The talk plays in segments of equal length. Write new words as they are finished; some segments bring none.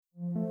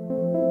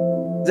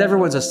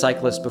Everyone's a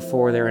cyclist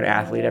before they're an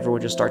athlete.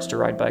 Everyone just starts to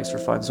ride bikes for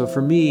fun. So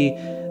for me,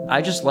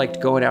 I just liked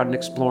going out and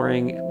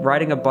exploring.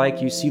 Riding a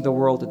bike, you see the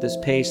world at this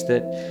pace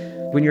that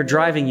when you're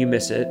driving, you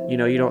miss it. You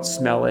don't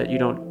smell it. You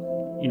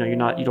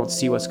don't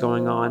see what's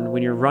going on.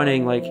 When you're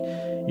running, like,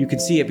 you can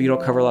see it, but you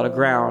don't cover a lot of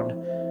ground.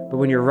 But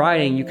when you're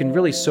riding, you can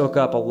really soak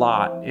up a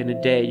lot in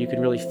a day. You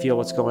can really feel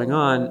what's going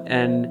on,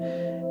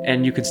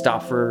 and you can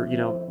stop for,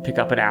 pick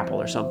up an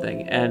apple or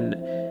something.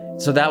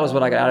 And so that was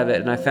what I got out of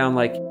it. And I found,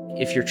 like,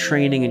 if you're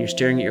training and you're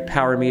staring at your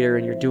power meter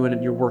and you're doing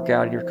your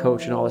workout and your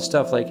coach and all this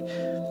stuff, like,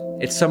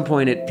 at some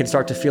point it can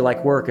start to feel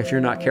like work if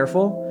you're not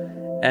careful.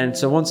 And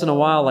so once in a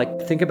while,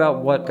 like, think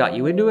about what got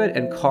you into it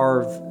and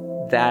carve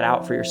that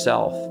out for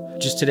yourself.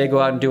 Just today, go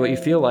out and do what you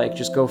feel like.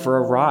 Just go for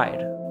a ride.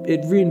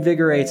 It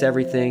reinvigorates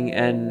everything.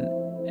 And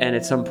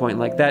at some point,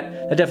 like,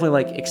 that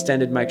definitely, like,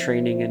 extended my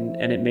training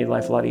and it made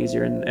life a lot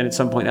easier. And at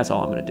some point, that's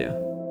all I'm going to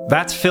do.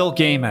 That's Phil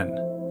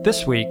Gaimon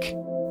this week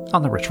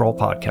on the Rich Roll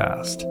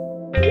Podcast.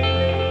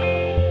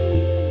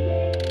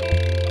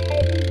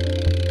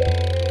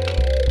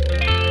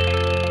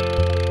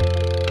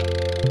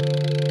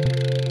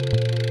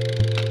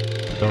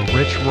 The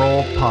Rich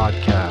Roll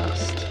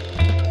Podcast.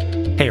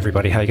 Hey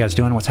everybody, how you guys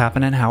doing? What's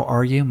happening? How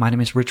are you? My name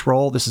is Rich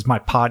Roll. This is my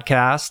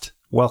podcast.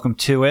 Welcome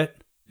to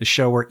it. The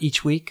show where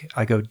each week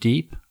I go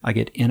deep, I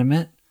get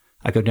intimate,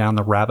 I go down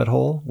the rabbit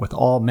hole with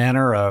all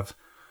manner of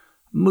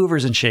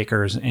movers and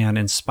shakers and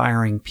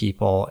inspiring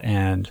people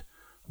and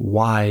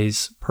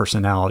wise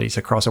personalities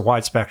across a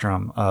wide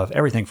spectrum of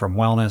everything from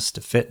wellness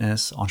to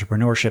fitness,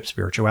 entrepreneurship,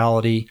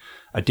 spirituality,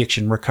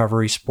 addiction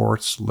recovery,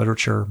 sports,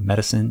 literature,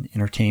 medicine,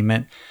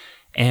 entertainment.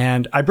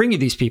 And I bring you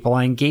these people,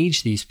 I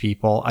engage these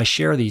people, I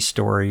share these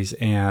stories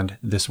and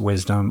this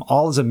wisdom,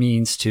 all as a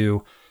means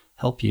to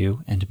help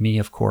you and me,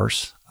 of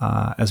course,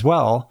 as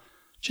well,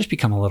 just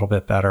become a little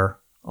bit better,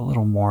 a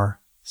little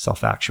more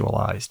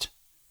self-actualized.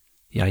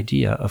 The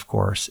idea, of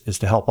course, is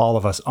to help all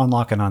of us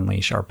unlock and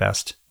unleash our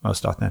best,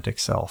 most authentic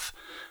self.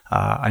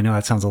 I know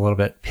that sounds a little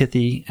bit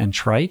pithy and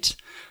trite,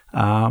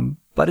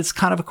 but it's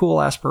kind of a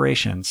cool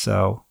aspiration.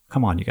 So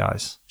come on, you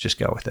guys, just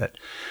go with it.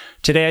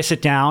 Today, I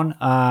sit down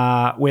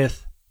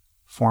with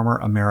former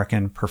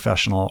American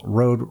professional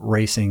road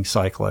racing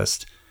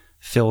cyclist,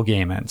 Phil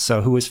Gaimon.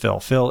 So who is Phil?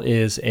 Phil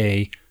is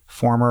a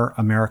former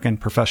American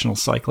professional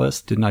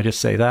cyclist. Didn't I just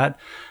say that?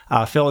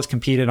 Phil has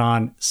competed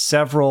on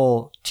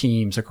several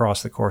teams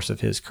across the course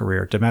of his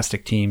career,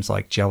 domestic teams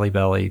like Jelly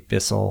Belly,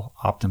 Bissel,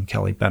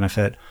 Optum-Kelly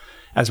Benefit,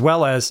 as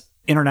well as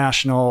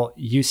international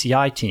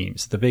UCI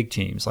teams, the big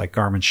teams like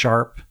Garmin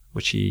Sharp,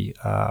 which he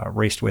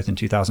raced with in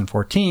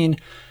 2014,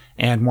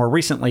 and more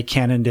recently,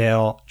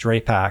 Cannondale,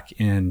 Drapac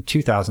in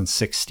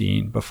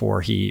 2016 before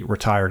he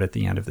retired at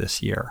the end of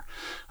this year.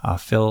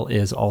 Phil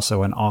is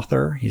also an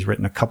author. He's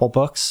written a couple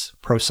books,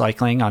 Pro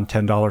Cycling on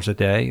 $10 a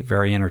Day,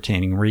 very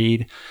entertaining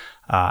read,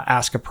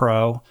 Ask a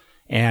Pro,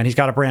 and he's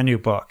got a brand new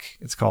book.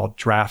 It's called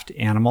Draft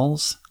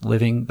Animals,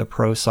 Living the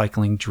Pro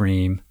Cycling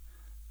Dream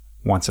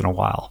Once in a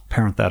While,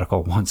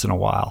 parenthetical, once in a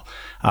while.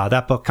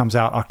 That book comes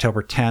out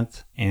October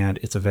 10th, and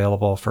it's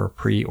available for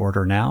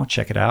pre-order now.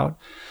 Check it out.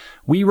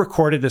 We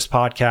recorded this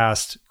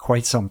podcast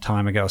quite some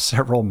time ago,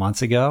 several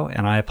months ago,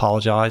 and I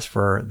apologize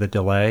for the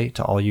delay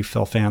to all you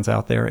Phil fans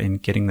out there in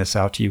getting this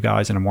out to you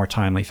guys in a more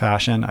timely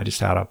fashion. I just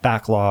had a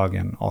backlog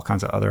and all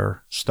kinds of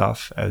other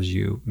stuff, as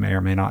you may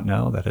or may not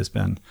know, that has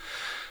been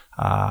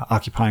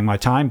occupying my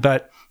time.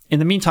 But in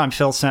the meantime,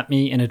 Phil sent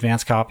me an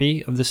advance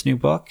copy of this new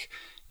book,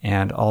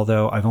 and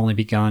although I've only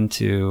begun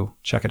to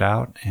check it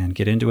out and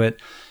get into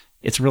it,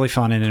 it's a really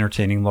fun and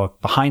entertaining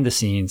look behind the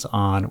scenes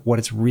on what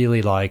it's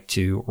really like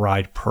to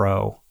ride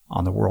pro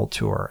on the world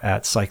tour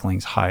at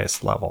cycling's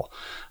highest level.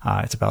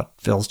 It's about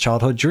Phil's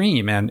childhood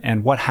dream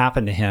and what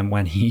happened to him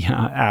when he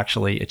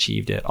actually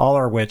achieved it, all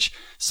are which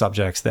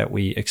subjects that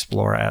we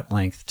explore at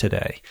length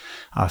today.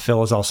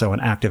 Phil is also an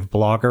active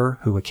blogger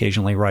who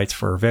occasionally writes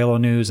for Velo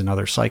News and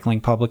other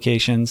cycling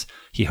publications.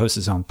 He hosts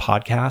his own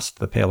podcast,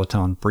 the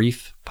Peloton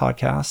Brief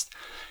Podcast.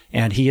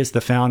 And he is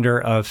the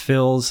founder of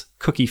Phil's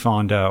Cookie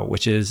Fondo,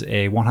 which is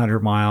a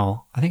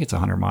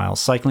 100-mile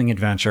cycling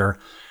adventure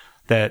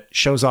that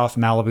shows off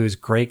Malibu's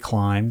great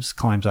climbs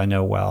I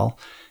know well,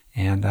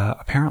 and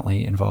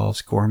apparently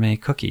involves gourmet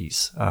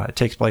cookies. It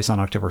takes place on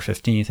October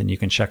 15th, and you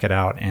can check it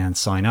out and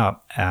sign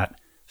up at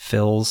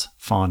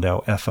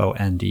philsfondo,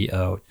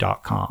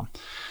 Fondo.com.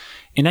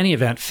 In any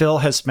event, Phil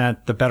has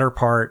spent the better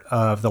part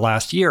of the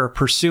last year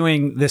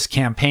pursuing this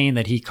campaign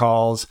that he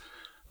calls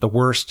the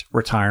worst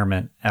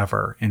retirement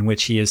ever, in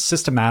which he is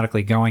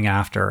systematically going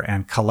after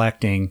and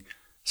collecting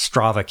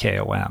Strava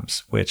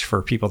KOMs, which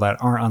for people that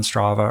aren't on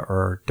Strava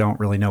or don't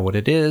really know what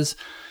it is,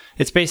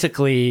 it's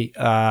basically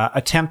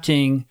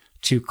attempting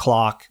to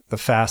clock the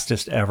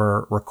fastest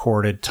ever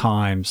recorded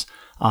times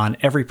on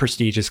every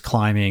prestigious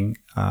climbing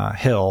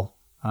hill,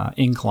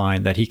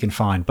 incline that he can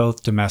find,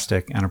 both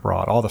domestic and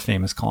abroad, all the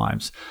famous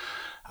climbs.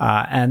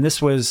 And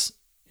this was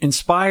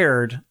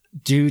inspired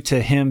due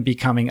to him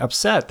becoming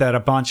upset that a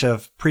bunch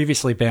of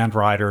previously banned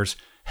riders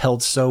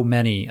held so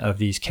many of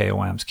these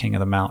KOMs, King of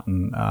the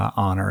Mountain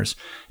honors.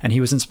 And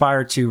he was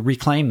inspired to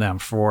reclaim them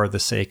for the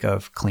sake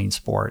of clean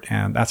sport.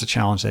 And that's a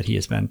challenge that he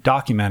has been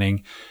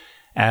documenting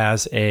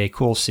as a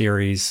cool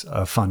series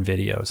of fun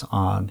videos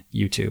on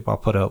YouTube. I'll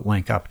put a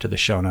link up to the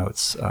show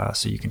notes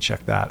so you can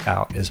check that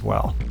out as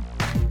well.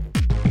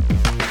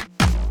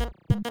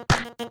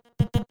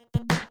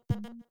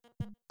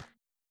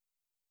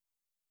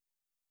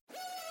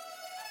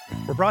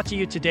 We're brought to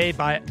you today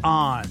by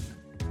On.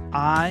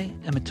 I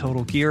am a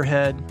total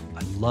gearhead.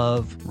 I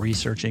love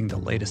researching the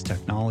latest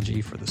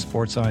technology for the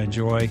sports I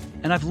enjoy.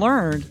 And I've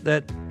learned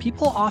that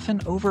people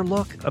often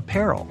overlook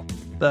apparel.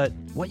 But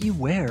what you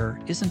wear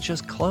isn't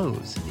just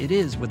clothes. It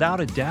is, without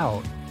a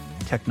doubt,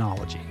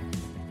 technology.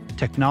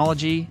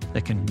 Technology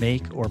that can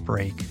make or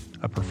break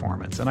a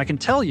performance. And I can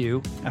tell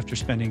you, after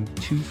spending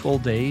 2 full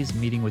days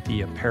meeting with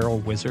the apparel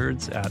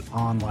wizards at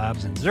On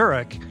Labs in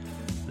Zurich,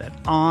 that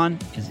On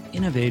is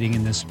innovating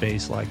in this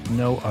space like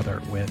no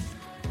other, with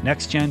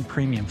next-gen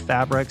premium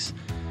fabrics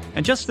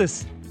and just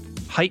this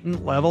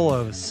heightened level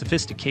of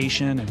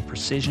sophistication and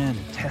precision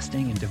and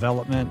testing and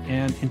development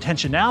and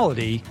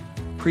intentionality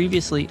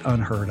previously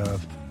unheard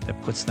of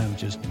that puts them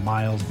just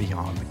miles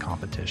beyond the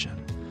competition.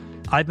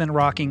 I've been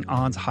rocking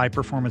On's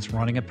high-performance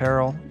running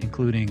apparel,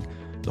 including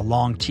the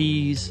long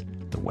tees,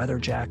 the weather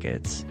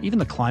jackets, even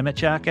the climate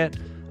jacket,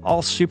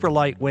 all super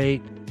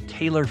lightweight,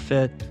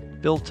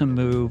 tailor-fit, built to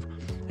move,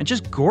 and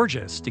just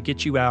gorgeous to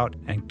get you out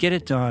and get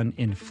it done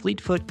in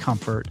fleet-foot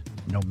comfort,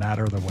 no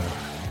matter the weather.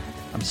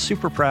 I'm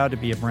super proud to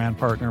be a brand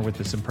partner with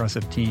this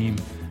impressive team,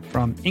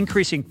 from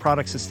increasing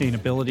product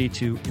sustainability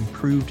to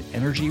improved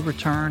energy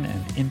return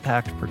and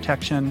impact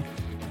protection.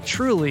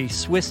 Truly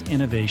Swiss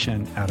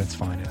innovation at its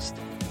finest.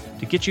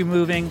 To get you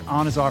moving,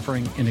 On is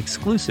offering an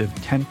exclusive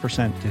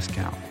 10%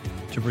 discount.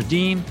 To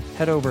redeem,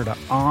 head over to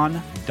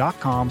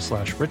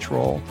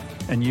on.com/richroll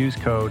and use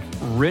code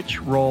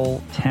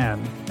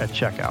RICHROLL10 at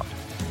checkout.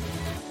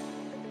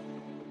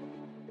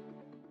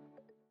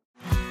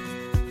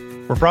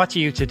 We're brought to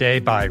you today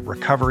by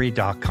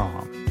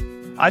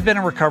recovery.com. I've been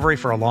in recovery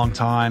for a long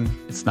time.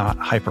 It's not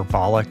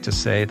hyperbolic to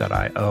say that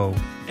I owe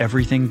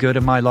everything good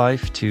in my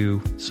life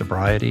to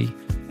sobriety.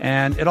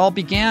 And it all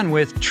began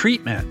with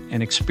treatment,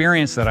 an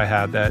experience that I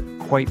had that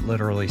quite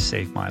literally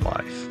saved my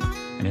life.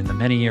 And in the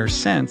many years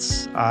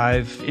since,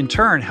 I've in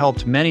turn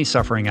helped many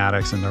suffering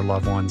addicts and their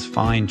loved ones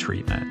find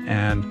treatment.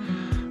 And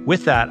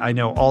with that, I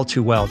know all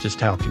too well just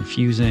how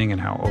confusing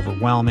and how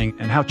overwhelming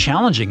and how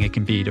challenging it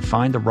can be to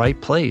find the right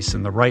place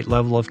and the right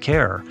level of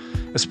care,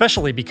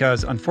 especially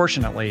because,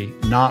 unfortunately,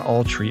 not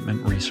all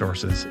treatment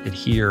resources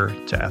adhere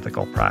to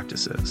ethical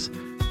practices.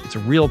 It's a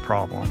real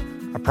problem,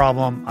 a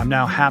problem I'm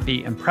now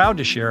happy and proud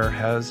to share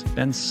has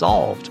been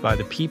solved by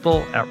the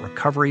people at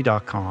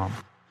recovery.com,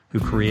 who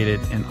created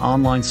an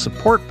online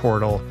support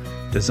portal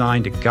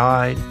designed to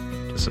guide,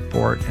 to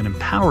support, and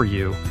empower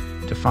you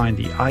to find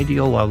the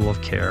ideal level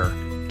of care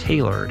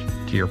tailored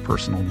to your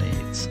personal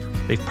needs.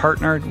 They've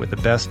partnered with the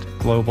best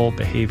global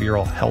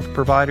behavioral health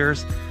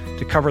providers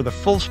to cover the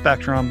full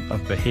spectrum of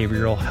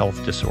behavioral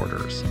health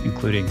disorders,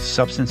 including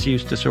substance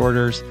use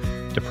disorders,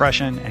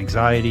 depression,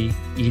 anxiety,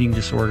 eating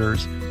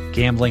disorders,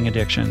 gambling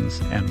addictions,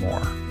 and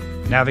more.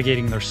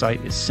 Navigating their site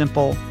is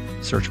simple.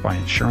 Search by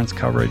insurance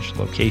coverage,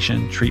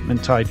 location,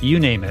 treatment type, you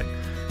name it.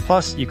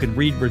 Plus, you can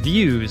read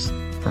reviews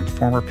from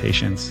former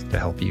patients to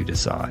help you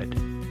decide.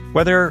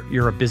 Whether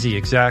you're a busy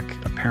exec,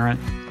 a parent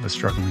of a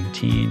struggling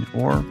teen,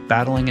 or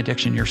battling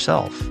addiction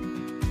yourself,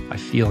 I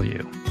feel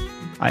you.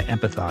 I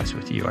empathize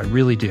with you. I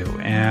really do.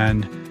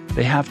 And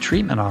they have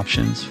treatment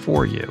options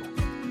for you.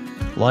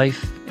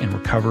 Life in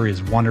recovery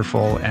is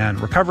wonderful,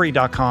 and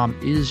recovery.com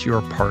is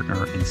your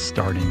partner in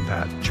starting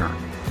that journey.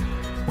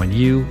 When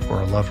you or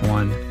a loved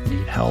one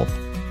need help,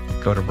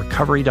 go to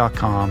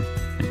recovery.com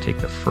and take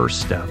the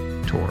first step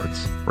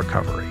towards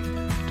recovery.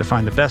 To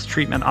find the best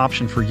treatment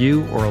option for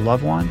you or a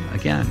loved one,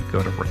 again,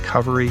 go to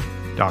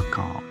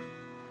recovery.com.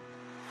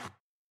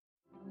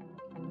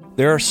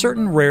 There are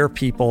certain rare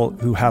people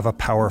who have a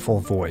powerful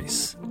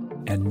voice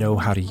and know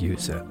how to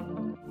use it.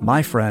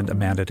 My friend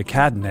Amanda de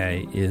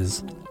Cadenet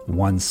is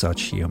one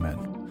such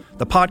human.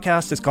 The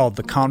podcast is called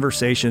The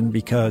Conversation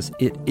because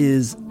it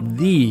is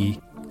the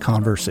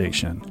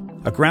conversation,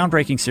 a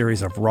groundbreaking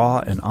series of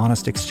raw and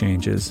honest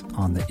exchanges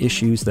on the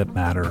issues that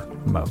matter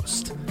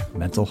most: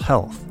 mental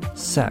health,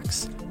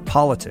 sex,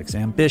 politics,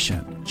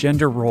 ambition,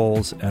 gender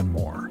roles, and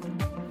more.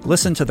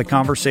 Listen to The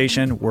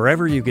Conversation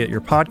wherever you get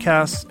your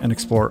podcasts and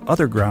explore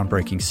other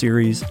groundbreaking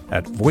series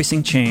at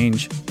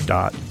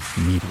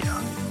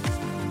voicingchange.media.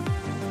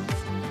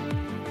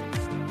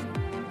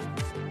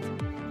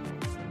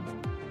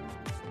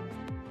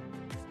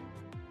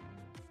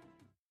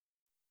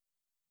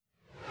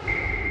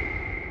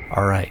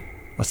 All right,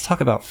 let's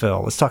talk about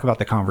Phil. Let's talk about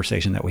the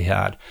conversation that we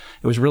had.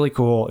 It was really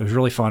cool. It was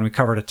really fun. We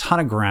covered a ton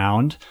of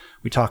ground.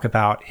 We talk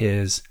about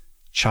his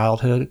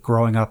childhood,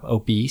 growing up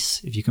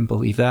obese, if you can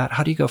believe that.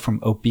 How do you go from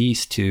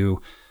obese to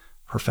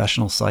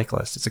professional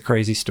cyclist? It's a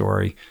crazy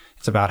story.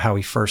 It's about how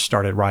he first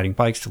started riding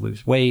bikes to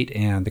lose weight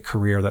and the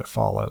career that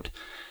followed.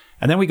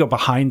 And then we go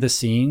behind the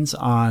scenes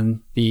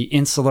on the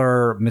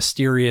insular,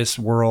 mysterious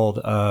world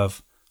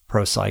of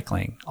pro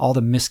cycling, all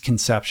the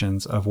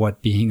misconceptions of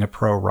what being a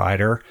pro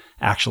rider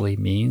actually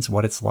means,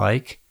 what it's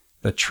like,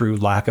 the true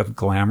lack of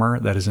glamour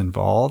that is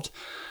involved.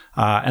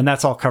 And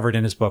that's all covered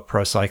in his book,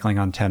 Pro Cycling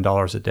on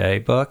 $10 a Day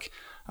book.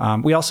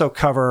 We also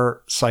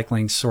cover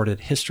cycling's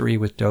sordid history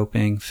with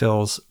doping,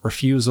 Phil's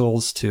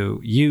refusals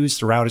to use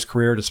throughout his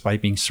career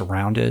despite being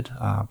surrounded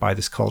by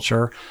this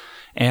culture,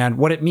 and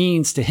what it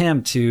means to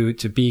him to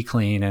be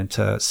clean and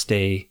to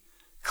stay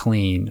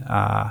clean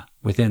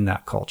within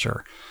that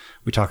culture.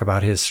 We talk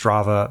about his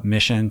Strava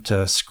mission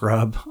to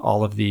scrub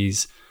all of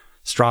these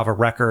Strava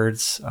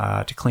records,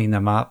 to clean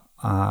them up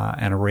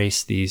and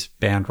erase these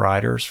banned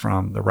riders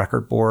from the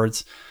record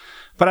boards.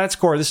 But at its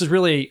core, this is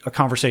really a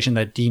conversation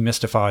that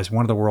demystifies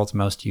one of the world's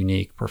most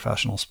unique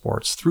professional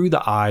sports through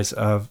the eyes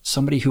of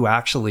somebody who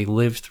actually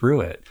lived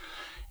through it.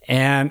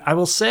 And I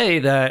will say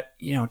that,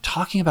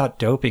 talking about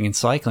doping in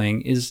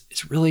cycling is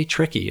really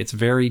tricky. It's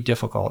very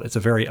difficult. It's a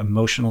very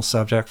emotional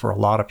subject for a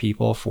lot of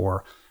people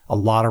for a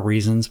lot of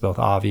reasons, both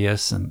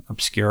obvious and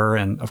obscure.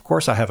 And of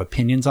course, I have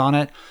opinions on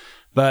it,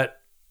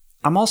 but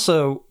I'm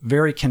also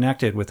very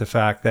connected with the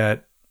fact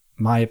that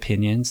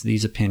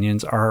these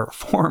opinions are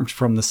formed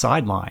from the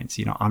sidelines.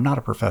 I'm not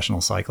a professional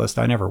cyclist.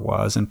 I never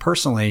was. And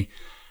personally,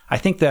 I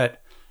think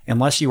that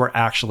unless you were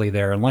actually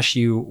there, unless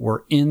you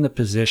were in the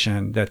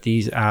position that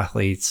these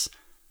athletes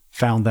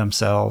found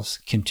themselves,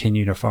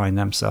 continue to find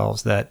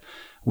themselves, that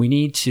we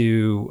need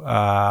to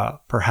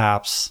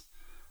perhaps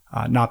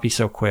not be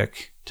so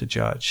quick to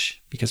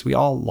judge, because we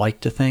all like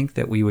to think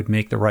that we would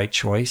make the right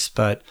choice,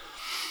 but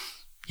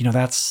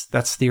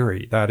that's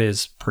theory. That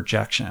is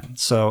projection.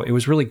 So it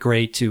was really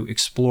great to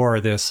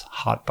explore this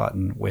hot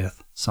button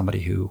with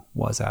somebody who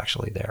was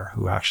actually there,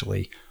 who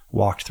actually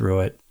walked through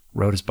it,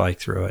 rode his bike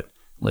through it,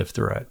 lived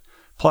through it.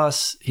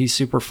 Plus, he's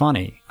super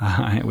funny.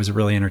 It was a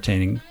really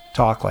entertaining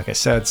talk, like I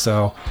said.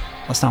 So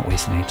let's not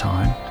waste any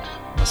time.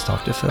 Let's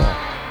talk to Phil.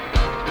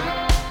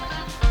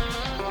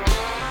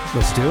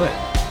 Let's do it.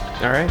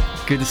 All right.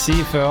 Good to see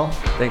you, Phil.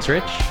 Thanks,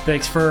 Rich.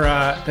 Thanks for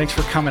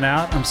coming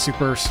out. I'm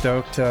super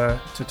stoked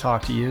to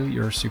talk to you.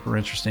 You're a super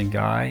interesting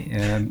guy,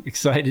 and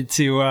excited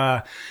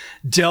to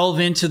delve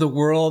into the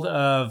world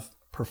of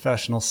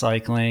professional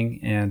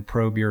cycling and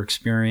probe your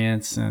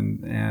experience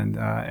and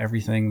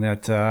everything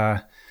that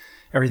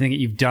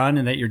you've done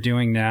and that you're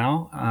doing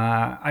now.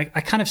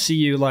 I kind of see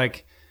you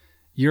like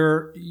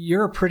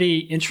you're a pretty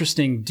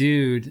interesting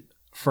dude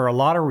for a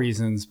lot of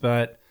reasons,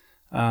 but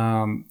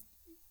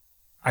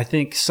I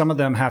think some of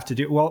them have to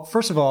do, well,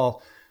 first of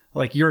all,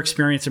 like your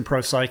experience in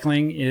pro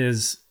cycling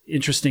is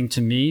interesting to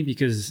me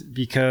because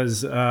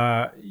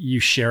you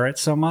share it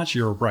so much.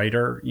 You're a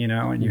writer,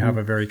 and you have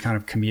a very kind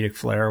of comedic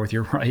flair with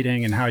your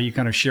writing and how you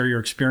kind of share your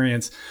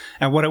experience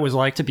and what it was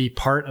like to be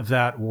part of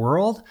that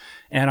world.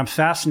 And I'm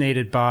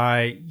fascinated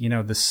by,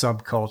 the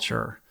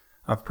subculture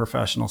of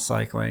professional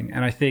cycling.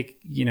 And I think,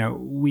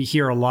 we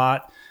hear a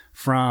lot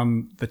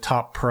from the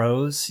top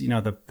pros, the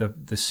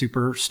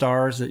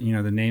superstars that,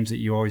 the names that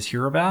you always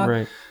hear about.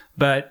 Right.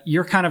 But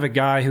you're kind of a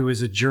guy who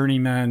is a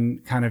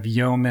journeyman, kind of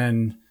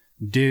yeoman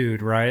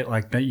dude, right?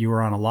 Like that you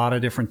were on a lot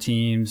of different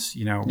teams,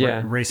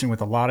 racing with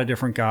a lot of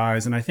different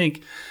guys. And I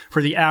think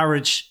for the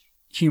average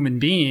human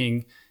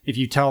being, if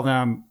you tell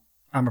them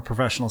I'm a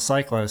professional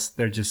cyclist,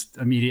 they just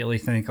immediately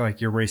think like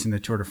you're racing the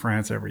Tour de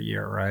France every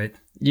year, right?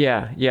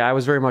 Yeah. I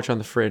was very much on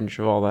the fringe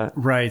of all that.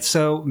 Right.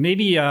 So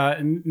maybe I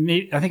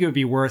think it would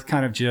be worth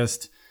kind of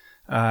just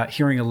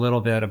hearing a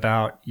little bit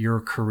about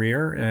your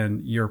career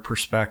and your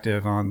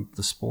perspective on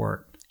the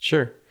sport.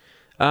 Sure.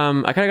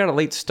 I kind of got a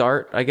late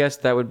start. I guess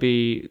that'd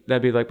be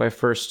like my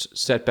first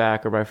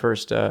setback or my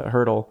first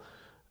hurdle.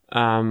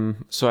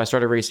 So I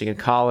started racing in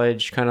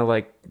college, kind of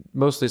like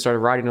mostly started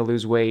riding to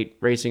lose weight,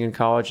 racing in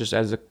college just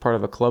as a part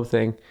of a club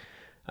thing.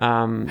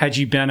 Had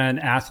you been an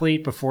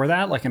athlete before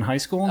that, like in high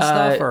school and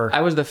stuff? Or I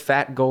was the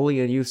fat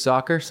goalie in youth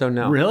soccer, so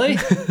no. Really?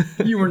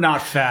 You were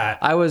not fat.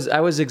 I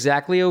was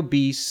exactly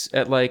obese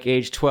at like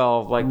age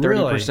 12, like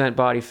 30%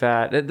 body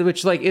fat,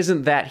 which like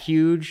isn't that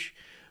huge,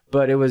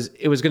 but it was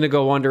going to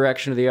go one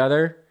direction or the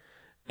other.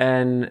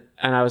 And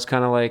I was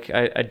kind of like,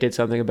 I did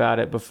something about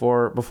it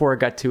before it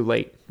got too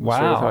late. Wow.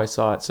 Sort of how I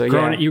saw it. So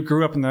you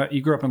grew up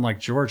in like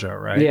Georgia,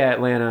 right? Yeah,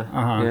 Atlanta.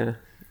 Uh-huh. Yeah.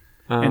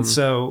 And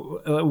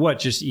so,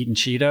 just eating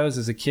Cheetos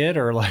as a kid,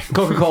 or like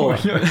Coca-Cola?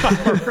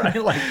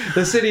 Right, like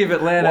the city of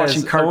Atlanta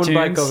is cartoons. owned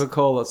by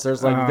Coca-Cola. So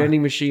there's like a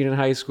vending machine in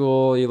high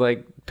school. You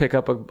like pick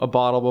up a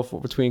bottle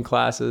between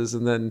classes,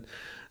 and then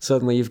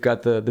suddenly you've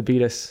got the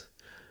Beatus.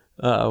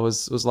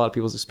 Was a lot of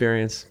people's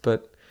experience,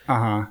 but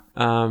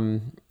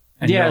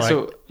And yeah, like,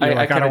 so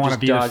I don't want to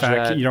be the fat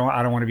that. kid.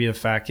 I don't want to be the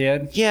fat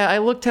kid. Yeah, I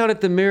looked down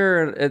at the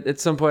mirror and at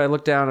some point I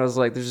looked down and I was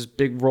like, there's this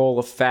big roll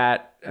of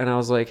fat, and I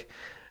was like,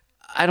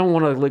 I don't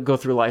want to go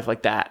through life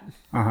like that.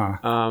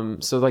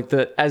 So like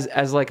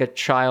as like a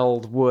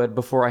child would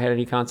before I had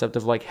any concept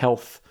of like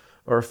health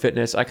or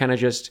fitness, I kind of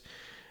just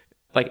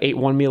like ate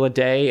one meal a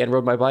day and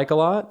rode my bike a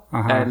lot.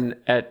 And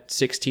at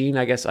 16,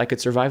 I guess I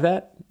could survive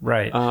that.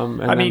 Right.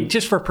 I mean,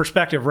 just for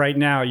perspective, right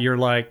now, you're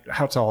like,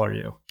 how tall are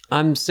you?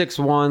 I'm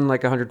 6'1",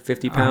 like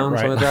 150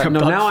 pounds. Right. Like that.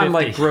 No, now I'm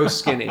like gross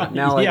skinny.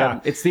 Now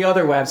like it's the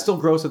other way. I'm still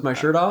gross with my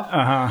shirt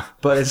off,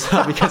 but it's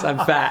not because I'm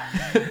fat.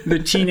 The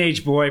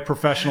teenage boy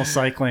professional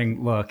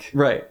cycling look.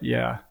 Right.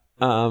 Yeah.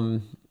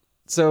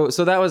 So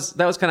that was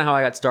kind of how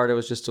I got started,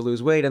 was just to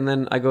lose weight. And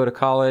then I go to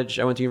college.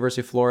 I went to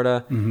University of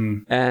Florida,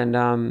 and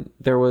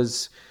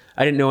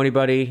I didn't know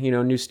anybody,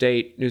 new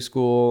state, new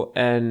school,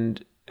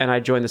 and I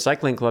joined the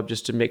cycling club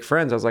just to make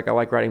friends. I was like, I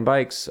like riding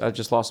bikes. I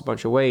just lost a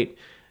bunch of weight,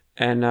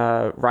 and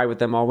ride with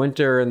them all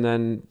winter. And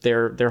then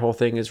their whole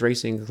thing is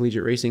racing, the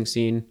collegiate racing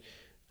scene.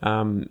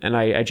 And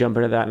I jump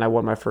into that, and I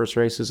won my first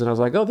races, and I was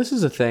like, oh, this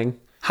is a thing.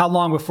 How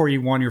long before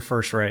you won your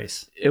first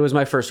race? It was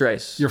my first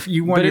race.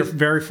 You won your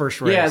very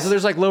first race. Yeah, so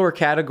there's like lower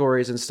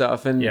categories and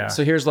stuff. And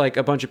so here's like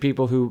a bunch of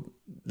people who,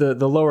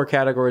 the lower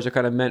categories are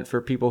kind of meant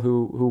for people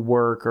who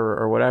work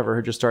or whatever, who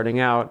are just starting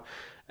out.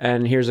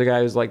 And here's a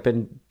guy who's like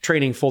been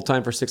training full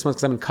time for 6 months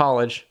because I'm in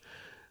college.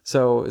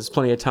 So it's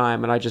plenty of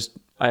time. And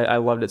I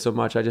loved it so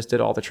much. I just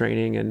did all the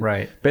training. And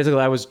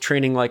basically I was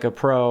training like a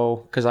pro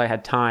because I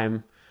had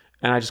time.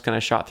 And I just kind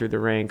of shot through the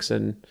ranks,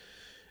 and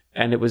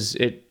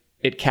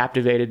it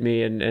captivated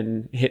me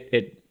and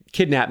it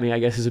kidnapped me, I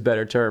guess is a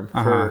better term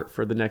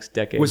for the next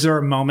decade. Was there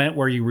a moment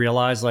where you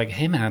realized like,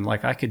 hey man,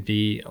 like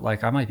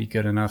I might be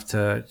good enough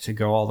to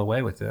go all the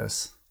way with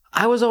this?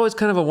 I was always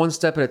kind of a one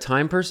step at a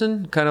time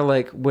person. Kind of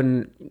like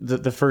when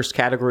the first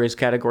category is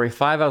category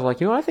 5, I was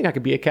like, I think I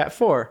could be a cat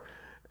 4.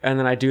 And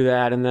then I do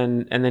that. And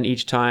then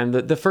each time,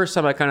 the first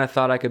time I kind of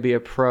thought I could be a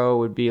pro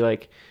would be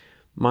like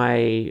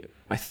my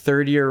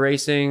third year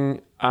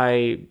racing.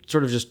 I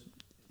sort of just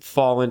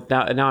fall in.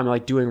 Now I'm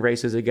like doing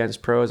races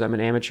against pros. I'm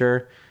an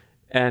amateur.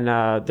 And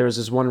there was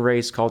this one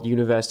race called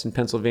Univest in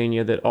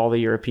Pennsylvania that all the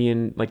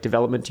European like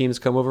development teams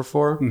come over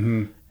for.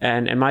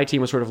 And my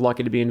team was sort of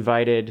lucky to be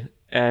invited.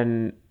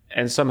 And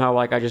somehow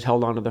like I just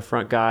held on to the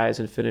front guys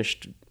and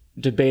finished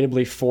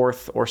debatably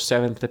 4th or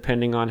 7th,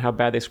 depending on how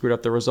bad they screwed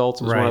up the results.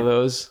 It was one of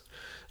those.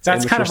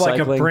 That's kind of like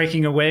a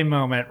breaking away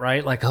moment,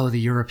 right? Like, oh, the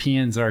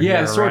Europeans are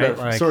here, sort right? of,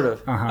 like, sort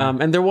of.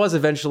 And there was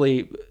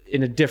eventually,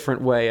 in a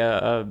different way,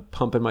 a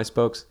pump in my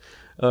spokes.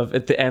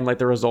 At the end, like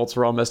the results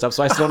were all messed up,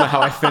 so I still don't know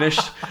how I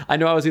finished. I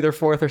know I was either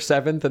 4th or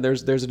 7th, and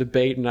there's a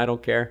debate, and I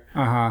don't care.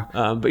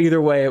 But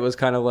either way, it was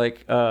kind of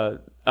like,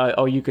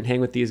 oh, you can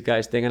hang with these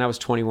guys thing, and I was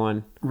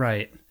 21.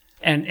 Right.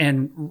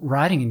 And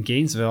riding in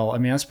Gainesville, I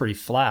mean, that's pretty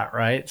flat,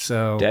 right?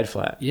 So dead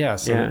flat. Yeah,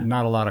 so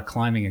not a lot of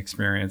climbing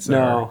experience there.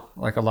 No.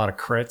 Like a lot of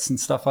crits and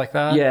stuff like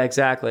that. Yeah,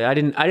 exactly. I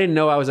didn't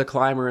know I was a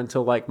climber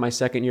until like my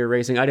second year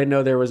racing. I didn't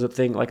know there was a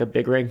thing like a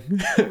big ring.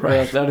 Right.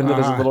 I didn't know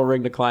there's a little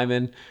ring to climb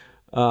in.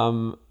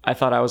 I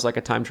thought I was like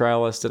a time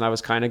trialist and I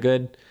was kind of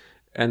good.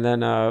 And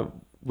then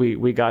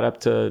we got up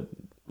to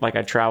like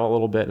I'd travel a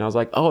little bit and I was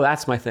like, oh,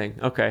 that's my thing.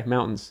 Okay,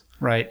 mountains.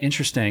 Right.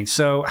 Interesting.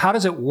 So how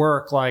does it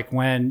work like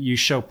when you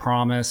show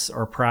promise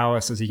or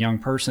prowess as a young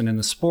person in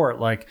the sport?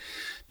 Like,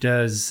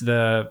 does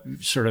the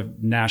sort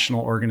of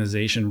national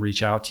organization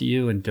reach out to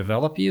you and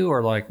develop you?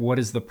 Or like, what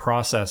is the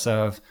process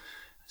of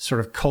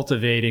sort of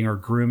cultivating or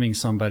grooming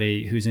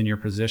somebody who's in your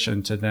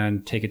position to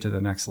then take it to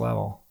the next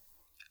level?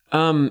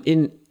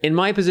 In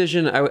my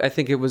position, I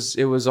think it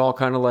was all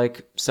kind of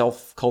like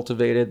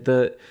self-cultivated.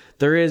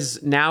 There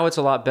is now it's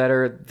a lot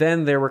better.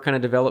 Then there were kind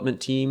of development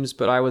teams,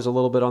 but I was a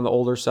little bit on the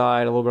older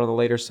side, a little bit on the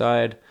later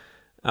side.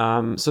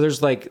 So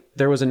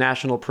there was a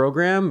national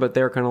program, but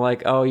they were kind of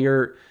like, oh,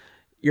 you're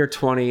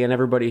 20 and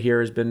everybody here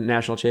has been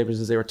national champions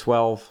since they were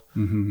 12.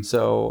 Mm-hmm.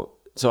 So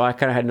I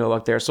kind of had no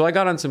luck there. So I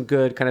got on some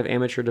good kind of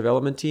amateur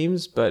development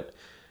teams, but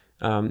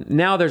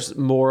now there's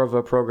more of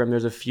a program.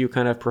 There's a few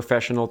kind of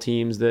professional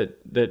teams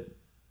that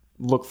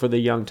look for the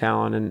young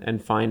talent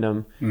and find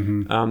them.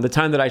 Mm-hmm. The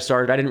time that I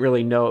started, I didn't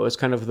really know. It was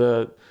kind of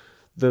the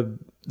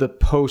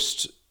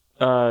post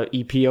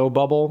EPO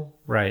bubble,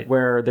 right?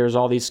 Where there's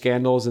all these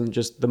scandals and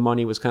just the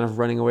money was kind of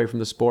running away from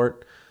the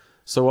sport.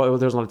 So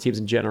there's a lot of teams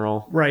in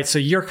general. Right. So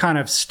you're kind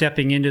of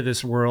stepping into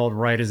this world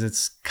right as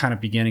it's kind of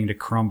beginning to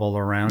crumble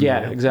around you.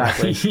 Yeah,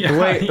 exactly.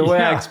 The way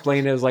I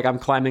explained it is like I'm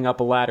climbing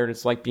up a ladder and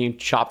it's like being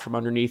chopped from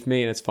underneath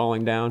me and it's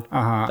falling down.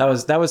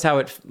 That's how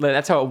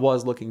it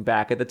was looking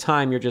back. At the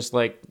time, you're just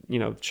like,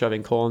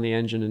 shoving coal in the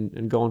engine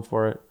and going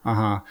for it.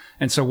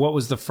 And so what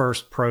was the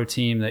first pro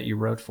team that you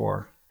rode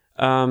for?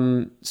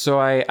 So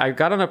I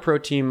got on a pro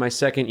team my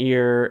second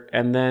year,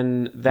 and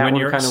then that one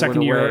kind of went away.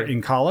 Second year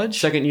in college?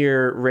 Second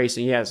year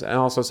racing, yes, and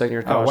also second year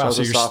in college. Oh, wow. I was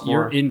a sophomore.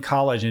 You're in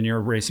college and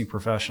you're racing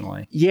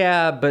professionally.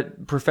 Yeah,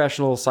 but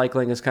professional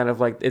cycling is kind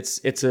of like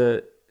it's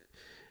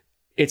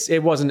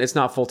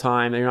not full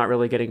time. You're not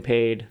really getting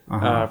paid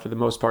for the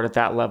most part at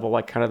that level,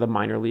 like kind of the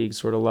minor league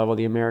sort of level,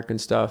 the American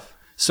stuff.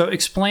 So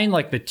explain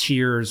like the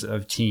tiers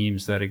of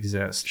teams that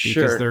exist,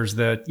 because there's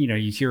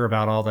you hear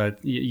about all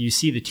that, you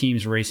see the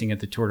teams racing at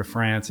the Tour de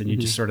France and you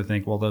just sort of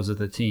think, well, those are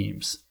the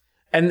teams.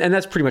 And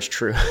that's pretty much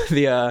true.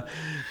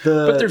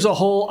 But there's a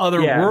whole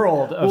other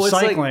world of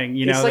cycling,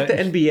 It's like the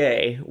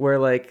NBA, where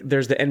like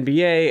there's the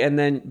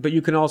NBA, but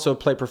you can also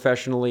play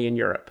professionally in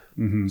Europe.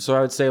 Mm-hmm. So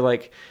I would say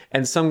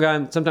and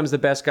sometimes the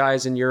best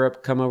guys in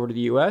Europe come over to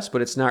the US,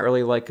 but it's not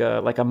really like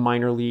a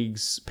minor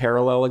leagues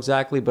parallel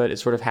exactly, but it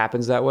sort of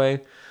happens that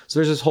way. So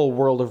there's this whole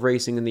world of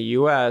racing in the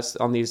US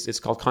on these, it's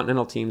called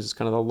continental teams. It's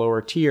kind of the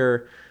lower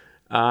tier.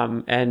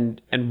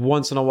 And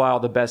once in a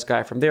while, the best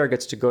guy from there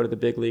gets to go to the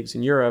big leagues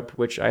in Europe,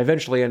 which I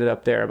eventually ended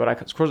up there. But I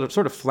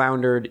sort of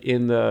floundered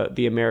in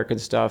the American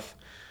stuff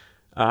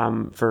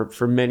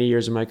for many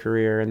years of my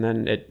career. And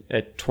then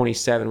at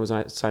 27 was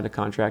when I signed a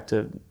contract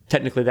to.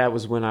 Technically, that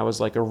was when I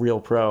was like a real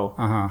pro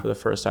for the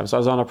first time. So I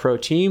was on a pro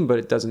team,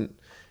 but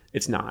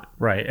it's not.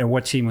 Right. And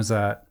what team was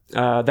that?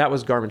 That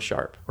was Garmin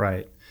Sharp.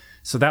 Right.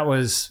 So that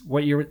was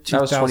what year?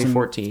 That was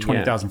 2014.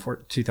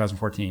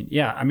 2014.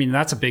 Yeah. I mean,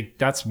 that's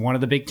one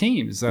of the big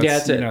teams.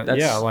 That's,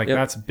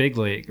 that's big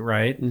league,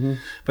 right? Mm-hmm.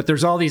 But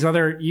there's all these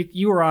other,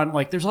 you were on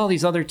there's all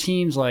these other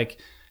teams like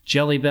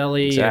Jelly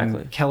Belly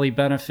and Kelly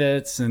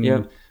Benefits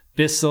and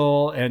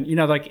Bissel. And,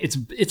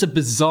 it's a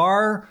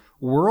bizarre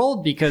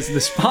world because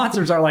the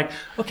sponsors are like,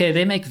 okay,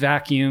 they make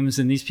vacuums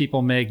and these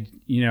people make,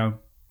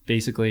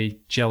 basically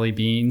jelly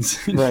beans.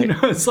 Right.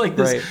 It's like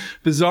this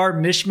bizarre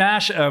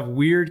mishmash of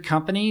weird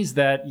companies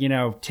that,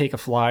 take a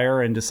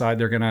flyer and decide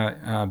they're going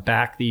to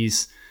back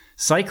these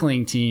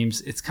cycling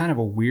teams. It's kind of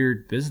a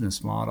weird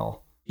business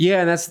model.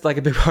 Yeah, and that's like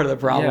a big part of the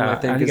problem, I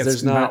think is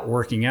it's not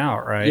working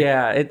out, right?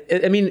 Yeah,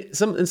 I mean, in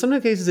some of the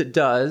cases it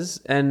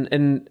does,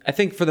 and I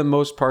think for the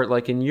most part,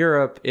 like in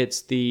Europe,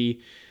 it's the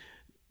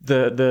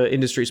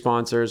industry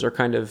sponsors are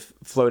kind of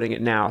floating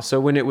it now. So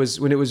when it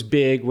was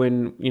big,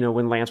 when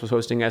Lance was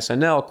hosting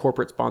SNL,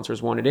 corporate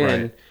sponsors wanted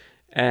in,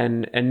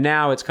 and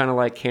now it's kind of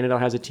like Cannondale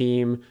has a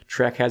team,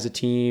 Trek has a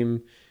team,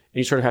 and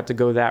you sort of have to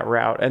go that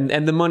route.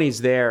 And the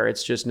money's there.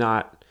 It's just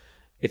not.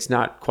 It's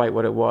not quite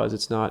what it was.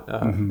 It's not.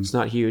 It's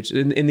not huge.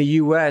 In the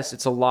U.S.,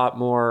 it's a lot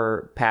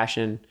more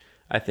passion,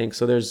 I think.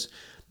 So there's.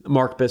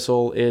 Mark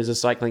Bissell is a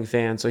cycling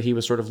fan, so he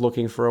was sort of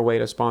looking for a way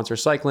to sponsor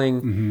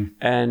cycling,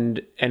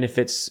 and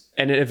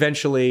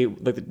eventually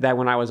that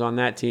when I was on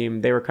that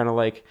team, they were kind of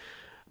like,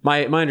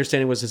 my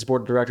understanding was his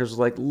board of directors was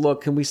like,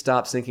 look, can we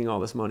stop sinking all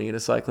this money into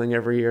cycling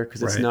every year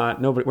because it's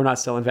we're not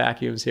selling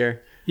vacuums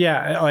here.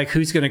 Yeah, like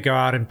who's going to go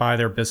out and buy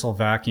their Bissell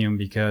vacuum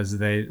because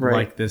they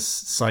like this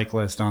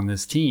cyclist on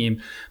this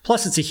team?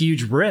 Plus, it's a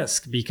huge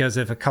risk because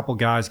if a couple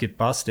guys get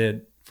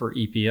busted for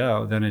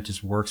EPO, then it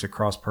just works at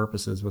cross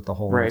purposes with the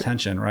whole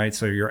intention, right?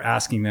 So you're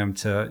asking them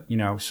to,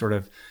 sort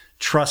of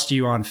trust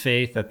you on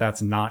faith that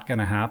that's not going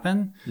to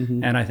happen.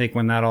 Mm-hmm. And I think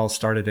when that all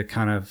started to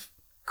kind of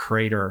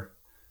crater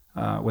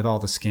with all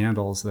the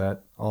scandals,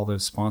 that all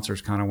those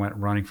sponsors kind of went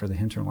running for the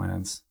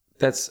hinterlands.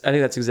 I think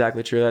that's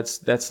exactly true.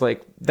 That's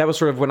like, that was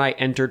sort of when I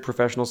entered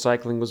professional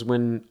cycling was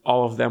when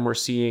all of them were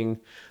seeing,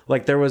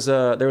 like there was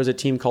a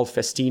team called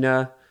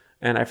Festina,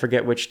 and I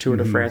forget which Tour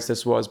de France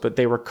this was, but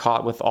they were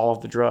caught with all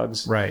of the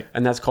drugs. Right.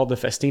 And that's called the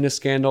Festina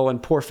scandal.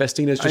 And poor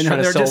Festina's just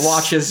trying to sell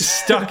watches.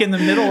 Stuck in the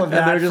middle of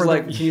that. And they're just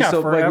like,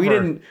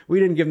 we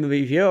didn't give them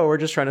the VPO. We're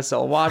just trying to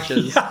sell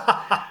watches.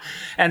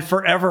 And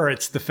forever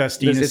it's the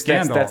Festina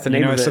scandal. That's the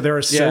name of it. So they're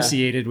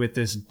associated with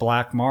this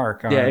black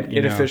mark.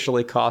 It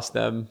officially cost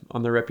them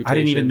on their reputation. I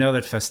didn't even know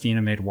that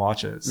Festina made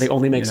watches. They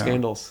only make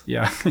scandals.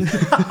 Yeah.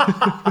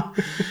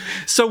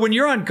 So when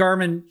you're on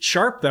Garmin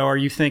Sharp, though, are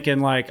you thinking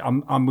like,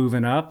 I'm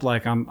moving up?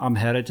 Like I'm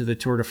headed to the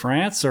Tour de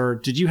France, or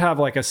did you have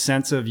like a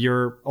sense of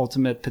your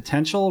ultimate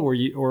potential?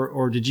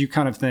 Or did you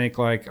kind of think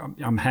like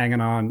I'm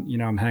hanging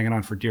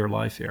on for dear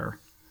life here?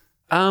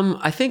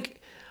 I think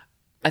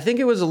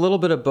it was a little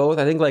bit of both.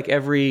 I think like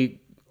every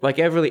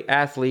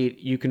athlete,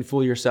 you can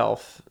fool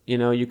yourself.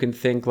 You can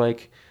think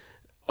like,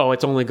 oh,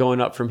 it's only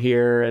going up from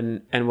here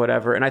and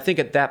whatever. And I think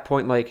at that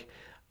point, like,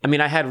 I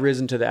mean, I had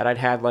risen to that. I'd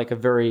had like a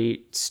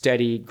very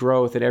steady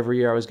growth, and every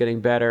year I was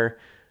getting better.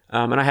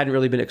 And I hadn't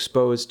really been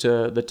exposed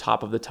to the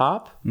top of the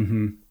top.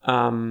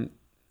 Mm-hmm.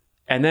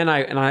 And then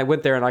I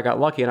went there and I got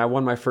lucky and I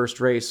won my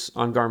first race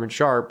on Garmin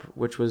Sharp,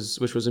 which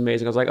was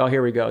amazing. I was like, oh,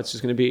 here we go. It's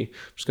just going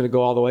to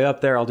go all the way up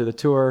there. I'll do the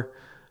tour.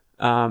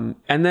 And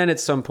then at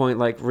some point,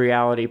 like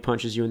reality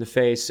punches you in the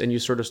face and you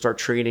sort of start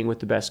training with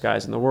the best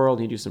guys in the world.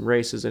 And you do some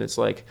races and it's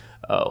like,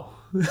 oh,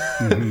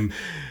 mm-hmm.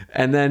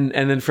 and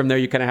then from there,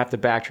 you kind of have to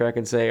backtrack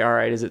and say, all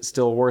right, is it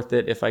still worth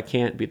it if I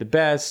can't be the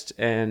best?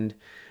 And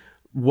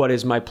what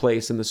is my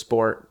place in the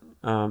sport?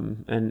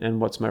 And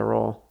what's my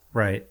role?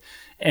 Right.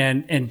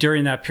 And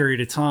during that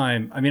period of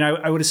time, I mean,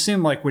 I would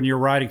assume like when you're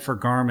riding for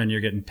Garmin, you're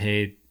getting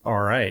paid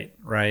all right,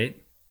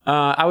 right?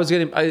 I was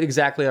getting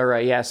exactly all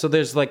right. Yeah. So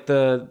there's like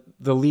the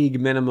league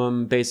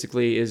minimum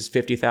basically is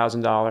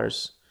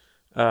 $50,000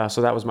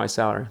 So that was my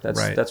salary.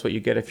 That's what you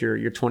get if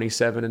you're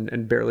 27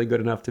 and barely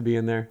good enough to be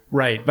in there.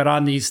 Right. But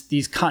on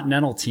these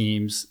continental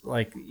teams,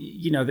 like,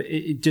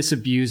 it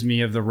disabused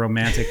me of the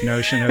romantic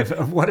notion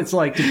of what it's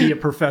like to be a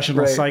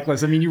professional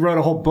cyclist. I mean, you wrote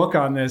a whole book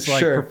on this,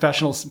 like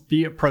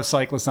be a pro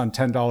cyclist on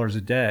 $10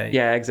 a day.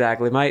 Yeah,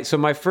 exactly.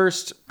 My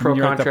first pro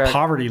you're contract, at the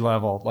poverty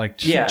level, like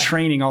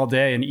training all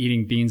day and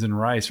eating beans and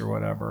rice or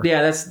whatever.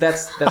 Yeah,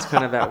 that's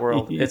kind of that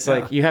world. It's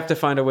like you have to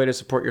find a way to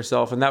support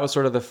yourself. And that was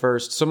sort of the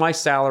first. So my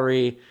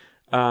salary,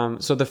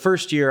 so the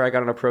first year I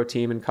got on a pro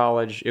team in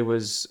college, it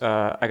was,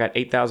 I got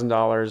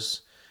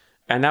 $8,000,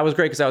 and that was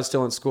great because I was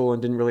still in school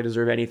and didn't really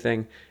deserve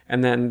anything.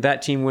 And then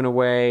that team went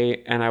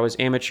away and I was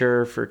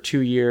amateur for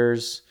 2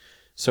 years.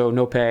 So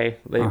no pay.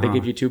 They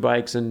give you 2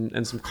 bikes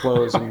and some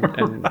clothes and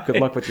good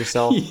luck with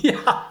yourself.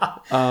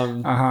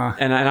 And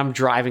I'm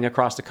driving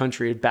across the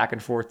country back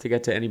and forth to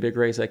get to any big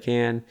race I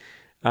can.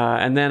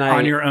 And then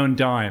on your own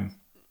dime.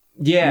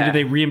 Yeah. And do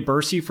they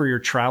reimburse you for your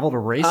travel to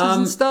races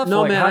and stuff?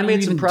 No, like, man, I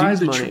made some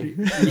prize money.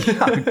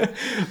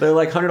 They're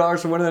like $100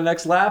 for winning the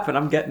next lap, and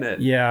I'm getting it.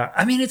 Yeah.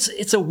 I mean,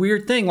 it's a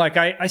weird thing. Like,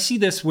 I see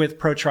this with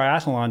pro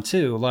triathlon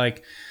too.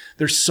 Like,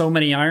 there's so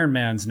many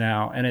Ironmans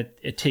now, and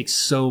it takes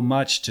so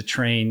much to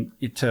train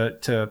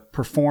to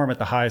perform at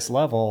the highest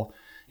level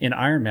in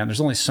Ironman.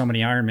 There's only so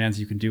many Ironmans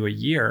you can do a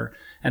year.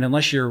 And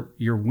unless you're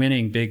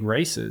winning big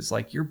races,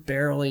 like, you're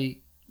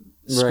barely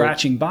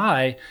scratching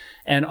by.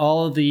 And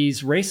all of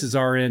these races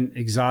are in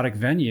exotic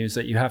venues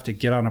that you have to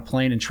get on a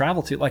plane and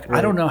travel to. Like, I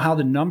don't know how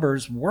the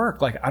numbers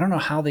work. Like, I don't know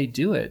how they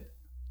do it.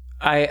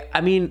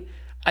 I mean,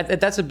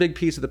 that's a big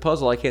piece of the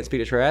puzzle. I can't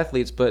speak to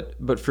triathletes,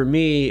 but for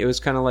me, it was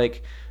kind of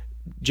like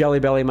Jelly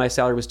Belly. My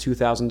salary was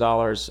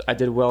 $2,000. I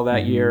did well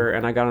that year,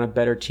 and I got on a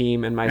better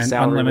team, and my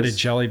salary unlimited was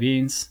jelly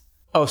beans.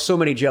 Oh, so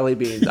many jelly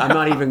beans. I'm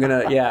not even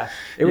gonna.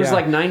 It was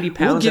like 90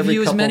 pounds. We'll give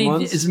you as many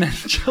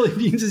jelly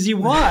beans as you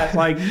want.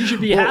 Like, you should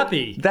be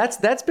happy.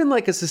 That's been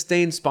like a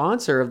sustained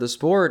sponsor of the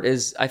sport.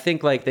 Is I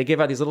think like they give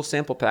out these little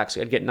sample packs.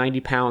 I'd get 90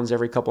 pounds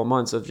every couple of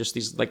months of just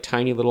these like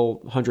tiny little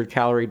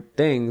 100-calorie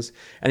things,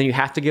 and then you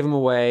have to give them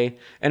away,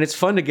 and it's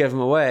fun to give them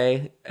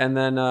away, and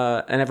then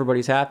and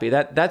everybody's happy.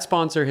 That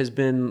sponsor has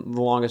been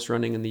the longest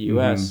running in the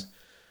U.S.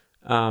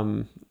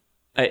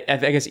 I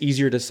guess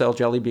easier to sell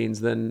jelly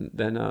beans than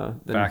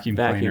vacuum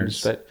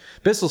cleaners. But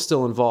Bissel's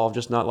still involved,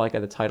 just not like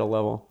at the title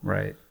level.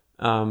 Right.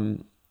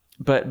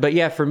 But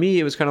yeah, for me,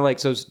 it was kind of like,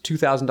 so it was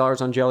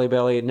 $2,000 on Jelly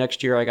Belly.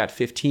 Next year I got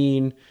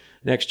 15.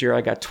 Next year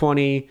I got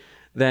 20.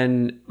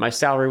 Then my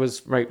salary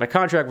was, my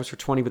contract was for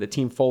 20, but the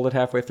team folded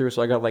halfway through.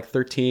 So I got like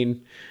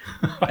 13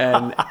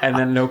 and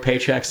then no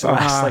paychecks the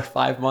last like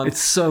 5 months.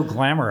 It's so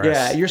glamorous.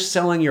 Yeah. You're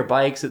selling your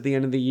bikes at the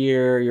end of the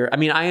year.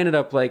 I ended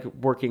up like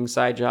working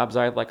side jobs.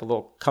 I had like a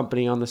little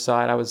company on the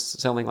side. I was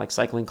selling like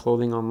cycling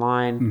clothing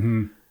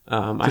online.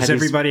 Does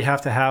everybody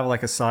have to have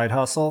like a side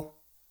hustle?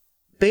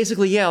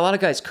 Basically, yeah, a lot of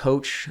guys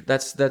coach.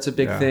 That's a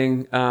big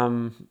thing.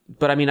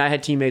 But I mean, I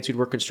had teammates who'd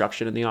work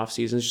construction in the off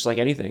season. It's just like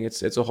anything.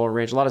 It's a whole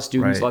range. A lot of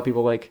students, a lot of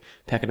people like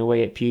pecking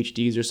away at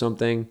PhDs or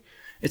something.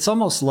 It's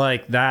almost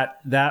like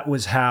that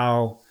was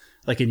how,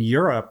 like in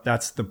Europe,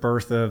 that's the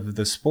birth of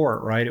the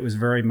sport, right? It was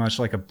very much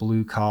like a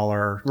blue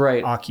collar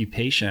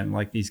occupation.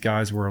 Like, these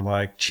guys were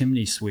like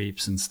chimney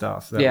sweeps and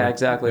stuff.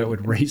 Exactly. That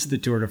would race the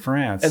Tour de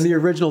France. And the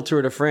original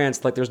Tour de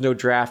France, like, there's no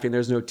drafting,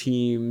 there's no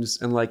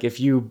teams, and like if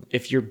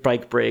your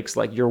bike breaks,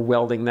 like, you're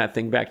welding that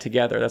thing back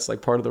together. That's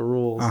like part of the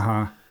rules.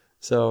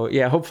 So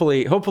yeah,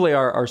 hopefully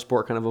our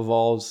sport kind of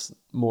evolves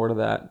more to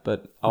that.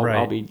 But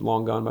I'll be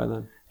long gone by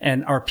then.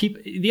 And our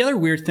people. The other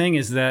weird thing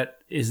is that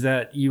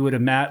you would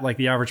imagine, like,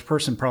 the average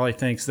person probably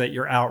thinks that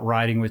you're out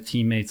riding with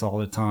teammates all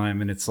the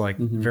time, and it's like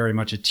very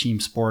much a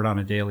team sport on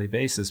a daily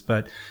basis.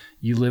 But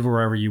you live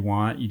wherever you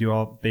want. You do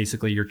all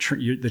basically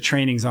the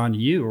training's on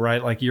you,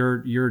 right? Like,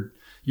 you're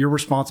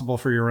responsible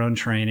for your own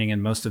training,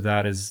 and most of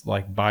that is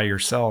like by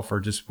yourself or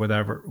just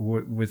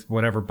with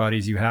whatever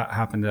buddies you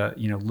happen to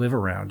live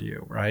around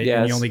you, right?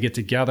 Yes. And you only get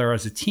together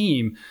as a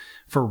team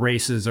for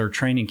races or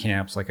training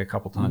camps like a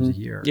couple times a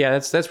year. Yeah,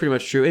 that's pretty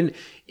much true.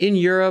 In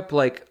Europe,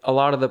 like, a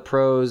lot of the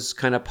pros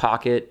kind of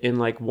pocket in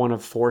like one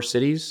of 4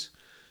 cities.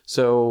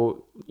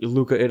 So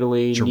Lucca,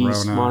 Italy, Girona.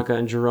 Nice, Monaco,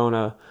 and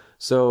Girona.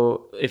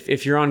 So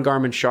if you're on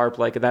Garmin Sharp,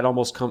 like, that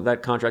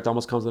contract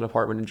almost comes with an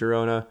apartment in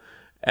Girona,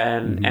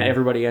 and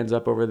everybody ends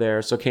up over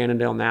there. So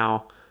Cannondale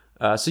now.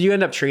 So you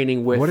end up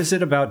training with... What is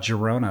it about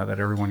Girona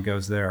that everyone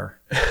goes there?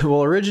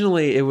 Well,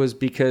 originally it was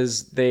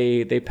because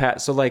they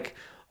passed... So like...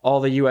 all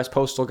the U.S.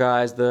 postal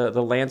guys, the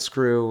Lance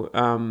crew,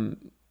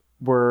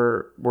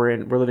 were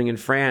living in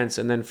France,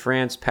 and then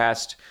France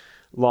passed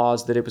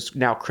laws that it was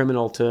now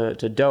criminal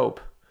to dope.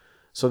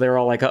 So they were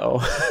all like, "Uh-oh."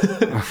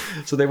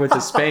 So they went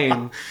to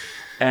Spain,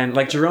 and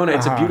like Girona,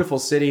 it's a beautiful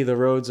city. The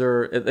roads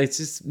it's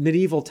this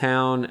medieval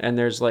town, and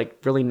there's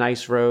like really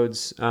nice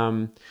roads.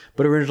 But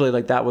originally,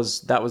 like, that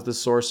was the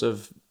source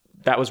of,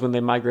 that was when they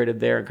migrated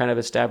there and kind of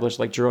established,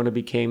 like, Girona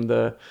became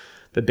the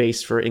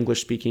base for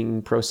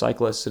English-speaking pro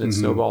cyclists, and it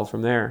snowballed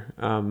from there.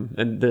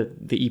 And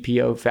the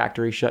EPO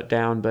factory shut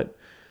down, but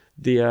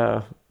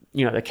the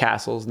the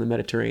castles and the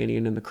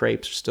Mediterranean and the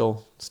crepes are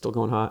still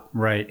going hot.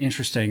 Right.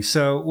 Interesting.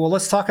 So, well,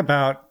 let's talk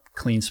about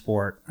clean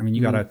sport. I mean,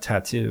 you got a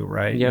tattoo,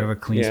 right? Yep. You have a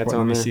clean sport.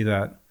 Let me see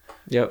that.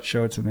 Yep.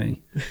 Show it to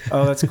me.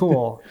 Oh, that's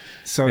cool.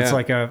 So it's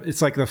like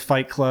the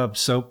Fight Club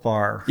soap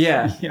bar.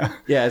 Yeah.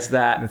 Yeah. It's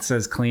that. It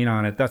says clean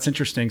on it. That's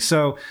interesting.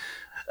 So,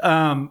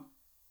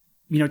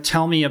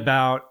 tell me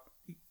about,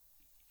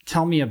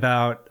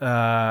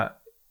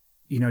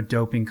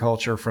 doping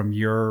culture from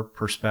your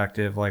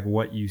perspective, like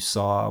what you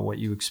saw, what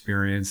you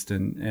experienced,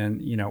 and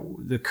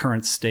the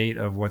current state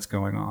of what's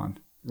going on.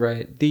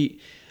 Right.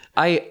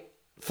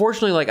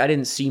 Fortunately, I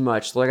didn't see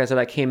much. Like I said,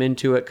 I came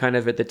into it kind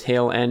of at the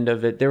tail end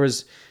of it. There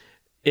was,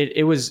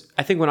 it was,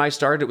 I think when I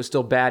started, it was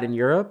still bad in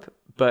Europe,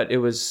 but there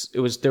was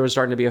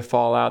starting to be a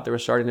fallout. There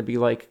was starting to be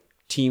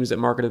teams that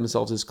marketed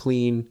themselves as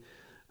clean,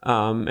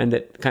 and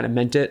that kind of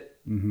meant it.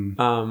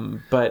 Mm-hmm.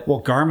 But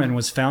Garmin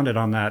was founded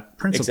on that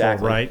principle,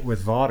 right?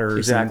 With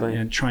Vaughters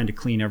and trying to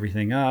clean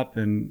everything up.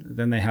 And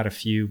then they had a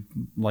few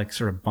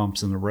sort of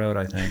bumps in the road,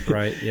 I think,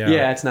 right? Yeah.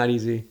 Yeah. It's not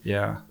easy.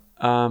 Yeah.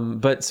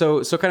 But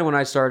so kind of when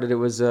I started, it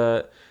was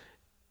the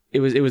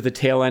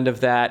tail end of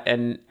that.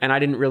 And I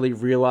didn't really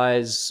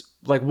realize,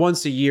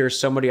 once a year,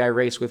 somebody I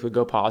raced with would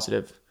go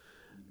positive.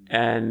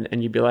 And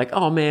you'd be like,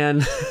 oh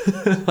man.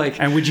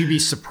 And would you be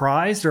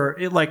surprised, or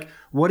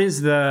what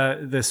is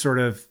the sort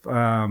of,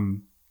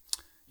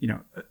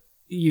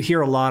 you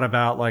hear a lot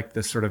about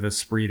the sort of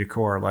esprit de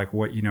corps,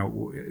 what,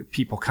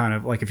 people kind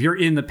of if you're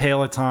in the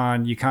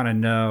peloton, you kind of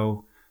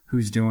know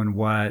who's doing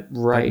what,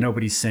 right? But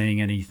nobody's saying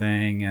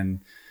anything.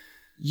 And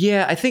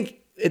yeah, I think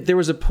there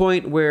was a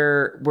point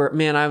where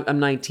man, I'm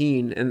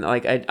 19 and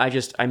I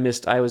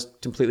was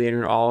completely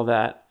ignorant of all of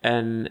that.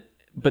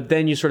 But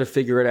then you sort of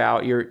figure it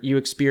out. You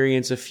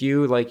experience a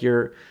few,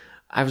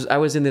 I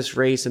was in this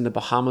race in the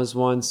Bahamas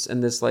once,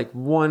 and this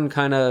one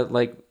kind of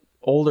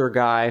older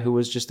guy who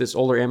was just this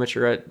older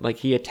amateur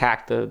he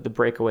attacked the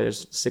breakaway.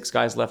 There's 6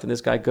 guys left and this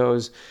guy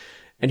goes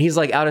and he's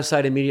out of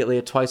sight immediately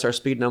at twice our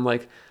speed. And I'm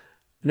like,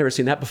 I've never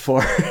seen that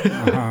before.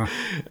 Uh-huh.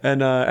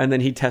 And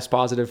then he tests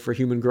positive for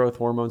human growth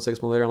hormone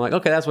 6 months later. I'm like,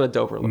 okay, that's what a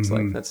doper looks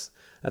like. That's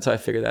how I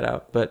figured that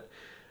out. But,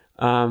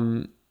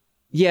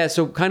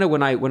 so kind of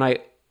when I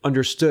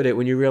understood it,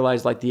 when you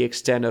realize the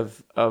extent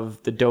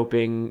of the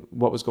doping,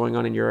 what was going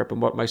on in Europe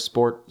and what my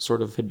sport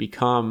sort of had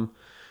become,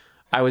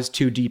 I was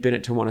too deep in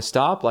it to want to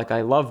stop.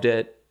 I loved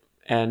it.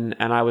 And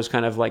I was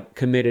kind of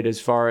committed as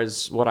far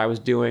as what I was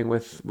doing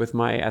with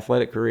my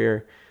athletic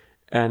career.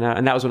 And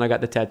that was when I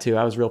got the tattoo.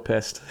 I was real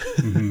pissed.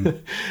 Mm-hmm.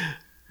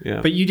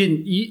 Yeah. But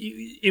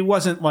it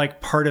wasn't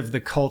part of the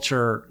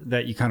culture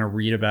that you kind of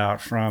read about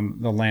from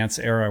the Lance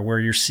era where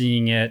you're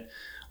seeing it,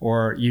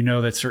 or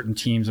that certain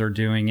teams are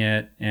doing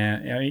it,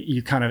 and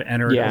you kind of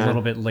entered a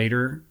little bit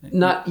later.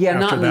 Not in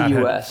the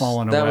U.S.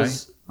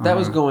 That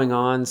was going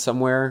on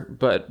somewhere,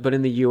 but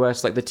in the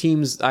U.S., the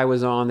teams I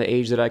was on, the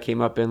age that I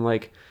came up in,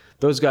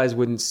 those guys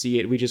wouldn't see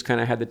it. We just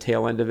kind of had the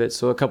tail end of it.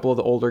 So a couple of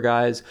the older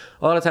guys,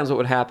 a lot of times what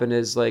would happen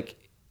is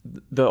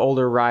the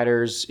older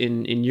riders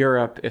in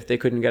Europe, if they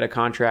couldn't get a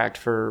contract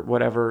for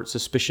whatever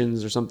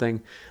suspicions or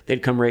something,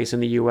 they'd come race in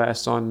the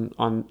U.S. in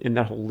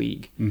that whole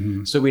league.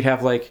 Mm-hmm. So we'd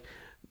have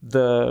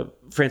the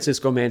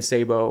Francisco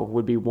Mancebo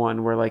would be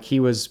one where he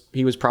was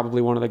probably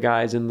one of the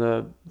guys in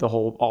the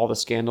whole, all the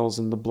scandals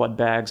and the blood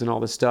bags and all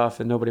this stuff,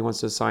 and nobody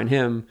wants to sign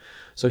him.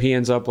 So he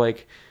ends up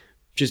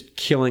just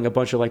killing a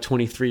bunch of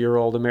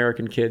 23-year-old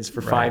American kids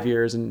for 5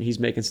 years, and he's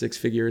making 6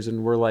 figures,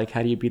 and we're like,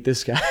 how do you beat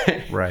this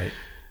guy? Right.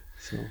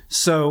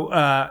 So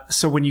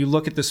when you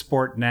look at the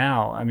sport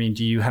now, I mean,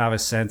 do you have a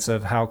sense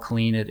of how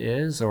clean it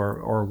is,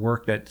 or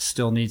work that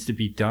still needs to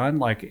be done?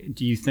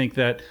 Do you think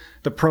that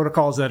the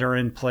protocols that are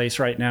in place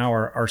right now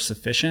are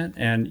sufficient?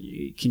 And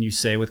can you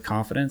say with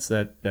confidence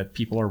that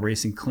people are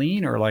racing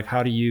clean, or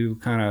how do you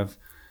kind of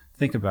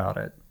think about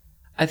it?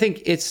 I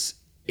think it's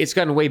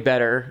gotten way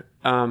better.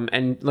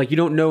 And you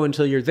don't know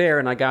until you're there,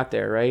 and I got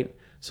there, right?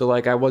 So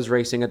I was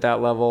racing at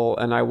that level,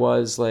 and I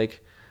was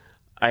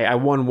I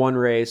won one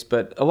race,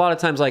 but a lot of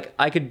times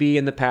I could be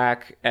in the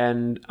pack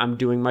and I'm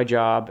doing my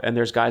job, and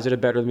there's guys that are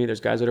better than me,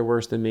 there's guys that are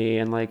worse than me,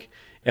 and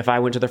if I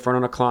went to the front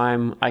on a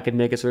climb, I could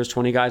make it so there's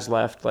 20 guys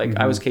left.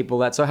 I was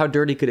capable of that. So how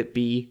dirty could it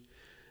be?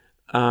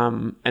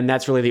 And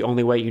that's really the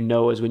only way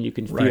is when you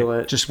can feel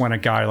it. Just when a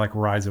guy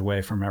rides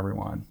away from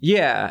everyone.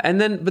 Yeah,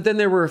 but then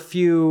there were a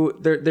few.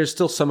 There's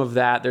still some of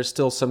that. There's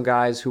still some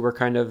guys who were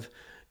kind of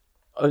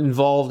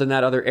involved in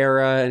that other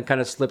era and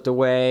kind of slipped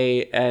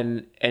away,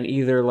 and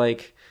either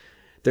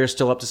they're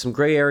still up to some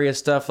gray area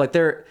stuff.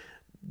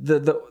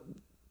 The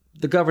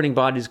governing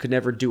bodies could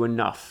never do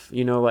enough.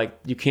 You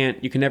can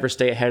never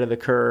stay ahead of the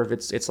curve.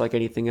 It's like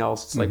anything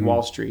else. It's like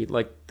Wall Street.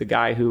 The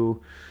guy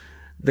who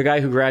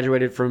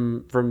graduated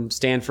from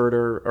Stanford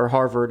or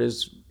Harvard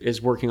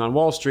is working on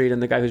Wall Street,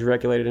 and the guy who's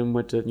regulated him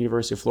went to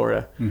University of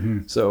Florida.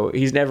 Mm-hmm. So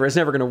it's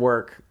never going to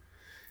work.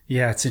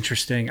 Yeah, it's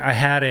interesting. I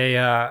had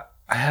a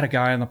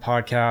guy on the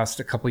podcast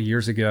a couple of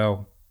years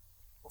ago,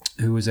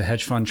 who was a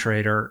hedge fund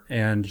trader,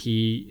 and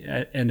he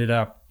ended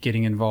up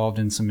getting involved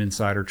in some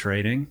insider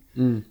trading.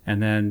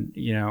 And then,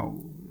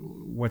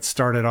 what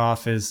started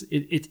off is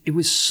it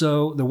was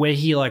so, the way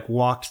he like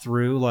walked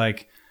through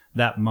like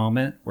that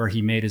moment where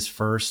he made his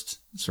first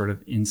sort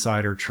of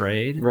insider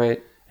trade.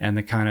 Right. And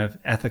the kind of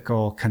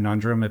ethical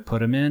conundrum it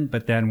put him in.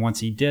 But then once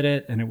he did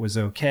it and it was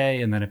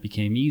okay, and then it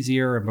became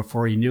easier. And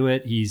before he knew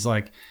it, he's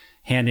like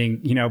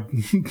handing,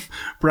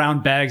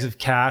 brown bags of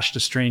cash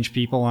to strange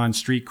people on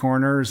street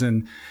corners.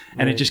 And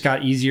it just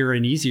got easier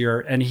and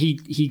easier. And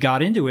he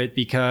got into it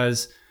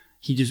because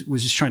he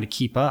was just trying to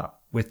keep up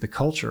with the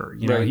culture.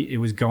 It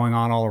was going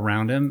on all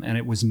around him, and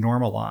it was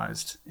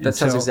normalized. That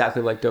sounds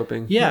exactly like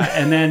doping. Yeah.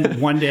 And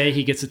then one day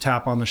he gets a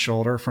tap on the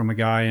shoulder from a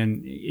guy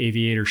in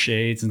aviator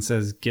shades and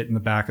says, get in the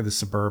back of the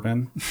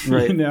Suburban,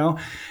 right.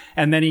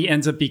 And then he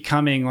ends up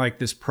becoming like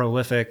this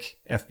prolific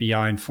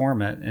FBI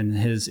informant, and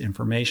his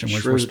information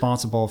was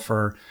responsible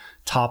for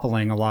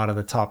toppling a lot of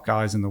the top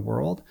guys in the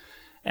world.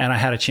 And I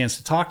had a chance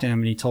to talk to him,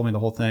 and he told me the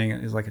whole thing.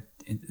 It was like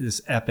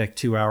this epic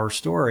 2-hour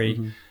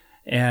story.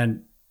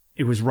 And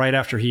it was right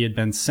after he had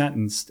been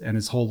sentenced and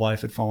his whole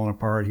life had fallen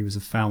apart. He was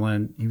a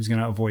felon. He was going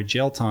to avoid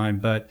jail time,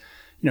 but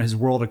his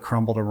world had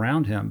crumbled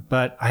around him.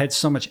 But I had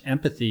so much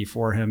empathy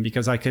for him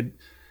because I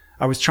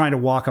was trying to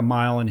walk a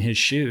mile in his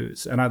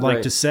shoes. And I'd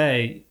like to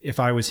say, if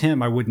I was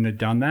him, I wouldn't have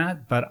done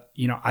that. But,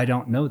 I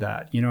don't know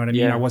that. You know what I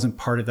mean? Yeah. I wasn't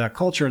part of that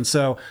culture. And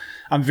so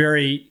I'm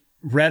very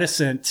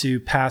reticent to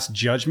pass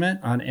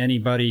judgment on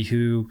anybody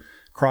who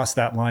crossed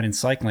that line in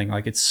cycling.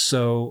 Like, it's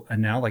so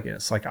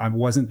analogous. Like, I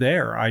wasn't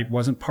there. I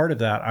wasn't part of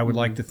that. I would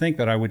like to think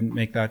that I wouldn't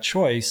make that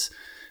choice.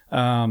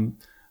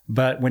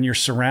 But when you're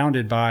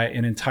surrounded by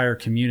an entire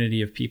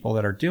community of people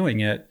that are doing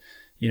it,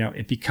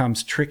 it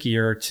becomes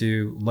trickier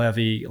to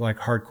levy like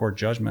hardcore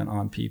judgment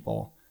on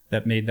people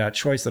that made that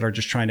choice, that are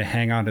just trying to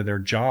hang on to their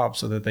job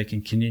so that they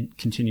can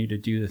continue to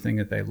do the thing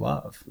that they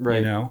love.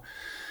 Right.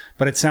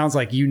 But it sounds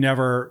like you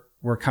never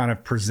were kind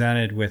of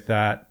presented with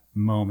that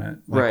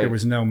moment. Like, there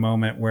was no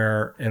moment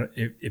where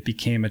it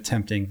became a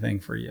tempting thing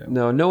for you.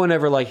 No one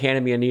ever like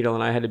handed me a needle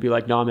and I had to be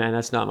like, no, man,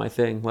 that's not my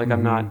thing. Like,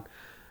 I'm not.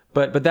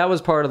 But that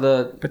was part of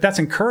the. But that's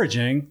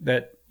encouraging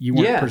that you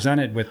weren't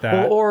presented with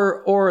that.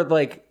 Or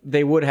like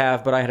they would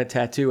have, but I had a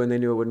tattoo and they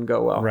knew it wouldn't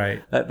go well.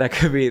 Right. That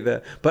could be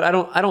but I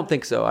don't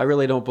think so. I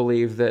really don't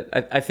believe that.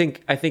 I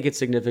think it's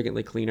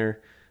significantly cleaner.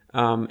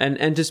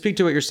 And to speak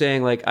to what you're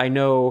saying, like, I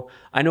know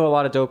a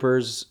lot of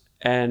dopers,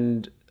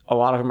 and a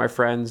lot of them are my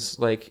friends,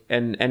 like,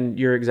 and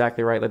you're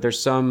exactly right. Like,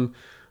 there's some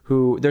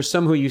who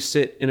you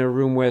sit in a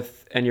room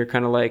with and you're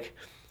kind of like,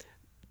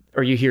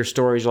 or you hear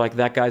stories, you're like,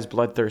 that guy's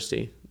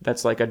bloodthirsty.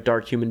 That's like a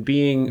dark human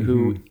being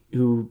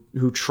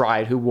who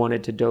tried, who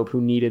wanted to dope, who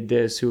needed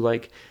this, who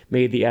like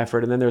made the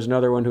effort. And then there's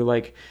another one who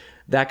like,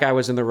 that guy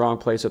was in the wrong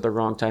place at the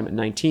wrong time at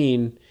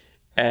 19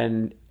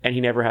 and he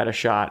never had a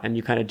shot. And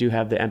you kind of do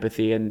have the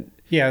empathy. And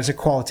yeah, there's a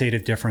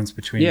qualitative difference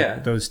between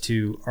those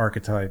two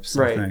archetypes,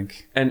 I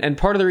think. And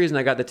part of the reason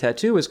I got the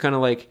tattoo is kind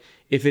of like,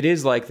 if it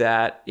is like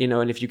that,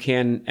 and if you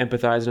can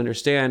empathize and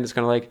understand, it's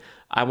kind of like,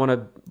 I want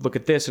to look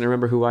at this and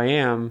remember who I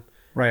am.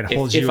 Right.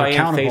 Holds you accountable. If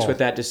I am faced with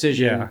that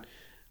decision,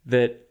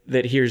 that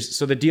here's,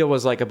 so the deal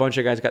was like a bunch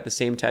of guys got the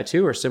same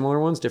tattoo or similar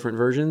ones, different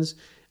versions.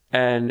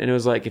 And it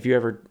was like, if you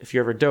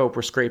ever dope,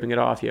 we're scraping it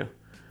off you.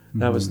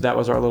 That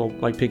was our little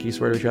like pinky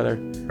swear to each other.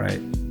 Right.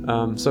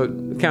 So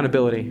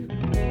accountability.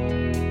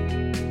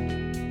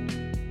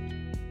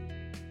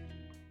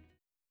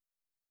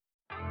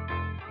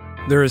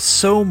 There is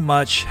so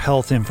much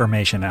health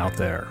information out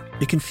there.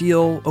 It can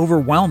feel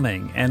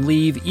overwhelming and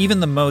leave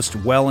even the most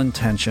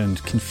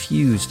well-intentioned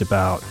confused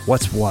about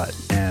what's what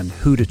and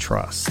who to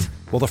trust.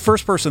 Well, the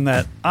first person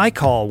that I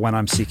call when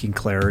I'm seeking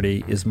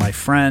clarity is my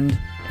friend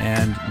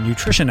and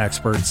nutrition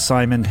expert,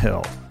 Simon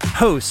Hill,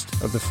 host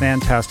of the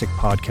fantastic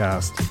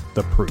podcast,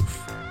 The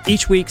Proof.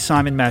 Each week,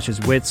 Simon matches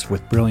wits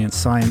with brilliant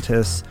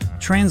scientists,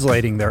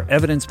 translating their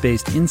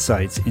evidence-based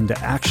insights into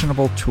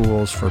actionable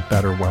tools for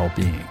better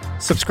well-being.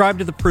 Subscribe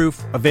to The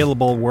Proof,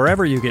 available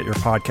wherever you get your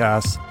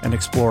podcasts, and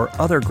explore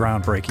other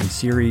groundbreaking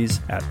series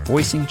at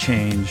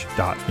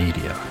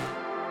voicingchange.media.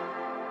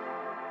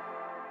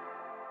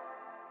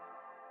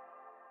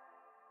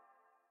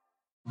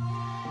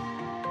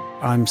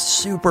 I'm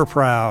super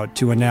proud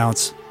to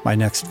announce my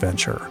next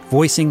venture,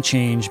 Voicing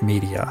Change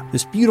Media.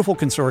 This beautiful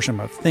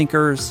consortium of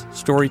thinkers,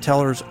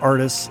 storytellers,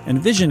 artists, and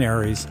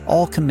visionaries,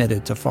 all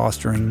committed to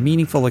fostering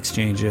meaningful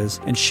exchanges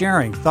and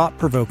sharing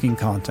thought-provoking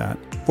content.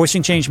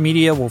 Voicing Change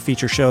Media will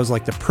feature shows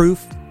like The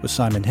Proof with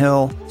Simon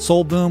Hill,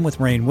 Soul Boom with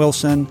Rainn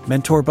Wilson,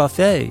 Mentor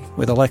Buffet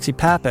with Alexi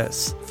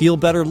Pappas, Feel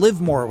Better, Live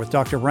More with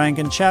Dr.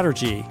 Rangan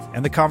Chatterjee,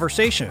 and The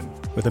Conversation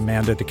with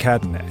Amanda de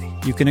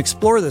Cadenet. You can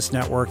explore this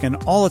network and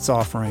all its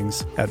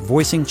offerings at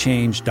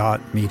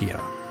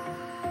voicingchange.media.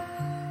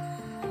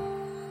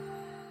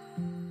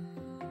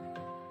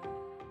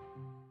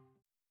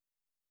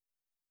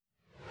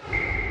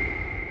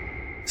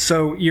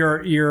 So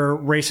you're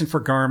racing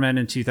for Garmin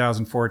in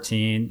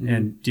 2014,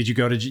 and did you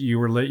go to you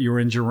were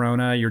in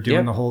Girona? You're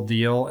doing the whole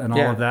deal and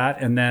all of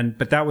that, and then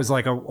but that was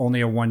like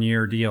only a 1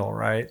 year deal,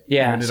 right?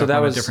 Yeah. You ended so up that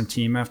on was a different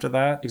team after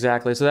that.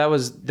 Exactly. So that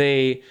was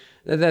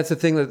That's the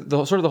thing that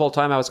the whole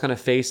time I was kind of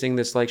facing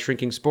this like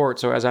shrinking sport.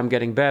 So as I'm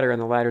getting better and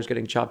the ladder's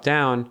getting chopped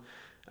down,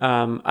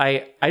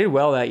 I did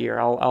well that year.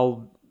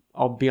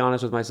 I'll be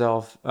honest with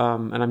myself,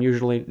 and I'm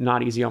usually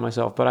not easy on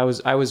myself, but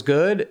I was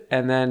good,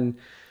 and then.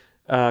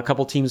 A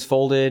couple teams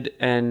folded,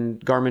 and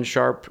Garmin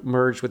Sharp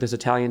merged with this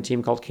Italian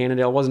team called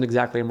Cannondale. It wasn't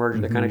exactly a merger;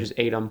 they kind of just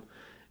ate them.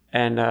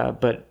 And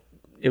but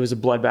it was a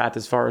bloodbath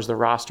as far as the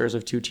rosters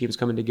of two teams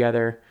coming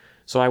together.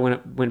 So I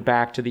went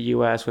back to the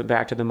U.S., went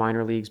back to the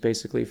minor leagues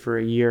basically for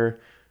a year.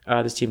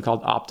 This team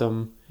called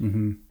Optum,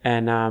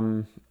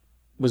 and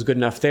was good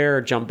enough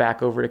there. Jumped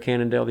back over to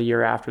Cannondale the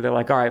year after. They're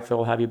like, "All right, Phil,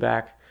 we'll have you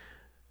back."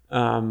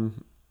 And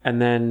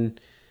then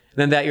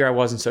that year I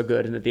wasn't so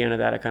good, and at the end of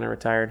that I kind of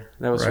retired.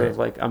 That was sort of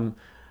like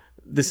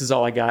this is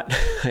all I got.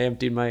 I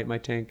emptied my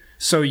tank.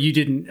 So you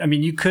didn't, I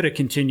mean, you could have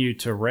continued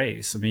to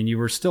race. I mean, you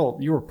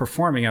were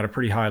performing at a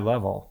pretty high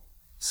level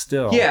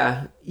still.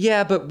 Yeah.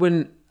 Yeah. But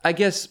I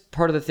guess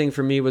part of the thing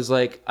for me was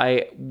like,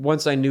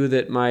 once I knew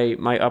that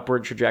my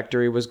upward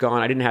trajectory was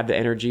gone, I didn't have the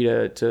energy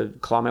to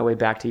claw my way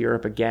back to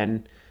Europe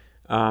again.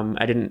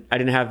 I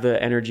didn't have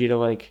the energy to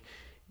like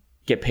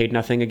get paid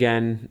nothing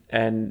again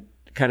and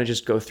kind of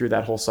just go through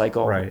that whole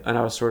cycle. Right. And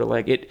I was sort of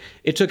like,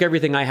 it took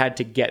everything I had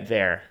to get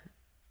there.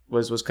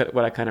 Was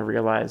what I kind of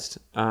realized.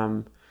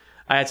 I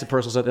had some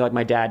personal stuff, like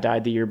my dad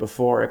died the year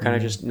before. It kind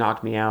of just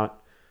knocked me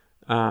out.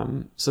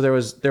 So there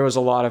was a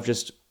lot of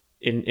just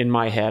in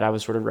my head. I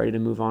was sort of ready to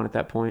move on at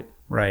that point.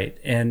 Right.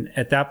 And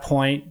at that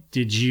point,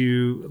 did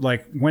you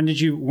when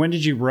did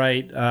you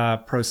write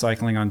Pro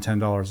Cycling on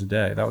 $10 a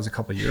day? That was a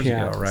couple of years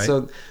ago, right?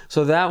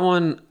 So that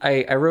one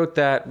I wrote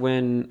that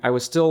when I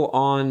was still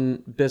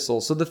on Bissell.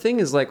 So the thing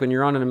is, like, when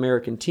you're on an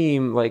American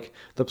team, like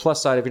the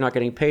plus side if you're not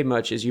getting paid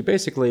much is you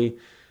basically,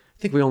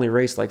 I think we only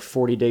race like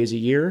 40 days a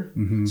year.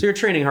 So you're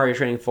training hard, you're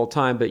training full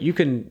time, but you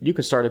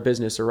can start a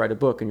business or write a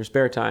book in your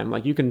spare time.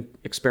 Like you can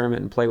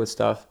experiment and play with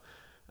stuff.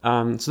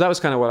 So that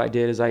was kind of what I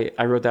did is I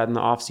wrote that in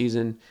the off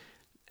season.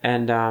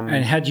 And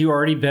had you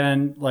already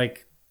been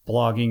like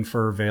blogging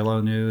for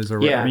Velo News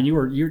or I mean,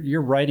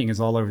 your writing is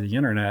all over the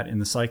internet in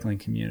the cycling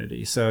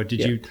community. So did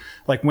you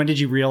like, when did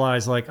you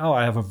realize like, oh,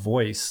 I have a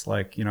voice,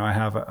 like, you know, I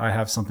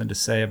have something to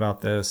say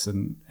about this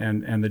and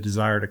the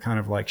desire to kind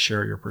of like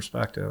share your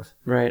perspective.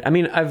 Right. I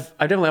mean, I've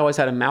definitely always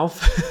had a mouth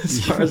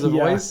as far as a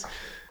voice.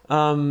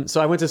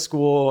 So I went to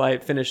school, I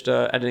finished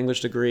an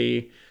English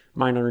degree,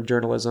 minor in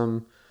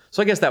journalism.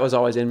 So I guess that was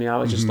always in me. I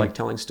was just like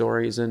telling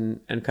stories and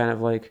kind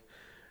of like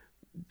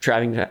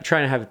trying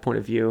to have a point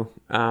of view.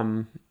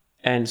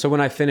 And so when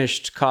I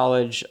finished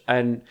college,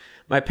 and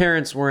my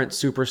parents weren't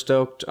super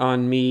stoked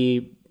on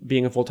me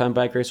being a full-time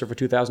bike racer for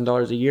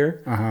 $2,000 a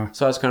year.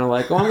 So I was kind of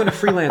like, oh, I'm going to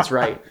freelance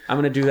write.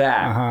 I'm going to do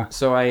that.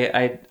 So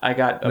I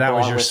got that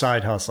was your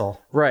side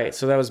hustle. Right.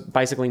 So that was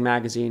Bicycling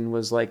Magazine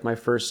was like my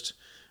first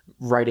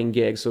writing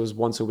gig. So it was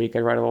once a week.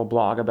 I'd write a little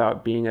blog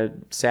about being a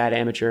sad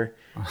amateur.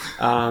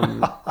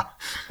 And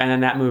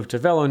then that moved to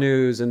Velo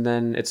News. And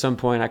then at some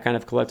point I kind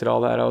of collected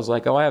all that. I was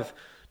like, oh, I have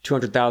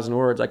 200,000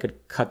 words. I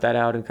could cut that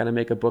out and kind of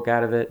make a book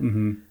out of it.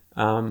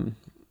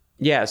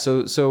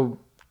 So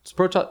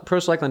Pro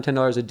Cycling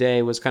 $10 a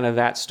day was kind of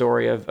that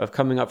story of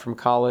coming up from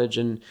college,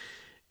 and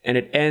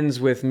it ends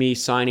with me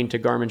signing to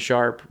Garmin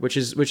Sharp, which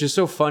is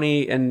so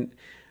funny. And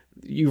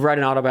you write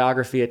an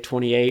autobiography at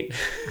 28.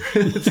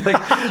 It's like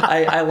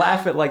I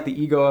laugh at like the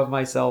ego of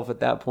myself at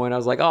that point. I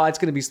was like, oh, it's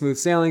going to be smooth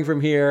sailing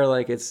from here.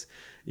 Like it's,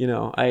 you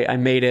know, I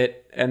made it.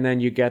 And then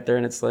you get there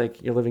and it's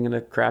like you're living in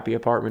a crappy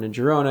apartment in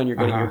Girona and you're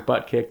getting your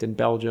butt kicked in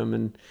Belgium,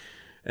 and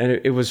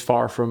it was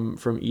far from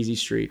easy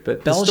street.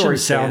 But Belgium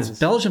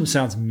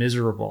sounds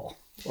miserable.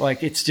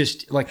 Like it's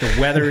just like the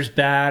weather's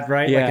bad,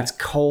 right? Like it's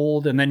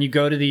cold, and then you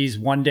go to these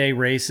one-day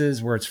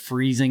races where it's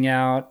freezing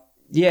out.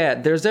 Yeah,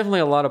 there's definitely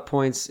a lot of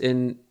points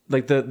in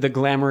like the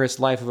glamorous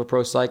life of a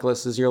pro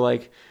cyclist is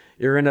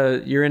you're in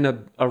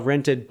a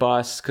rented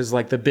bus because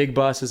like the big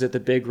bus is at the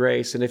big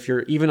race, and if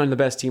you're even on the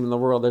best team in the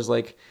world, there's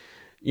like,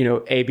 you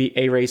know,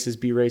 A races,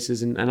 B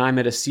races, and I'm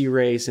at a C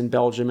race in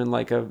Belgium in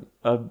like a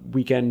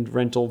weekend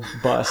rental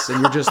bus,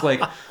 and you're just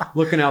like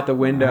looking out the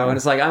window, and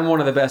it's like I'm one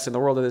of the best in the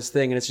world at this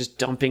thing, and it's just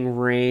dumping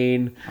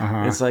rain.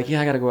 And it's like,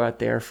 yeah, I got to go out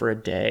there for a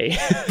day.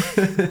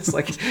 It's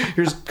like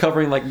you're just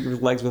covering like your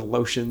legs with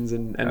lotions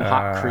and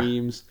hot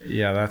creams.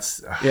 Yeah,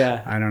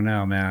 I don't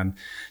know, man.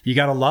 You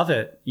got to love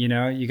it, you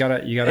know. You got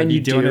to be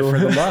doing it for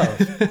the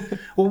love.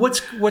 Well,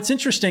 what's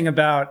interesting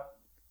about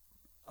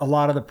a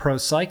lot of the pro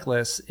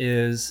cyclists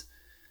is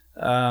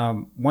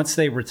once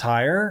they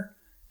retire,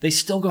 they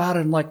still go out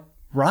and like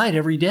ride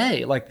every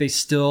day. Like they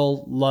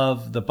still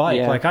love the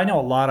bike. Like I know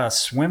a lot of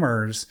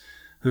swimmers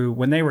who,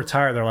 when they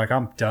retire, they're like,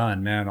 I'm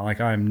done, man. Like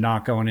I'm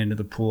not going into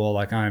the pool.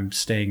 Like I'm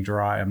staying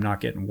dry. I'm not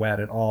getting wet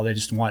at all. They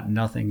just want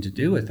nothing to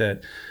do with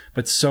it.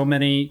 But so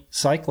many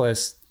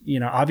cyclists, you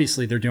know,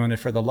 obviously they're doing it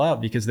for the love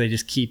because they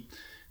just keep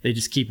they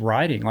just keep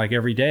riding like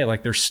every day,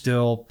 like they're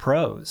still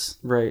pros.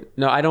 Right.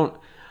 No, I don't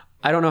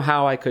know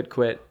how I could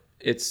quit.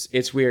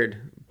 It's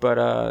weird,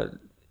 but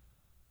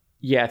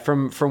yeah,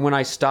 from when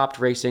I stopped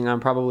racing, I'm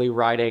probably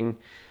riding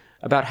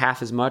about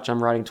half as much.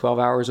 I'm riding 12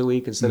 hours a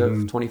week instead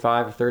of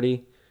 25 or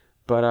 30.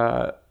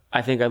 But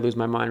I think I'd lose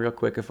my mind real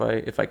quick if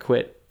I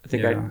quit. I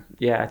think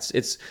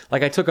it's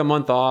like I took a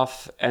month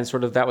off, and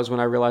sort of that was when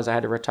I realized I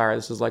had to retire.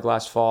 This was like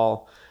last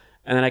fall.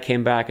 And then I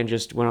came back and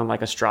just went on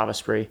like a Strava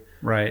spree.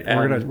 Right. And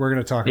we're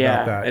gonna talk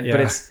about that. But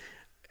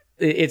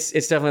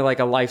it's definitely like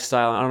a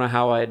lifestyle. I don't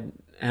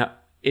know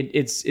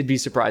it'd be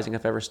surprising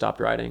if I ever stopped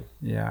riding.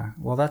 Yeah.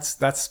 Well,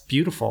 that's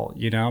beautiful,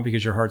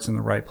 because your heart's in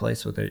the right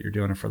place with it. You're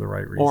doing it for the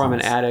right reasons. Or I'm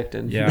an addict,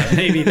 and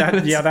maybe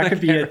that. Yeah, that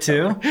could be it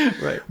too.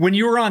 Right. When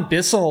you were on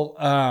Bissel,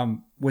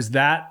 was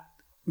that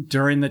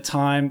during the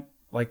time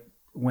like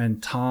when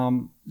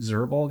Tom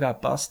Zerbel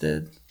got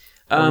busted?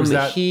 That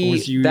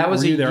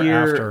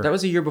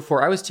was a year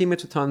before. I was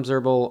teammates with Tom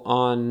Zerbel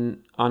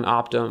on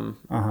Optum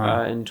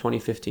in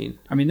 2015.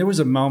 I mean, there was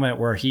a moment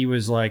where he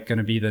was like going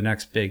to be the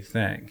next big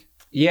thing.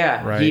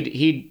 Yeah, right?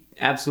 he'd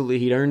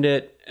earned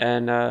it,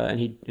 and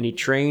he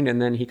trained,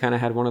 and then he kind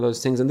of had one of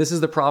those things. And this is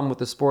the problem with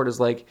the sport is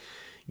like,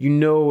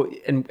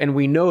 and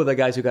we know the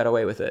guys who got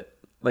away with it.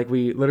 Like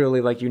we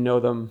literally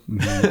them,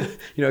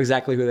 you know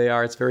exactly who they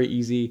are. It's very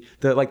easy.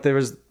 There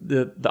was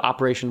the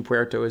Operation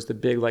Puerto is the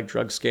big like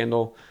drug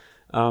scandal.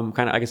 Kind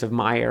of, I guess, of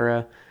my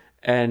era,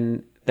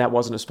 and that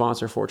wasn't a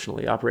sponsor.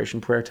 Fortunately,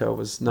 Operation Puerto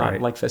was not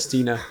like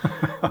Festina.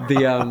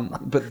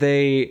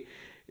 They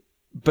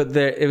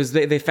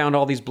found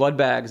all these blood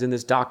bags in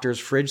this doctor's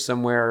fridge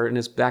somewhere in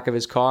his back of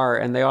his car,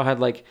 and they all had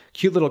like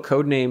cute little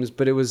code names.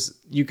 But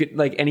you could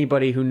like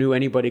anybody who knew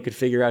anybody could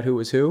figure out who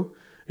was who.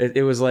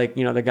 It was like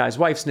the guy's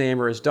wife's name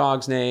or his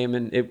dog's name,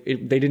 and they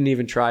didn't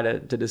even try to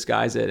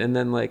disguise it. And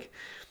then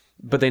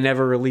but they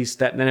never released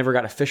that. They never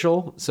got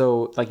official.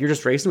 So like you're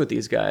just racing with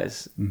these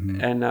guys,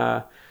 and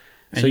and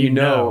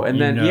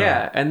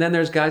then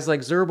there's guys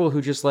like Zerbel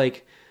who just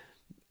like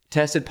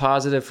tested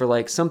positive for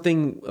like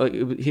something.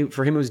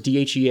 For him it was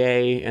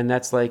DHEA, and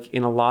that's like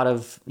in a lot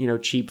of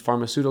cheap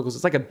pharmaceuticals.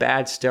 It's like a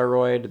bad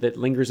steroid that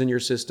lingers in your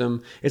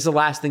system. It's the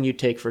last thing you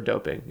take for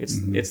doping.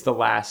 It's the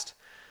last.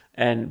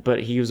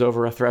 But he was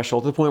over a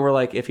threshold to the point where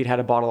like if he'd had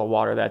a bottle of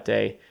water that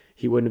day,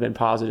 he wouldn't have been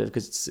positive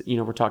because it's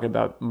we're talking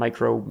about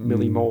micro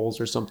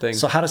millimoles or something.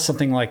 So how does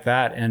something like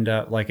that end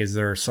up? Like, is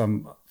there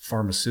some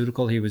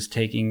pharmaceutical he was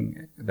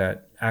taking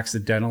that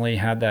accidentally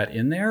had that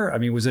in there? I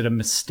mean, was it a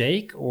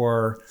mistake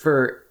or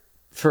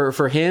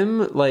for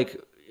him? Like,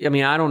 I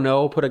mean, I don't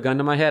know. Put a gun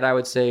to my head, I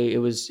would say it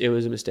was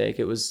a mistake.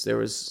 There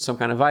was some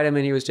kind of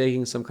vitamin he was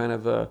taking, some kind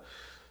of a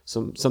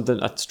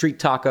street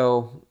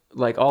taco.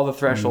 Like all the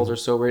thresholds are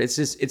so weird.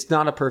 It's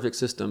not a perfect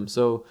system.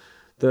 So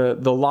the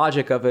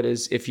logic of it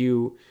is if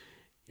you're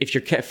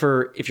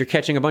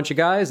catching a bunch of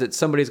guys, that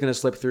somebody's going to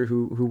slip through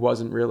who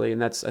wasn't really, and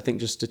that's I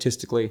think just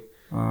statistically.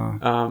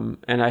 And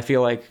I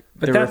feel like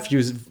there were a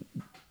few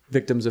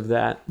victims of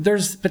that.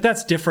 But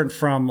that's different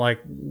from like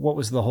what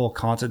was the whole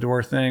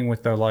Contador thing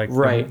with the like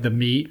the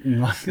meat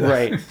and like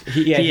right.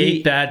 He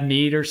ate bad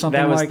meat or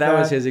something like that. That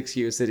was his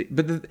excuse.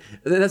 But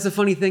that's the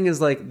funny thing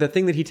is like the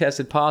thing that he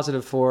tested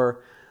positive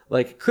for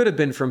like could have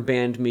been from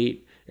banned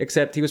meat,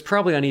 except he was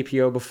probably on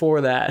EPO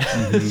before that.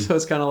 So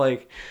it's kind of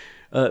like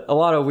a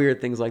lot of weird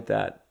things like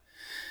that.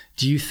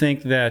 Do you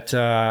think that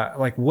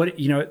like what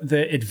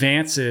the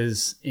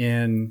advances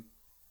in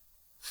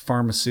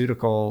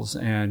pharmaceuticals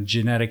and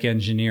genetic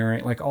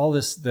engineering, like all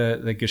this,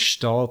 the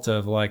gestalt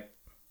of like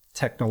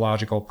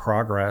technological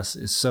progress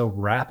is so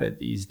rapid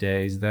these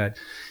days that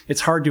it's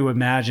hard to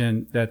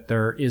imagine that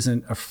there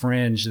isn't a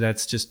fringe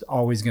that's just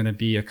always going to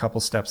be a couple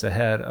steps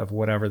ahead of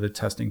whatever the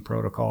testing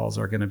protocols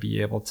are going to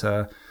be able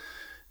to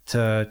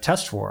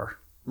test for.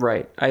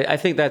 Right. I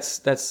think that's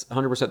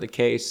 100% the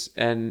case.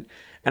 And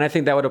I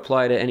think that would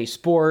apply to any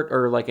sport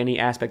or like any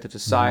aspect of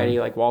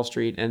society, like Wall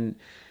Street. And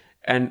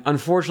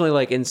unfortunately,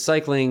 like in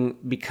cycling,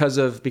 because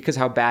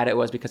how bad it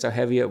was, because how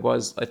heavy it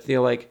was, I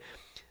feel like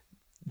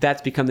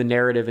that's become the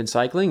narrative in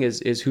cycling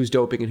is who's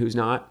doping and who's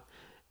not.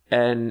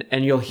 And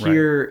you'll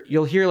hear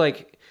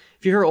like,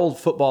 if you hear old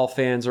football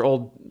fans or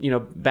old,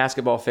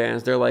 basketball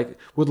fans, they're like,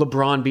 would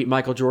LeBron beat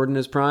Michael Jordan in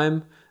his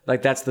prime?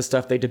 Like that's the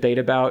stuff they debate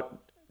about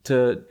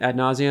to ad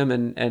nauseum.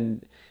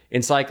 And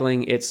in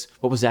cycling, it's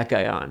what was that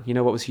guy on?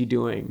 What was he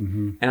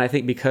doing? And I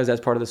think because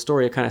that's part of the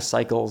story, it kind of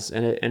cycles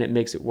and it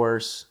makes it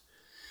worse.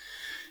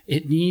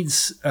 It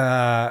needs,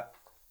 I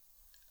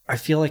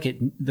feel like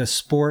the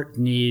sport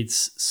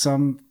needs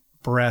some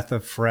breath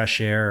of fresh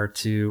air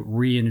to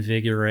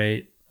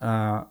reinvigorate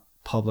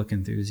public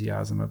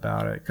enthusiasm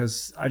about it.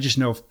 Because I just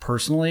know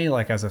personally,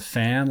 like as a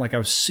fan, like I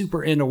was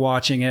super into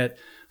watching it,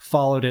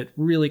 followed it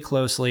really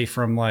closely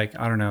from like,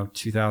 I don't know,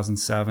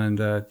 2007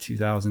 to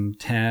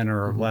 2010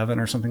 or 11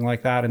 or something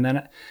like that. And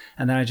then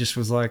I just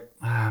was like,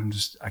 I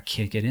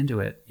can't get into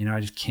it.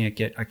 I can't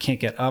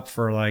get up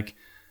for like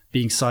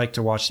being psyched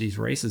to watch these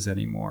races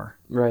anymore.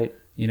 Right.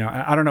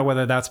 I don't know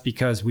whether that's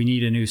because we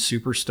need a new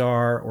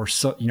superstar or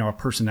a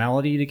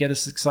personality to get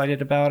us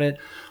excited about it,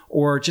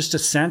 or just a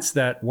sense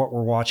that what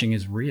we're watching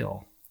is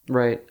real.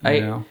 Right.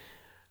 I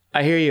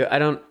hear you. I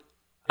don't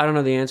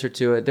know the answer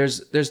to it.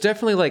 There's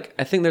definitely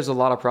I think there's a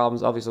lot of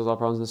problems. Obviously, there's a lot of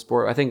problems in the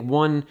sport. I think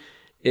one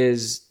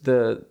is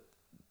the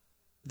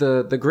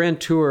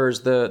grand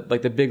tours,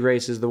 the big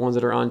races, the ones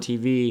that are on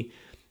TV.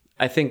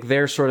 I think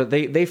they're sort of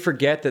they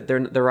forget that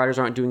the riders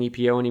aren't doing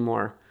EPO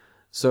anymore.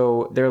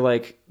 So they're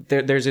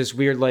there's this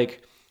weird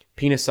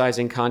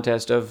penis-sizing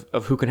contest of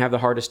who can have the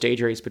hardest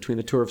stage race between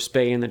the Tour of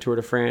Spain, the Tour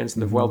de France,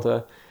 and the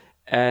Vuelta,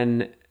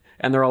 and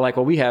they're all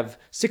well, we have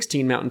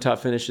 16 mountain top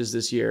finishes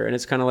this year, and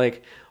it's kind of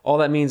all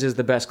that means is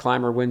the best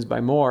climber wins by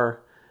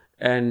more,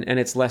 and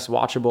it's less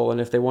watchable. And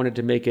if they wanted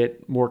to make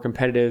it more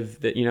competitive,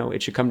 that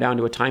it should come down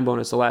to a time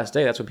bonus the last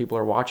day. That's what people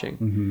are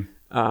watching.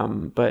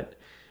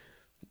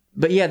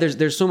 But yeah,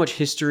 there's so much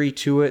history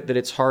to it that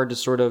it's hard to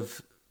sort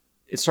of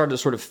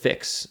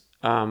fix.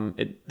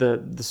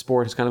 The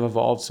sport has kind of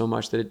evolved so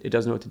much that it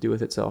doesn't know what to do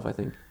with itself, I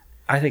think.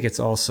 I think it's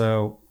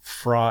also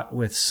fraught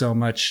with so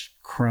much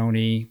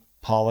crony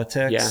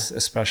politics,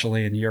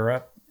 especially in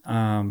Europe,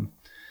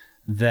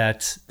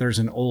 that there's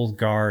an old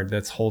guard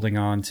that's holding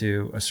on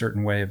to a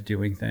certain way of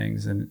doing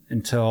things. And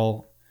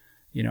until,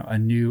 a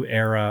new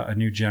era, a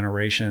new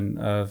generation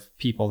of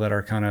people that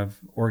are kind of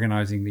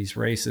organizing these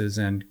races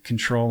and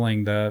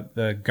controlling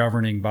the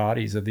governing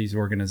bodies of these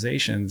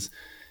organizations,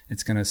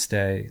 it's going to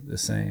stay the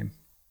same.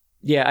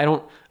 Yeah,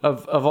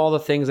 of all the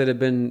things that have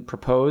been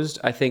proposed,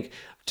 I think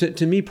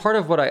to me, part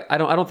of what I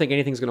don't think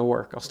anything's going to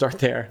work. I'll start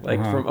there.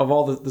 Of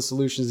all the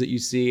solutions that you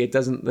see,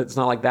 it's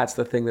not like that's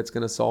the thing that's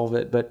going to solve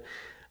it. But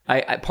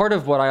I part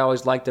of what I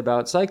always liked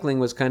about cycling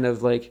was kind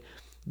of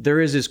there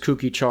is this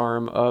kooky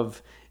charm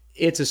of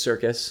it's a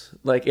circus.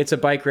 It's a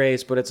bike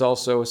race, but it's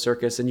also a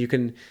circus. And you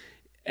can,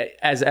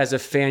 as a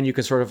fan, you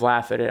can sort of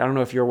laugh at it. I don't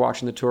know if you were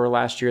watching the Tour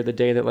last year, the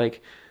day that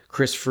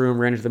Chris Froome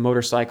ran into the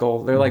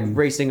motorcycle. They're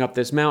racing up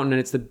this mountain, and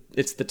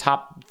it's the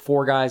top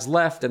 4 guys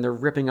left, and they're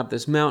ripping up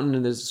this mountain,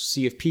 and there's a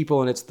sea of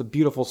people, and it's the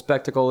beautiful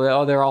spectacle.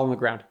 Oh, they're all on the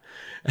ground.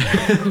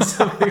 and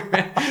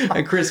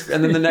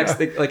then the next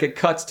thing, it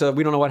cuts to,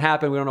 we don't know what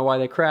happened, we don't know why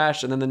they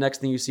crashed, and then the next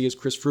thing you see is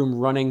Chris Froome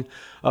running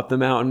up the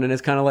mountain, and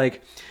it's kind of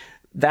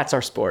that's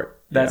our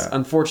sport. That's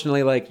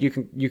unfortunately you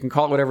can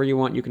call it whatever you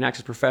want. You can act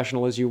as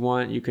professional as you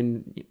want. You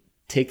can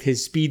take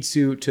his speed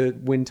suit to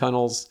wind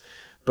tunnels,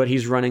 but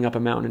he's running up a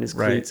mountain in his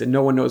cleats, and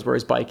no one knows where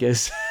his bike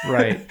is.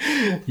 Right.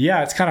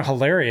 Yeah, it's kind of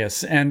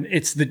hilarious, and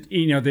it's the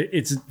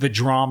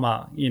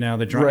drama.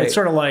 The drama. Right. It's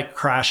sort of like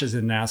crashes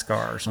in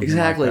NASCAR or something.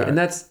 Exactly, like that.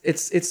 And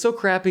it's so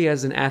crappy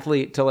as an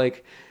athlete to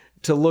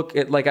look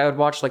at. I would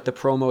watch the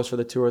promos for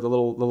the tour, the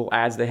little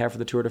ads they have for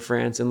the Tour de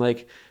France,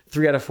 and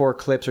 3 out of 4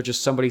 clips are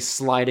just somebody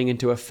sliding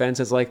into a fence.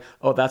 It's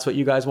oh, that's what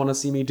you guys want to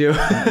see me do.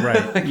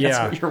 Right. That's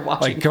what you're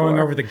watching going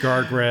over the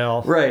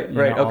guardrail. Right.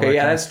 Okay.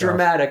 Yeah, that's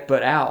dramatic,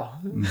 but ow.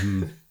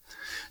 Mm-hmm.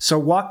 So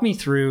walk me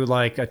through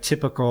a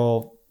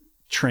typical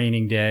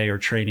training day or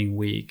training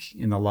week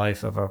in the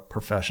life of a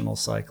professional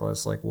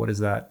cyclist. What is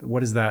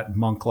that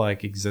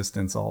monk-like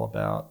existence all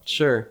about?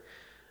 Sure.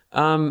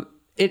 I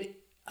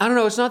don't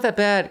know. It's not that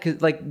bad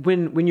because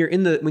when you're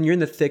in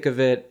the thick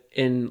of it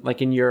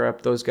in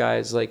Europe, those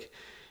guys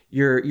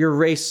your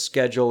race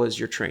schedule is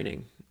your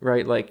training,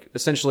 right?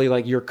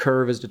 Essentially your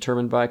curve is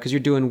determined by, because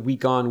you're doing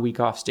week on, week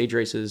off stage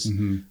races,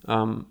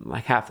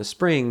 half the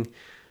spring.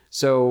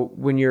 So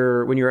when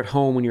you're at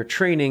home, when you're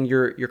training,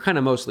 you're kind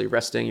of mostly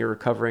resting. You're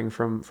recovering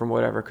from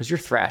whatever, because you're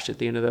thrashed at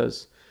the end of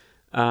those.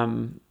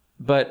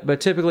 But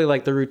typically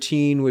the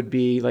routine would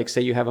be say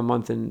you have a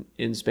month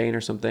in Spain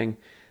or something.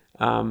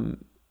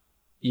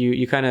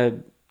 You kind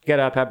of get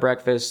up, have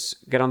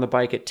breakfast, get on the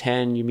bike at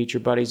 10, you meet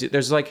your buddies.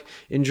 There's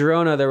in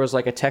Girona, there was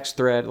a text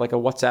thread, a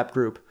WhatsApp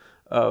group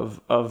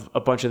of a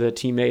bunch of the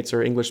teammates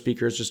or English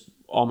speakers, just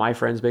all my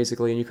friends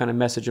basically. And you kind of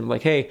message them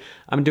hey,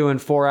 I'm doing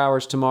 4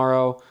 hours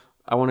tomorrow.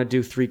 I want to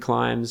do 3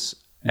 climbs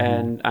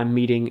and I'm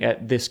meeting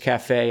at this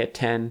cafe at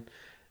 10.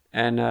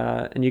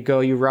 And you go,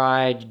 you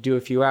ride, you do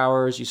a few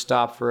hours, you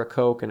stop for a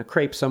Coke and a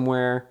crepe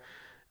somewhere.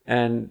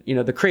 And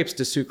the crepes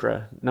de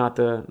sucre, not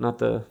the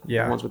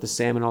ones with the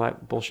salmon and all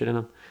that bullshit in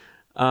them.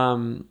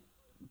 And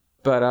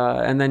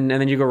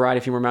then you go ride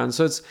a few more mountains.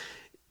 So it's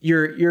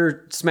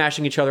you're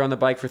smashing each other on the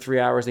bike for 3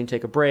 hours, then you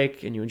take a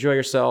break and you enjoy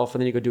yourself,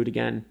 and then you go do it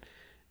again.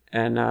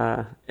 And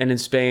in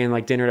Spain,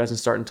 dinner doesn't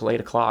start until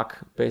 8:00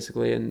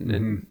 basically,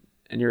 and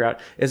you're out.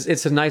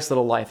 It's a nice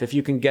little life if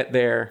you can get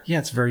there. Yeah,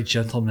 it's very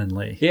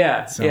gentlemanly.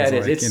 Yeah, it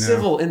is. It's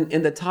civil.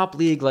 In the top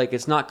league,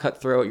 it's not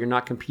cutthroat. You're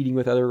not competing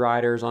with other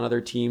riders on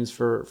other teams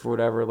for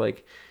whatever.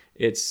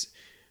 It's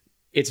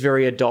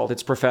very adult.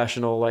 It's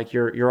professional.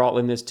 You're all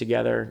in this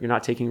together. You're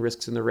not taking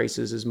risks in the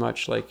races as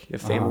much.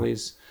 If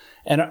families.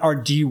 And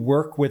do you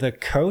work with a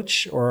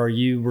coach, or are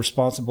you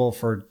responsible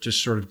for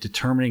just sort of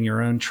determining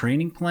your own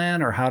training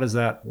plan, or how does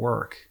that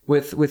work?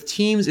 With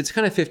teams, it's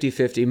kind of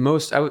 50-50.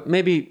 Most,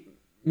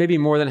 maybe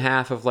more than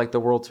half of the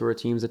World Tour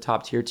teams, the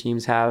top tier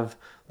teams have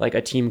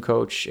a team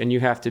coach, and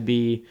you have to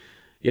be,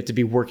 you have to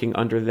be working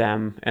under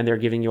them, and they're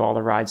giving you all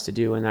the rides to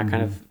do, and that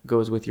kind of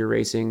goes with your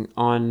racing.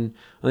 On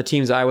the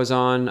teams I was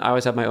on, I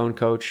always had my own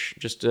coach,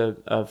 just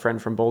a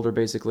friend from Boulder,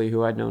 basically,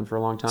 who I'd known for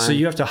a long time. So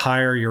you have to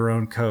hire your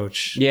own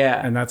coach.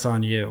 Yeah. And that's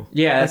on you.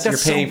 Yeah, that's you're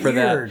paying so for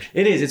weird. that.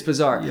 It is. It's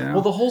bizarre. You know?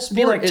 Well, the whole sport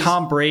be like is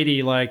Tom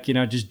Brady, like,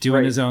 just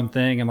doing his own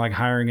thing and like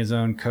hiring his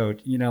own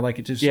coach. Like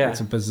it just,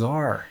 it's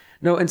bizarre.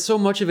 No, and so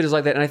much of it is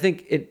like that. And I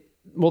think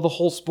the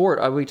whole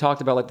sport, we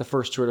talked about like the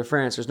first Tour de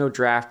France. There's no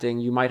drafting.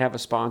 You might have a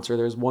sponsor.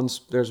 There's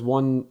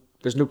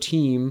no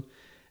team.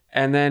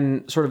 And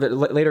then sort of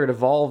later it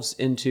evolves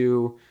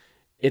into,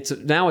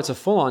 now it's a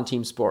full-on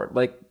team sport.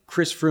 Like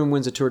Chris Froome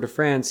wins a Tour de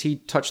France. He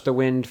touched the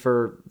wind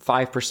for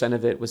 5%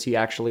 of it was he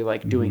actually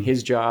like doing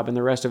his job. And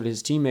the rest of it,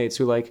 his teammates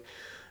who like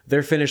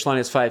their finish line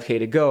is 5K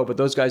to go, but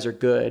those guys are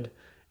good.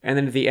 And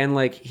then at the end,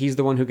 like he's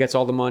the one who gets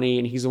all the money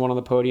and he's the one on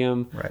the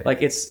podium. Right.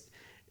 Like it's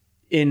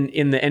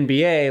in the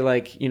NBA,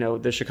 like,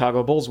 the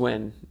Chicago Bulls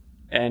win.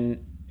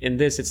 And in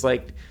this, it's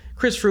like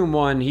Chris Froome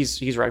won.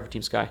 He's riding for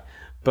Team Sky.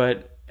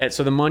 But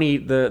so the money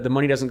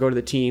doesn't go to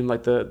the team,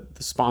 like the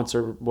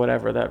sponsor,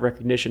 whatever, that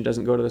recognition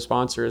doesn't go to the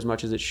sponsor as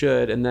much as it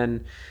should. And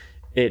then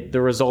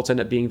the results end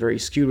up being very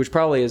skewed, which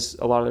probably is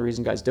a lot of the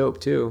reason guys dope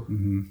too.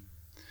 Mm-hmm.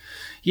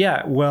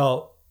 Yeah.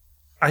 Well,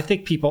 I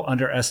think people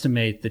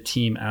underestimate the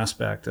team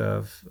aspect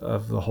of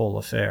the whole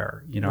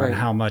affair, and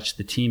how much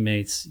the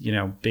teammates,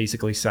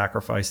 basically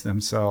sacrifice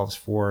themselves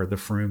for the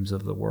Froomes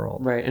of the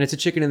world. Right. And it's a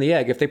chicken and the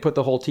egg. If they put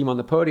the whole team on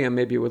the podium,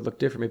 maybe it would look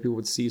different. Maybe people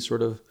would see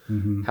sort of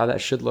how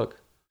that should look.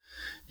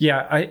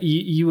 Yeah,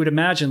 you would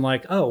imagine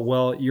like, oh,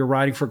 well, you're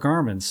riding for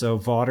Garmin, so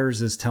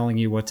Vaughters is telling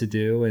you what to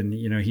do, and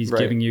he's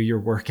giving you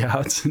your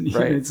workouts. And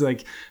it's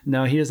like,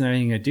 no, he doesn't have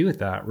anything to do with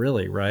that,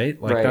 really, right?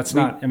 Like that's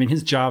not. I mean,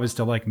 his job is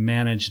to like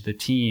manage the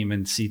team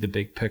and see the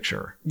big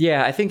picture.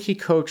 Yeah, I think he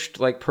coached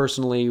like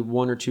personally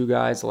one or two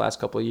guys the last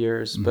couple of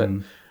years, but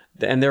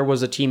and there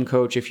was a team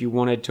coach if you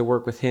wanted to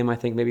work with him. I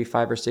think maybe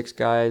 5 or 6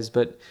 guys,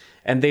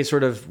 and they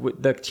sort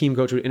of the team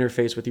coach would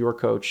interface with your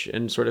coach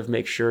and sort of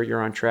make sure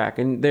you're on track.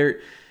 And they're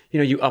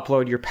you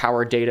upload your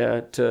power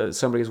data to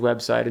somebody's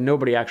website and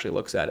nobody actually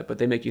looks at it, but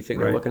they make you think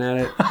they're looking at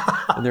it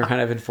and they're kind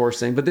of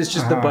enforcing. But it's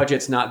just the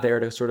budget's not there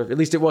to sort of, at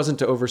least it wasn't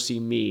to oversee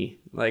me.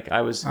 Like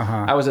I was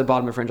at the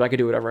bottom of fringe. I could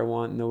do whatever I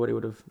want. Nobody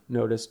would have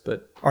noticed.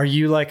 But are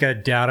you like a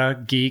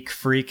data geek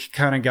freak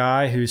kind of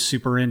guy who's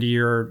super into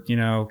your,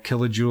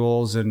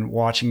 kilojoules and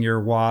watching your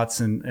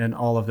watts and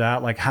all of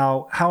that? Like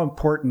how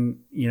important,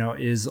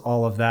 is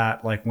all of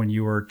that? Like when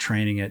you were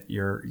training at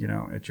your,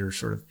 at your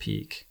sort of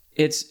peak?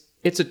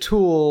 It's a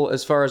tool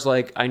as far as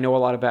like I know a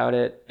lot about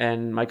it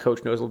and my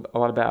coach knows a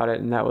lot about it,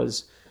 and that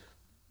was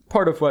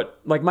part of what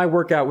like my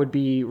workout would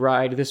be: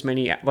 ride this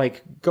many,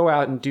 like go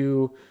out and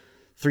do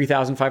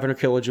 3,500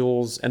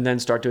 kilojoules and then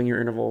start doing your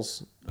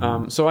intervals.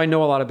 So I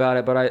know a lot about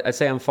it, but I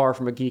say I'm far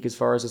from a geek as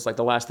far as it's like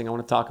the last thing I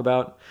want to talk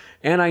about.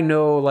 And I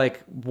know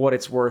like what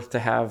it's worth to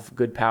have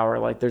good power.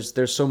 Like there's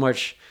so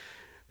much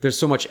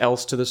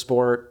else to the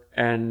sport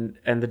and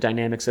the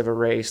dynamics of a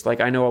race. Like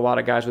I know a lot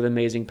of guys with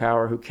amazing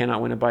power who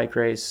cannot win a bike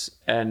race.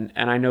 And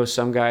I know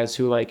some guys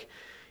who like,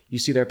 you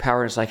see their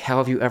power and it's like, how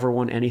have you ever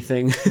won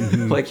anything?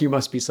 Like you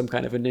must be some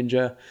kind of a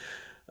ninja.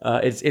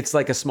 It's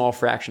like a small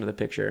fraction of the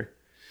picture.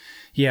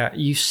 Yeah,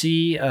 you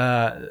see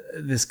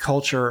this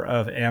culture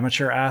of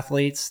amateur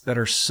athletes that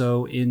are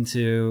so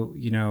into,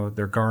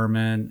 their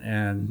Garmin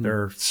and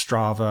their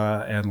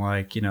Strava and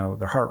like,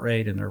 their heart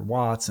rate and their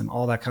watts and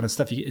all that kind of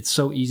stuff. It's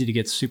so easy to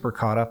get super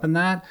caught up in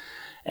that.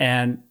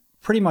 And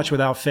pretty much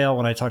without fail,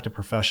 when I talk to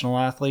professional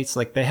athletes,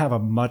 like they have a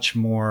much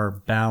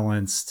more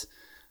balanced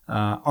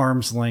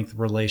arm's length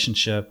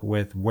relationship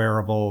with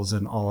wearables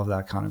and all of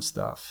that kind of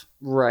stuff.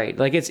 Right.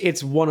 Like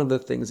it's one of the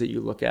things that you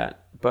look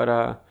at,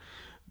 but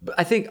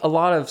I think a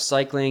lot of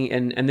cycling,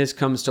 and this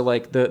comes to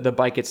like the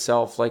bike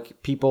itself,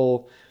 like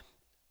people,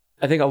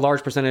 I think a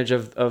large percentage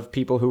of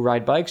people who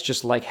ride bikes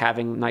just like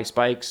having nice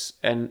bikes,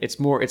 and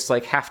it's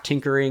like half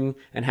tinkering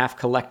and half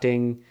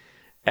collecting.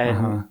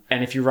 And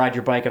if you ride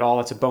your bike at all,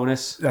 it's a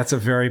bonus. That's a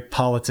very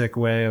politic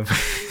way of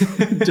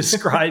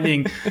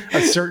describing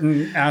a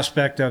certain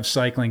aspect of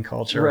cycling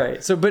culture.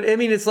 Right. So, but I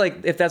mean, it's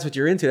like, if that's what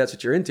you're into, that's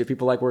what you're into.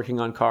 People like working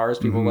on cars.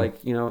 People like,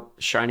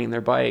 shining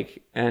their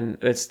bike. And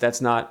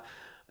that's not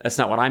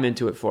what I'm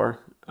into it for.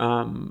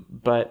 And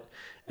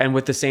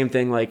with the same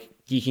thing, like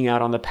geeking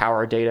out on the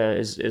power data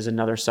is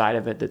another side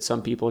of it that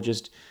some people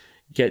just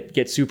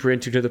get super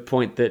into, to the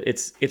point that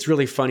it's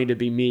really funny to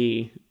be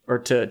me, or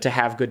to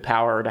have good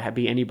power, or to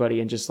be anybody.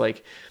 And just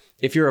like,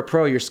 if you're a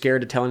pro, you're scared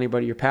to tell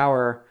anybody your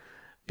power,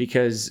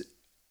 because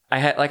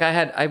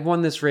I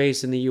won this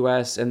race in the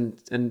US and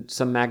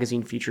some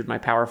magazine featured my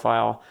power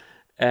file,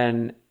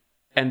 and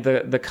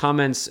the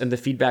comments and the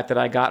feedback that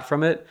I got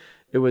from it,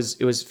 it was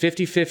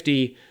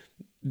 50-50.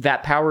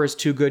 That power is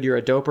too good. You're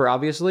a doper,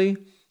 obviously.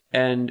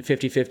 And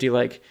 50-50,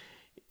 like,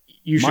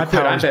 you should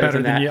quit. I'm better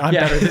than that. I'm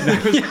better than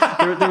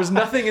that. There was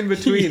nothing in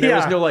between. There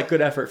was no like, good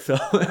effort, Phil.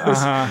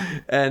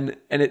 And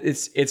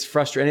it's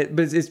frustrating.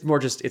 But it's more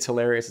just, it's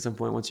hilarious at some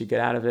point once you get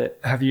out of it.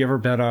 Have you ever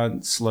been on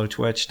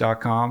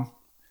slowtwitch.com?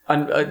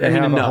 They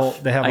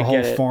have a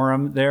whole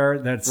forum there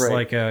that's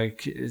right.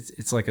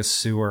 it's like a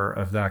sewer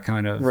of that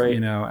kind of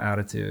right.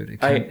 Attitude.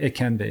 It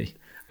can be.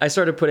 I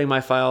started putting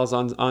my files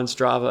on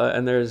Strava,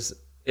 and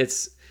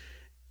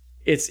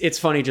it's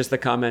funny, just the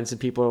comments, and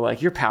people are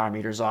like, your power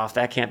meter's off,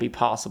 that can't be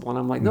possible. And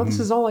I'm like, no, this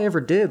is all I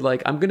ever did.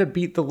 Like, I'm gonna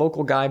beat the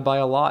local guy by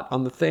a lot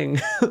on the thing.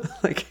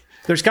 Like,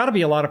 there's got to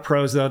be a lot of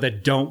pros though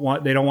that don't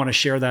want to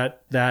share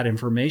that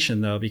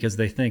information though, because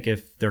they think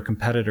if their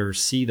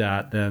competitors see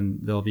that, then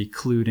they'll be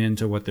clued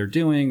into what they're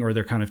doing, or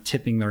they're kind of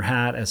tipping their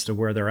hat as to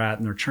where they're at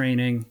in their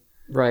training.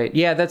 Right.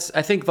 Yeah.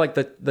 I think like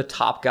the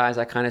top guys,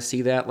 I kind of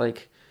see that.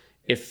 Like,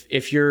 if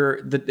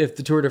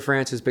the Tour de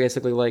France is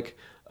basically like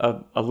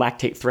a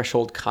lactate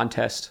threshold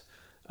contest,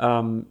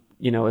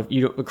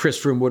 if Chris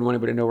Froome wouldn't want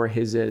anybody to know where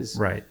his is.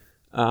 Right.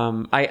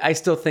 I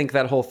still think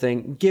that whole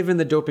thing, given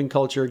the doping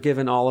culture,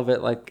 given all of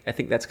it, like, I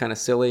think that's kind of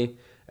silly.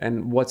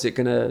 And what's it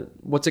gonna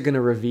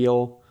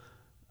reveal?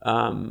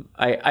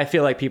 I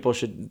feel like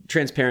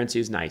transparency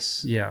is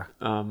nice. Yeah.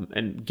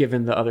 And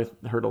given the other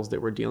hurdles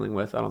that we're dealing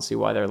with, I don't see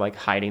why they're like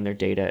hiding their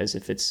data as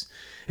if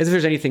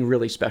there's anything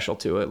really special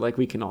to it. Like,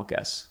 we can all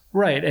guess.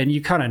 Right. And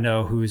you kind of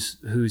know who's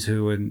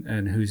who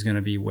and who's going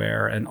to be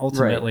where. And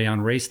ultimately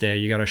on race day,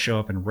 you got to show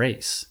up and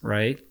race.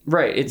 Right.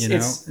 Right.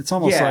 It's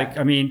almost like,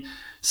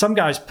 some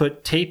guys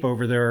put tape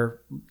over their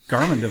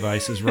Garmin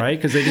devices, right?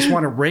 Because they just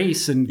want to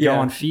race and go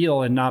on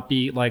feel and not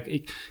be like,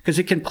 because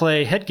it can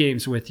play head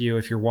games with you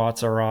if your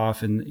watts are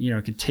off, and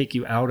it can take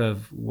you out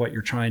of what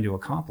you're trying to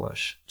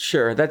accomplish.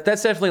 Sure,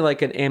 that's definitely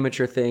like an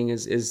amateur thing.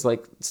 Is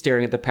like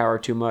staring at the power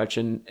too much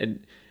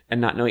and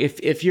not knowing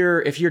if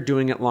you're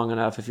doing it long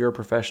enough. If you're a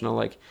professional,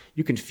 like,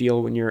 you can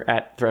feel when you're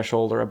at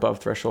threshold or above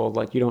threshold.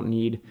 Like, you don't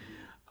need.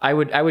 I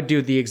would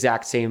do the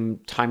exact same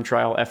time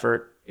trial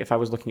effort if I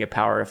was looking at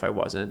power, if I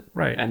wasn't.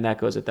 Right. And that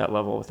goes at that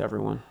level with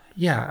everyone.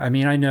 Yeah. I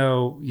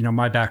know,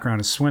 my background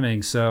is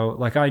swimming. So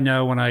like, I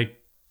know when I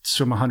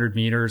swim 100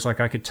 meters, like,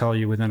 I could tell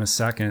you within a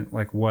second,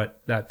 like,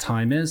 what that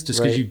time is, just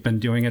because you've been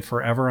doing it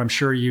forever. I'm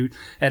sure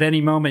at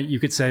any moment you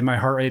could say my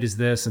heart rate is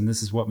this, and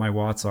this is what my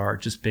watts are,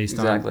 just based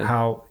on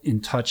how in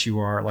touch you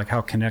are, like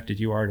how connected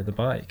you are to the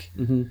bike.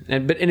 Mm-hmm.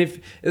 And if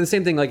the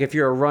same thing, like, if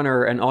you're a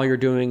runner and all you're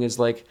doing is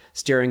like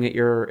staring at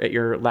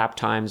your lap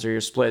times or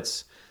your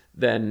splits,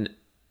 then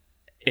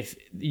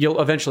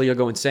you'll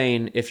go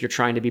insane if you're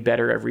trying to be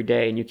better every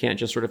day, and you can't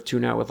just sort of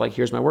tune out with like,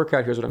 here's my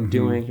workout, here's what I'm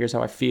doing, here's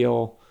how I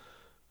feel.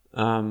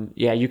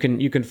 You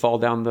can fall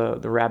down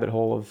the rabbit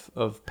hole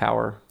of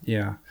power.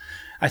 Yeah.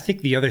 I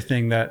think the other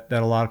thing that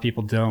a lot of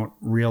people don't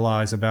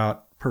realize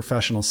about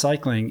professional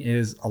cycling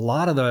is a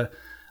lot of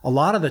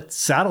the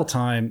saddle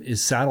time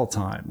is saddle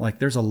time. Like,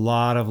 there's a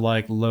lot of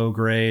like low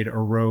grade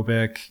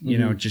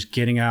aerobic, just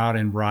getting out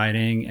and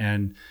riding,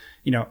 and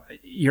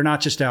you're not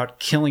just out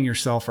killing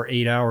yourself for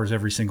 8 hours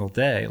every single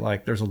day.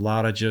 Like, there's a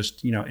lot of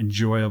just,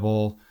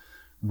 enjoyable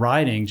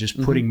riding,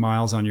 just putting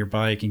miles on your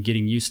bike and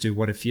getting used to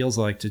what it feels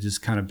like to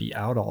just kind of be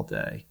out all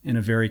day in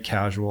a very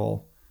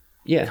casual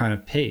kind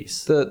of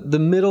pace. The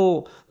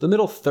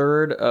middle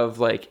third of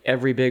like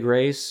every big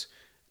race,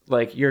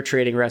 like, you're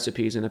trading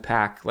recipes in a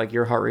pack, like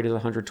your heart rate is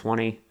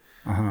 120.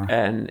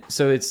 And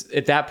so it's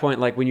at that point,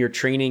 like, when you're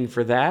training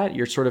for that,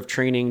 you're sort of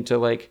training to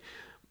like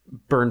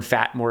burn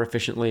fat more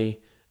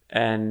efficiently,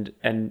 and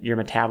your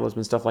metabolism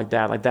and stuff like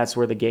that. Like, that's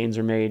where the gains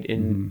are made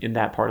in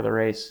that part of the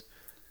race.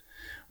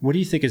 What do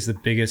you think is the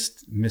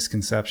biggest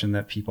misconception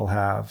that people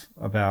have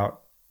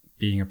about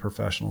being a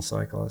professional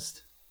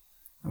cyclist?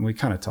 And we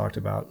kind of talked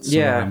about some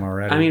of them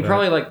already.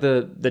 Probably like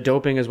the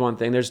doping is one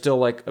thing. There's still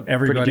like a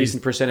pretty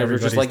decent percentage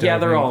who's just like, doping. Yeah,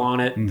 they're all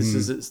on it. This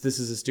is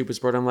a stupid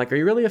sport. I'm like, are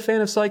you really a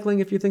fan of cycling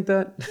if you think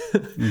that?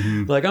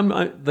 Like, I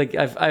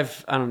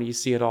don't know, you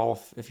see it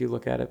all if you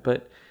look at it,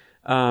 but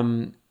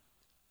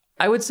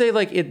I would say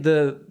like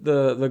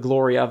the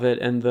glory of it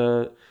and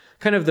the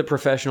kind of the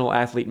professional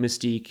athlete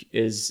mystique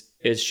is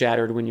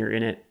shattered when you're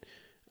in it.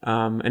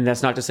 And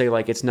that's not to say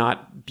like it's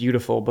not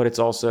beautiful, but it's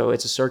a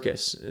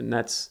circus. And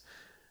that's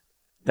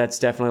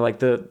definitely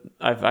like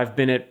I've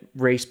been at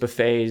race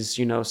buffets,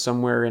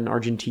 somewhere in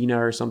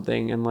Argentina or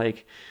something. And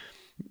like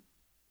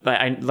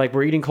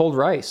we're eating cold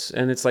rice,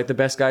 and it's like the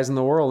best guys in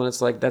the world. And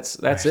it's like, that's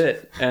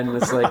it. And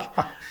it's like,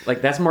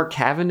 like, that's Mark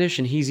Cavendish,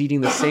 and he's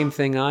eating the same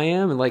thing I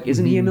am. And like,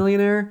 isn't he a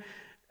millionaire?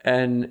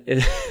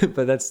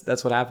 But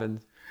that's what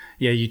happened.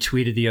 Yeah. You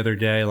tweeted the other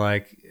day,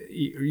 like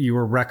you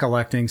were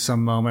recollecting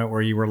some moment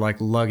where you were like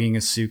lugging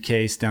a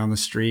suitcase down the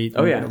street.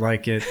 Oh yeah.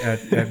 Like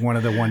at one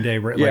of the one day,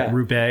 like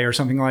Roubaix or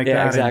something like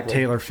that. Exactly. And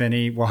Taylor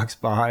Finney walks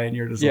by, and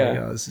you're just like,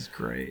 oh, this is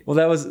great. Well,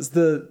 that was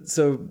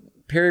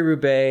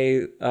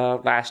Paris-Roubaix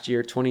last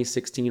year,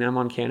 2016. I'm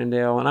on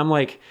Cannondale, and I'm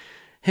like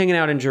hanging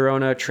out in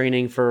Girona,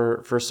 training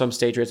for some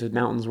stage race with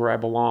mountains where I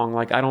belong.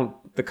 Like,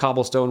 the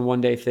cobblestone one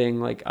day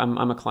thing, like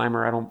I'm a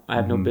climber. I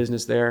have no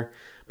business there.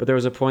 But there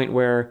was a point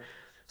where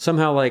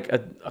somehow like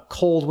a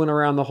cold went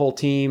around the whole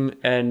team,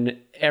 and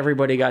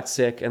everybody got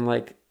sick, and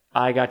like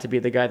I got to be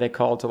the guy they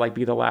called to like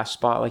be the last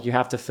spot. Like, you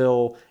have to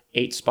fill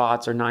 8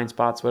 spots or 9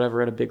 spots,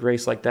 whatever, at a big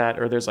race like that,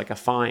 or there's like a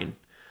fine.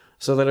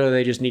 So literally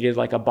they just needed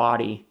like a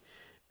body.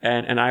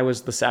 And I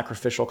was the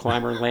sacrificial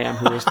climber lamb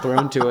who was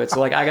thrown to it. So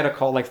like I got a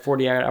call like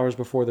 48 hours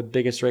before the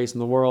biggest race in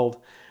the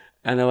world.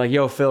 And they're like,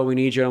 yo, Phil, we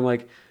need you. And I'm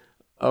like,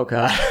 oh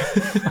God.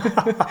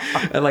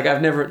 And like,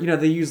 I've never,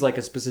 they use like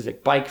a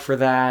specific bike for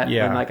that.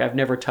 Yeah. And like, I've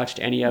never touched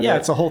any of it. Yeah,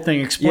 it's a whole thing.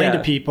 Explain to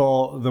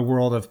people the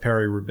world of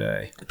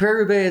Paris-Roubaix.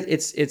 Paris-Roubaix,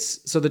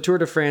 it's so the Tour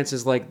de France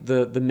is like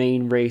the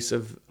main race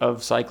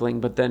of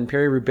cycling, but then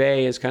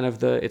Paris-Roubaix is kind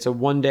of it's a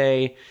one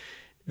day.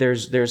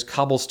 There's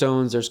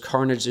cobblestones, there's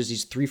carnage, there's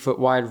these 3-foot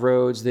wide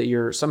roads that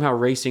you're somehow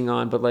racing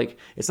on, but like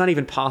it's not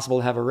even possible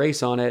to have a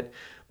race on it.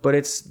 But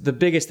it's the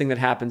biggest thing that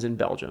happens in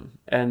Belgium,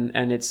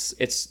 and it's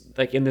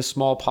like in this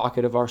small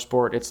pocket of our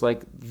sport, it's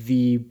like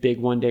the big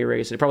one day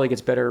race. It probably gets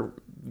better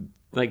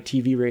like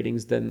TV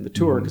ratings than the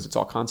Tour because it's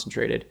all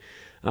concentrated.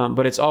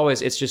 But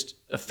it's just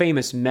a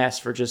famous mess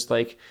for just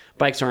like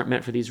bikes aren't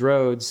meant for these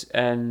roads,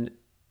 and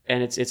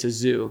it's a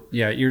zoo.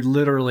 Yeah, you're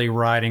literally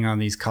riding on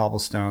these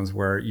cobblestones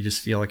where you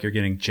just feel like you're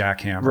getting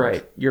jackhammered.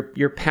 Right,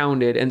 you're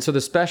pounded, and so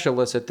the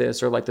specialists at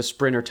this are like the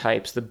sprinter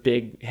types, the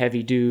big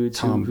heavy dudes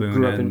who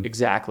grew up in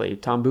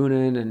Tom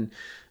Boonen and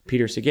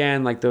Peter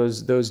Sagan, like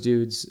those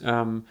dudes,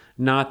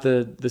 not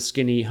the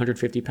skinny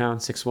 150-pound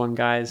 6'1"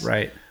 guys.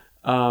 Right.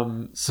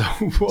 So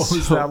what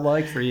was that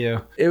like for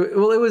you? It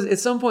was at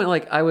some point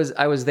like I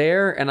was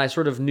there and I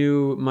sort of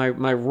knew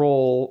my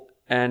role.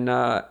 And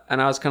I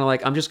was kind of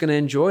like, I'm just going to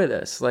enjoy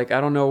this. Like, I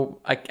don't know,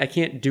 I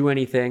can't do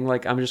anything.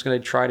 Like, I'm just going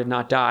to try to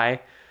not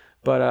die.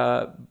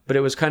 But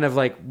it was kind of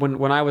like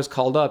when I was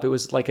called up, it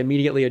was like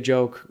immediately a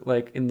joke.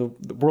 Like in the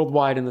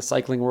worldwide in the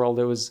cycling world,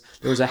 there was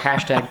a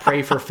hashtag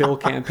Pray for Phil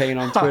campaign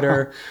on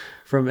Twitter.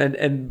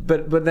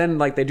 But then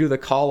like they do the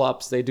call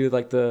ups, they do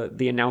like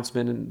the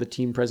announcement and the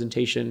team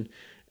presentation,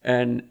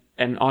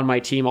 and on my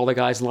team, all the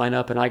guys line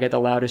up and I get the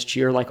loudest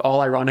cheer, like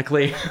all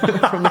ironically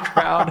from the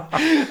crowd.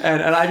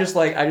 And I just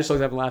looked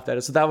up and laughed at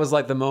it. So that was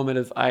like the moment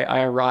of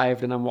I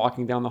arrived and I'm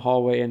walking down the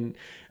hallway and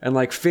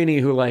like Finney,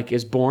 who like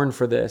is born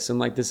for this. And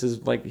like, this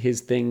is like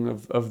his thing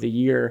of the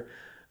year.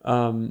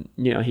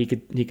 He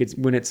could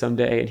win it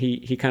someday. And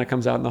he kind of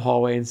comes out in the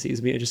hallway and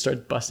sees me and just starts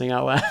busting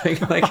out laughing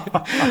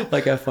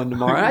like have fun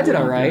tomorrow. And I did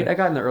all right. I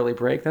got in the early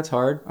break. That's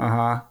hard.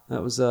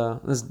 That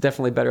was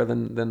definitely better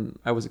than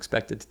I was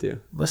expected to do.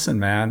 Listen,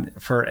 man,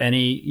 for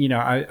any,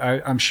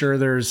 I'm sure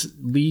there's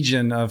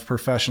legion of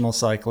professional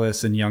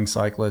cyclists and young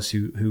cyclists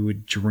who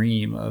would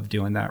dream of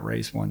doing that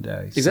race one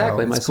day.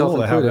 Exactly. So myself it's cool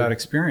to included. have that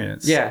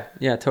experience.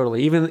 Yeah,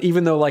 totally.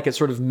 Even though like it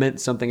sort of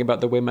meant something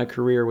about the way my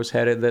career was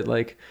headed, that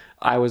like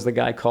I was the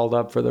guy called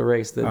up for the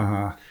race.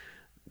 That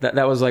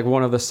was like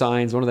one of the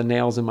signs, one of the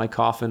nails in my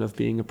coffin of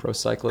being a pro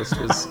cyclist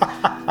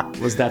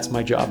was that's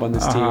my job on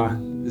this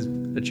team, is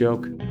a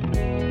joke.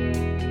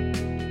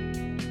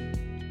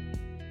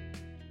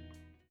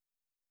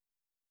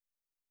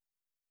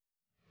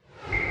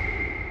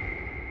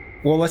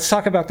 Well, let's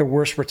talk about the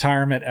worst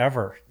retirement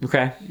ever.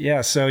 Okay.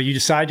 Yeah. So you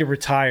decide to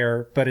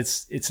retire, but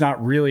it's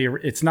not really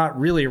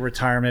a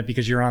retirement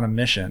because you're on a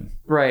mission.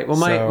 Right. Well,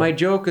 my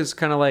joke is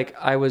kind of like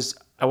I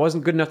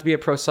wasn't good enough to be a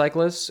pro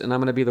cyclist, and I'm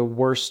going to be the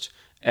worst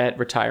at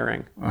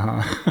retiring.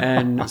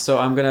 And so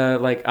I'm going to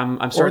like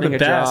I'm starting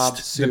job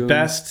soon. The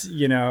best,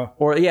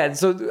 Or yeah.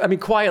 So I mean,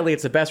 quietly,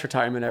 it's the best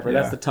retirement ever. Yeah.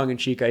 That's the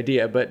tongue-in-cheek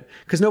idea, but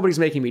because nobody's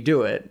making me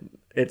do it,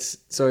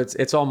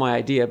 it's all my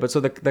idea. But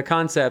so the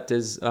concept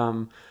is.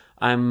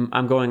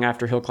 I'm going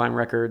after hill climb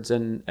records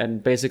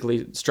and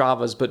basically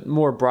Strava's, but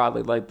more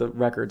broadly, like the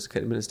records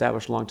had been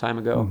established a long time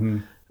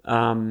ago,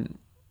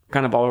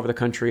 kind of all over the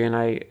country. And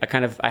I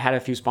had a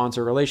few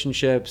sponsor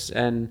relationships,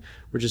 and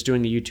we're just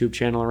doing the YouTube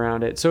channel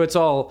around it. So it's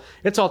all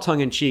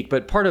tongue in cheek.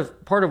 But part of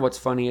what's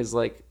funny is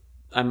like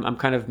I'm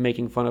kind of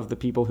making fun of the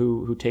people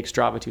who take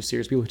Strava too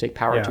seriously, people who take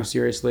power too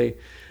seriously,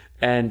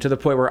 and to the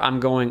point where I'm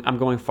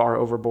going far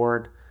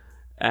overboard,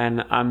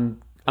 and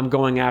I'm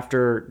going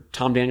after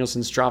Tom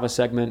Danielson's Strava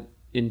segment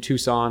in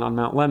Tucson on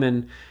Mount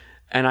Lemmon,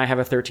 and I have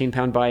a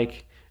 13-pound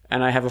bike,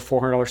 and I have a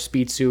 $400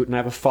 speed suit, and I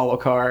have a follow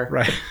car,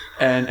 right?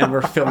 and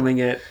we're filming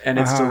it, and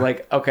it's still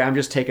like, okay, I'm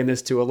just taking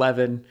this to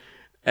 11,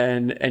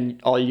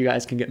 and all you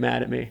guys can get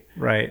mad at me,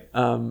 right?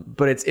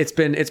 But it's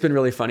been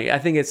really funny. I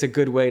think it's a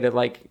good way to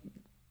like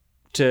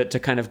to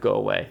kind of go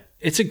away.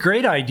 It's a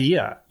great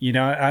idea.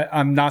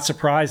 I'm not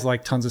surprised,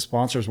 like tons of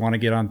sponsors want to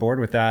get on board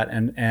with that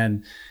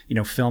and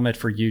film it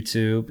for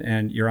YouTube,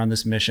 and you're on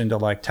this mission to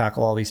like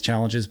tackle all these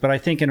challenges. But I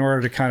think in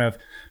order to kind of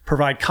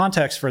provide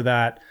context for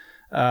that,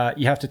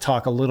 you have to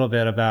talk a little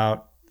bit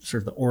about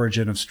sort of the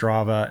origin of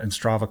Strava and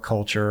Strava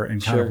culture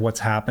and kind of what's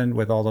happened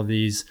with all of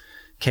these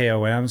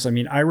KOMs. I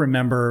mean, I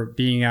remember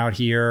being out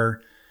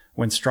here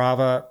when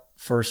Strava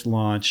first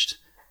launched,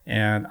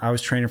 and I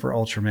was training for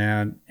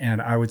Ultraman,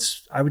 and I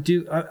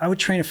would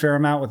train a fair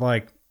amount with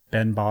like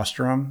Ben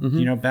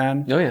Bostrom,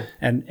 Ben? Oh yeah.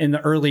 And in the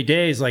early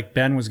days, like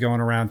Ben was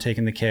going around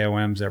taking the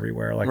KOMs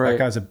everywhere. Like that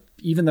guy's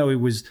even though he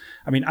was,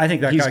 I mean, I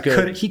think that He's guy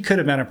good. he could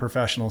have been a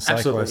professional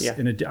cyclist.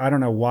 Absolutely, I don't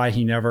know why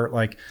he never,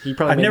 like, he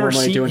probably made more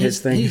money doing his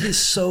thing. He is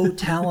so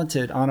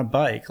talented on a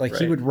bike. Like,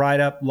 he would ride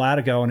up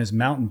Latigo on his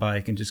mountain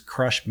bike and just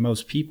crush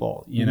most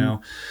people, you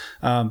know?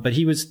 But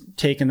he was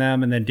taking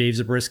them, and then Dave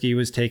Zabriskie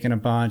was taking a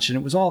bunch, and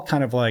it was all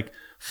kind of like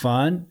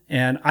fun.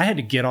 And I had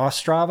to get off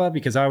Strava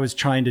because I was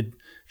trying to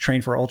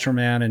train for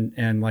Ultraman,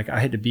 and like I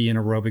had to be in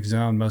aerobic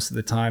zone most of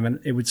the time, and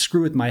it would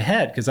screw with my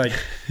head because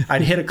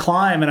I'd hit a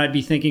climb and I'd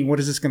be thinking, what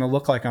is this going to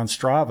look like on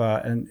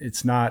Strava? And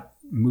it's not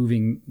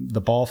moving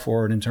the ball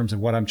forward in terms of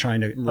what I'm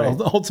trying to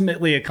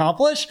ultimately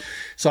accomplish.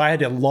 So I had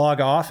to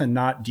log off and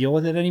not deal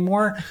with it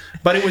anymore.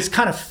 But it was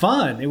kind of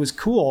fun. It was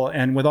cool.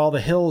 And with all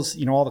the hills,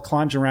 you know, all the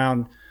climbs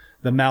around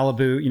the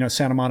Malibu, you know,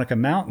 Santa Monica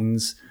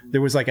mountains,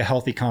 there was like a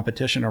healthy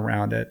competition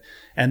around it.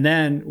 And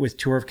then with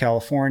Tour of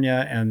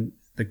California and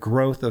the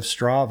growth of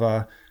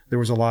Strava, there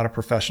was a lot of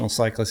professional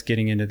cyclists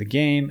getting into the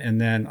game.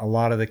 And then a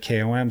lot of the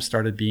KOM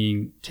started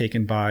being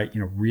taken by, you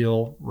know,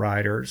 real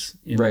riders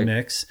in the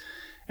mix.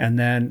 And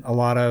then a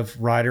lot of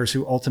riders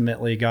who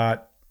ultimately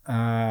got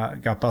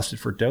busted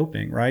for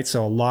doping, right?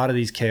 So a lot of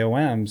these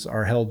KOMs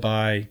are held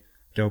by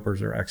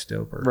dopers or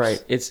ex-dopers.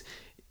 Right. It's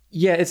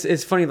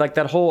funny, like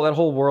that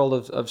whole world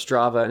of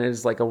Strava, and it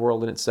is like a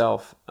world in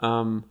itself.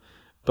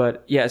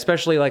 But yeah,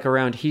 especially like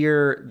around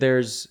here,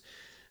 there's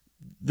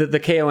the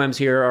KOMs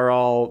here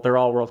they're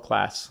all world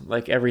class.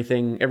 Like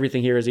everything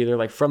here is either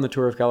like from the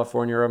Tour of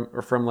California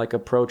or from like a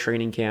pro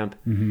training camp.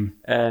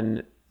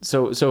 And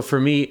so for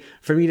me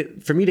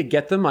to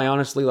get them, I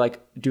honestly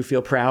like do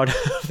feel proud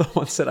of the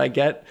ones that I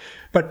get.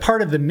 But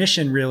part of the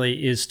mission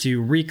really is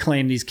to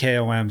reclaim these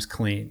KOMs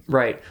clean.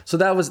 Right. So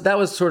that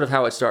was sort of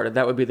how it started.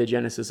 That would be the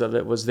genesis of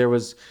it. Was there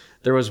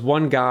was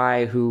one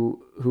guy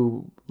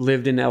who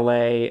lived in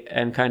LA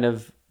and kind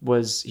of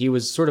he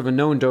was sort of a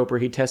known doper.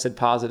 He tested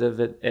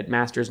positive at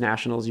Masters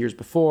Nationals years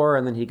before,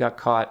 and then he got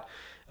caught.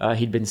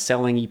 He'd been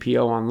selling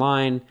EPO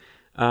online.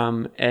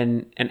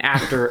 And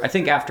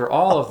after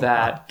all of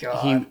that,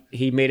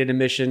 he made it a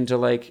mission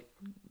to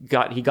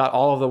he got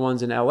all of the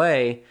ones in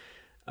LA.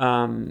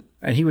 And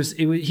he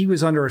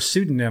was under a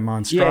pseudonym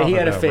on Strava. Yeah, he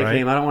had a fake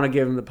name. I don't want to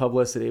give him the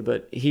publicity,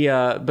 but he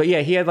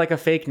had like a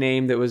fake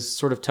name that was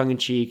sort of tongue in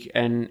cheek,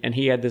 and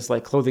he had this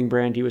like clothing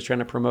brand he was trying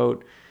to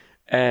promote,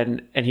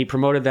 and he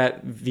promoted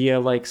that via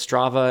like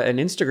Strava and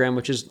Instagram,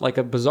 which is like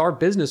a bizarre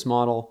business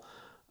model.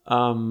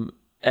 And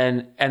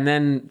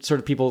then sort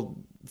of people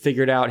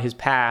figured out his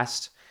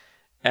past,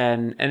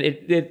 and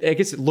it I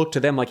guess it looked to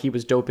them like he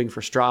was doping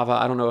for Strava.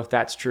 I don't know if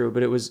that's true,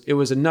 but it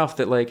was enough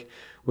that like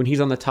when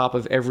he's on the top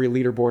of every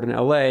leaderboard in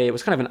LA, it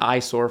was kind of an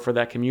eyesore for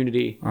that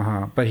community.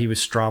 But he was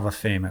Strava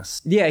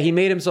famous. Yeah, he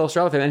made himself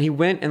Strava famous, and he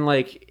went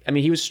and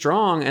he was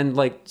strong, and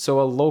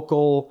so a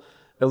local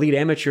elite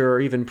amateur or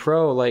even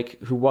pro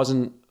who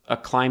wasn't a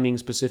climbing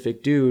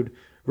specific dude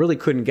really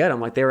couldn't get him.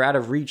 Like they were out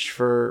of reach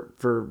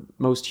for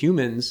most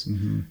humans.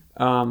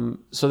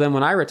 So then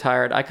when I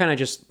retired, I kind of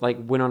just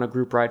went on a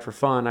group ride for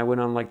fun. I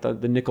went on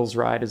the Nichols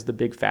ride, is the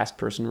big fast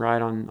person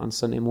ride on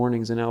Sunday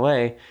mornings in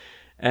LA.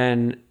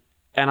 And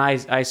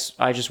I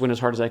just went as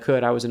hard as I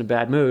could. I was in a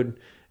bad mood.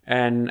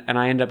 And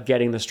I ended up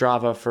getting the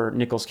Strava for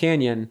Nichols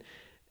Canyon.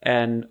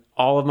 And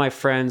all of my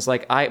friends,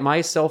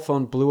 my cell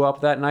phone blew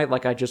up that night.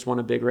 I just won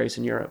a big race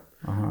in Europe.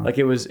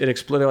 It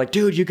exploded. Like,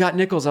 dude, you got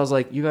Nichols. I was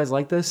like, you guys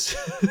like this?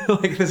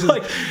 This is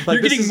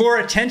you're getting more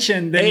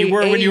attention than you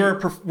were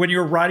when you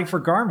were riding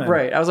for Garmin.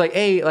 Right. I was like,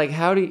 hey,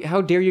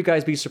 how dare you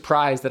guys be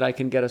surprised that I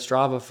can get a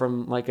Strava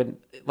from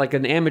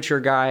an amateur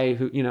guy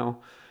who,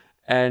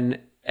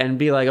 and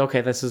be like,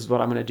 okay, this is what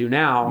I'm going to do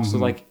now.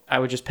 So I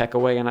would just peck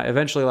away, and I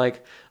eventually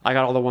I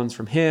got all the ones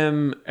from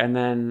him, and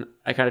then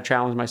I kind of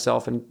challenged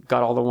myself and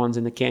got all the ones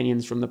in the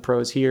canyons from the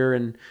pros here,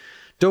 and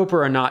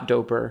doper or not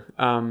doper.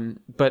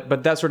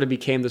 But that sort of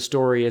became the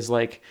story, is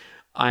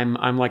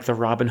I'm like the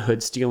Robin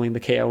Hood stealing the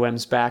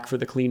KOMs back for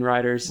the clean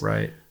riders.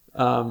 Right.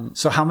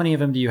 So how many of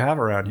them do you have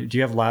around here? Do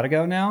you have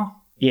Latigo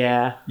now?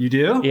 Yeah. You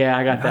do? Yeah,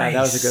 I got that.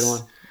 That was a good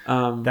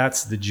one.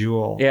 That's the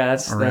jewel. Yeah,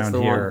 that's the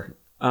here.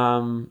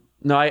 One.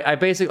 No, I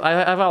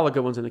have all the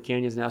good ones in the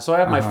canyons now. So I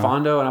have my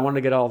Fondo, and I wanted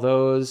to get all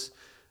those.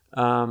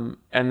 And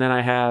then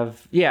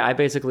I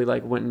basically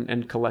went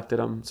and collected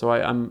them. So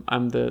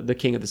I'm the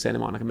king of the Santa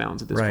Monica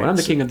Mountains at this point. I'm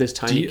the king of this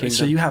tiny kingdom.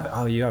 So you have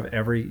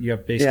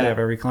basically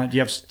every client.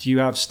 Do you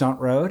have Stunt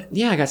Road?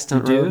 Yeah, I got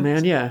Stunt Road,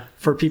 man. Yeah.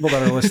 For people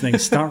that are listening,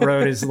 Stunt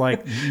Road is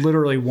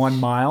literally 1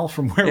 mile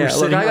from where we're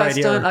sitting right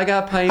here. I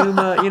got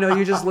Payuma.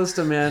 You just list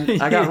them, man.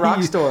 I got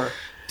Rockstore.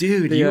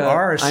 Dude, you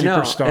are a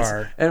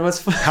superstar. And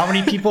what's how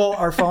many people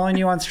are following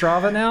you on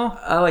Strava now?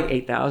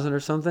 8,000 or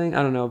something.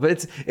 I don't know,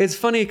 but it's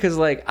funny because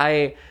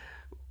as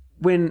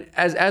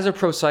a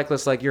pro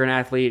cyclist, you're an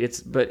athlete,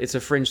 it's a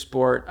fringe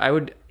sport.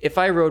 If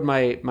I rode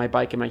my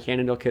bike in my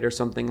Cannondale kit or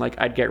something,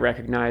 I'd get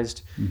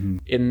recognized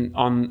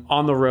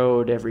on the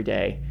road every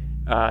day.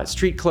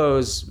 Street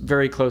clothes,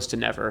 very close to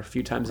never, a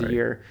few times a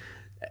year.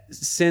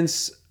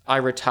 Since I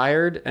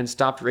retired and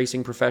stopped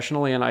racing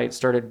professionally, and I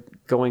started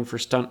going for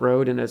Stunt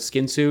Road in a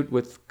skin suit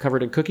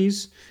covered in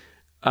cookies,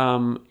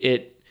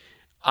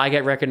 I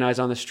get recognized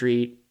on the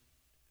street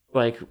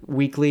like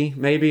weekly,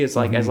 maybe. It's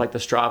like as like the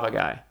Strava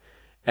guy.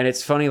 And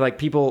it's funny, like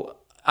people,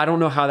 I don't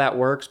know how that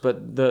works,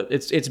 but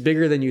it's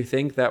bigger than you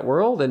think, that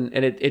world. And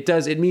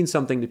it means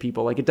something to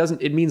people. Like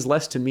it means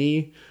less to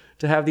me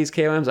to have these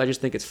KOMs. I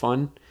just think it's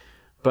fun.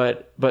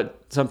 But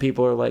some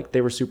people are like,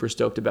 they were super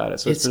stoked about it.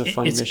 So it's been a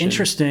fun mission. It's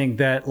interesting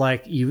that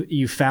like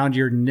you found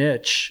your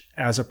niche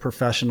as a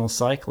professional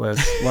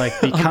cyclist, like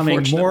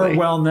becoming more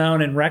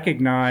well-known and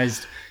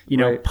recognized,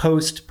 Right.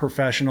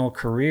 post-professional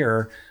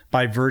career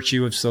by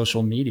virtue of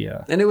social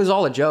media. And it was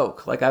all a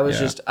joke. Like I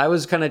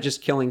was kind of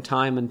just killing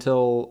time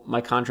until my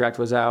contract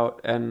was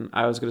out and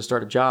I was going to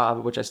start a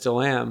job, which I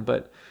still am.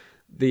 But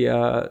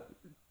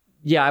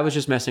I was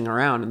just messing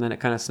around, and then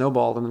it kind of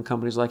snowballed. And then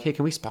companies were like, hey,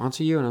 can we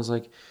sponsor you? And I was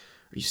like,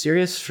 are you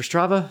serious for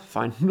Strava?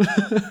 Fine.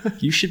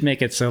 You should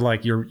make it so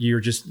like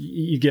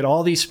you get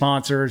all these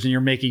sponsors and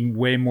you're making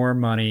way more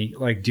money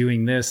like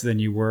doing this than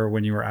you were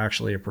when you were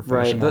actually a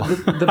professional.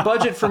 Right. The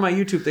budget for my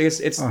YouTube thing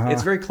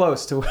it's very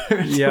close to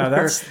where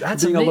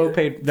that's being a low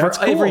paid for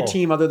cool. every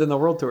team other than the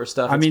World Tour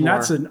stuff. I mean,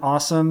 that's an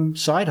awesome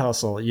side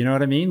hustle. You know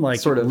what I mean?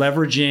 Like sort of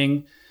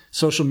leveraging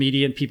social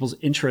media and people's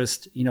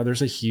interest.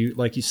 There's a huge,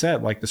 like you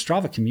said, like the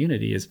Strava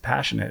community is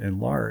passionate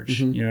and large.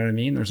 You know what I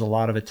mean? There's a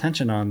lot of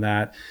attention on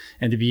that.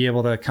 And to be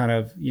able to kind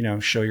of,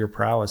 show your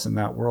prowess in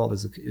that world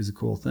is a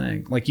cool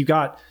thing. Like did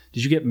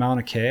you get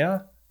Mauna Kea?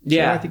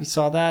 Yeah. I think you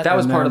saw that. That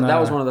was that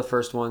was one of the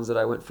first ones that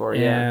I went for.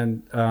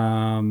 And,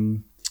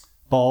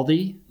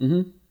 Baldy.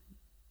 Mm-hmm.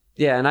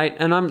 Yeah.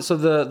 And I'm, so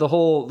the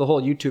whole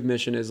YouTube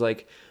mission is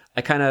like,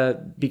 I kind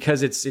of,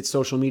 because it's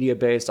social media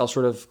based, I'll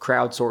sort of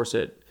crowdsource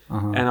it.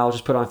 And I'll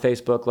just put on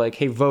Facebook like,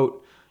 hey,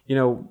 vote,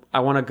 I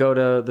want to go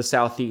to the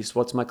Southeast.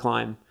 What's my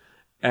climb?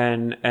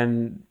 And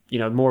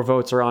more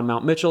votes are on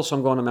Mount Mitchell. So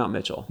I'm going to Mount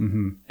Mitchell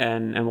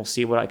and we'll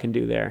see what I can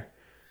do there.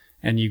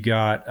 And you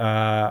got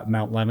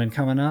Mount Lemon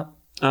coming up?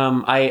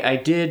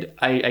 I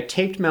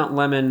taped Mount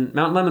Lemon.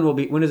 Mount Lemon will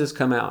be, when does this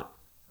come out?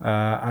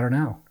 I don't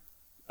know.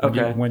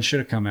 Okay. When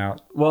should it come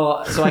out?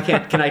 Well, so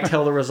can I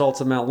tell the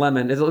results of Mount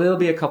Lemon? It'll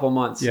be a couple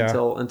months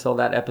until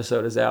that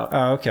episode is out.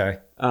 Oh, okay.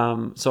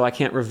 So I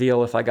can't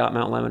reveal if I got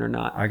Mount Lemon or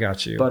not. I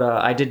got you. But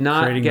I did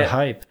not creating the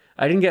hype.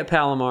 I didn't get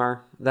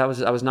Palomar. I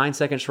was 9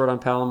 seconds short on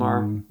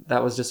Palomar.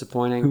 That was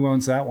disappointing. Who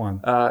owns that one?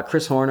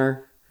 Chris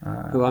Horner,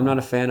 who I'm not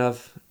a fan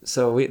of.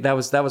 So that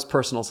was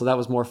personal. So that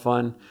was more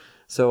fun.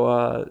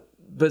 So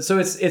so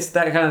it's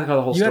that kind of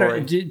the whole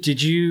story.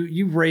 Did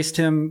you raced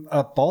him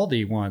up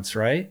Baldy once,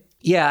 right?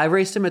 Yeah, I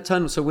raced him a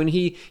ton. So when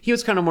he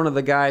was kind of one of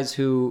the guys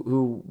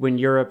who when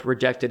Europe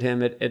rejected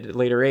him at a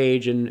later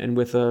age and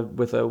with a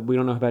we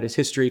don't know about his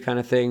history kind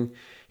of thing,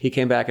 he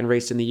came back and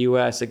raced in the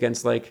US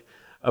against like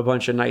a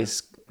bunch of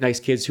nice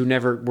kids who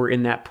never were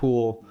in that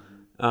pool.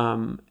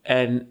 And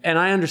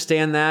I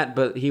understand that,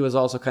 but he was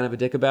also kind of a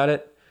dick about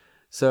it.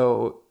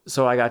 So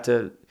I got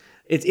to,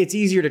 it's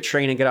easier to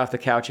train and get off the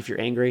couch if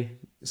you're angry.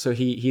 So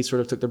he sort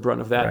of took the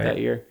brunt of that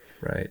year.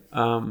 Right.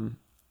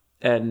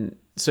 And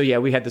so yeah,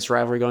 we had this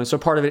rivalry going. So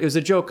part of it was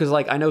a joke because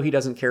like I know he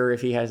doesn't care if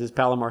he has his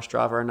Palomar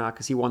Strava or not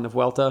because he won the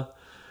Vuelta,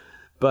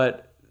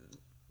 but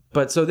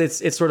so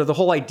it's sort of the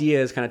whole idea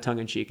is kind of tongue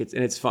in cheek.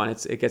 It's fun.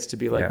 It gets to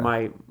be like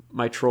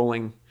my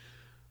trolling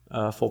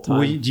full time.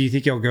 Well, do you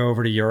think you'll go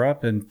over to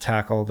Europe and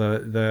tackle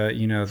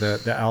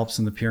the Alps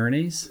and the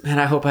Pyrenees? Man,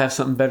 I hope I have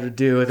something better to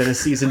do than a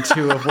season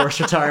 2 of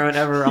worst retirement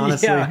ever.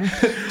 Honestly,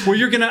 well,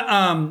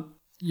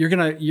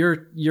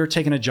 you're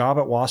taking a job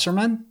at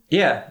Wasserman?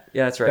 Yeah,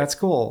 that's right. That's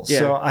cool. Yeah.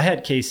 So I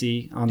had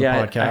Casey on the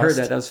podcast. I heard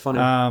that. That was funny.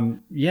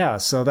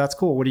 So that's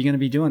cool. What are you going to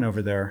be doing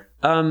over there?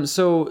 I'll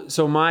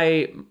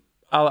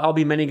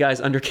be many guys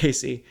under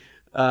Casey,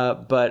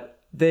 but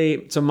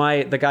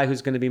the guy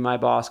who's going to be my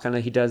boss, kind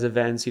of, he does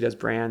events, he does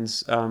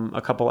brands,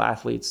 a couple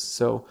athletes.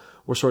 So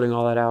we're sorting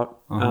all that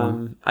out.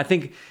 I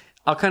think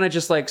I'll kind of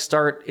just like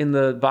start in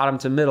the bottom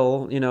to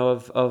middle,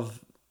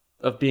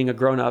 of being a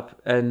grown up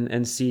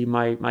and see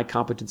my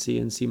competency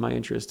and see my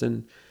interest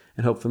and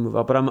hopefully move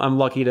up. But I'm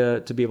lucky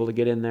to be able to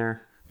get in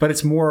there. But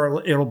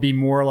it'll be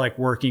more like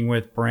working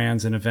with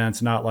brands and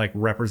events, not like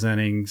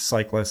representing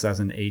cyclists as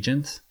an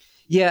agent.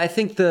 Yeah, I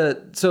think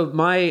the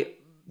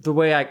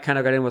way I kind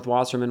of got in with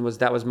Wasserman was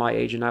that was my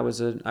agent. I was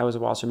a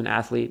Wasserman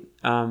athlete.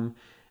 And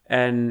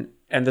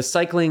the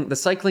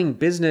cycling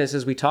business,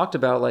 as we talked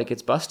about, like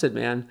it's busted,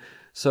 man.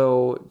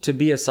 So to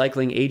be a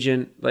cycling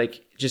agent,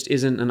 like, just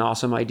isn't an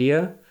awesome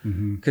idea.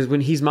 Because when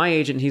he's my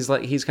agent, he's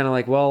kind of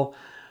like, well,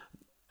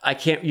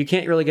 you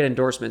can't really get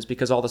endorsements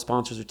because all the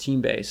sponsors are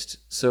team based.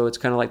 So it's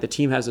kind of like the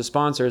team has the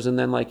sponsors, and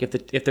then like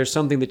if there's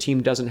something the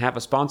team doesn't have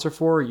a sponsor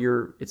for,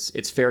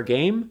 it's fair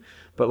game.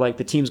 But like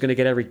the team's going to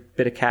get every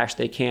bit of cash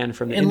they can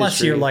from the unless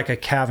industry. You're like a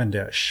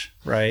Cavendish,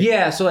 right?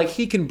 Yeah, so like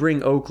he can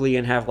bring Oakley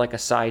and have like a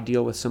side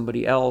deal with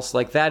somebody else,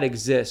 like that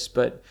exists.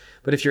 But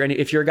if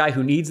you're a guy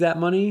who needs that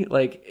money,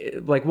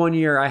 like 1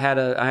 year I had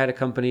a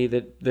company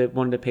that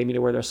wanted to pay me to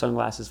wear their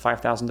sunglasses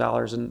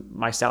 $5,000, and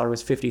my salary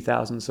was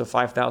 $50,000, so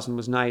 $5,000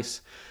 was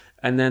nice.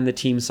 And then the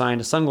team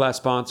signed a sunglass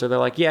sponsor. They're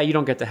like, yeah, you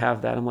don't get to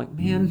have that. I'm like,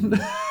 man.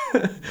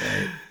 Right.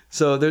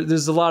 So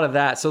there's a lot of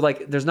that. So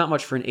like, there's not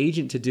much for an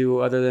agent to do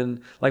other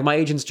than like my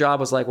agent's job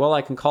was like, well,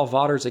 I can call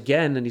Vaughters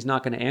again and he's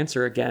not going to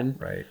answer again.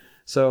 Right.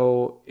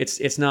 So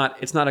it's not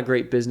a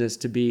great business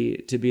to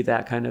be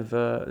that kind of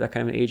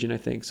an agent, I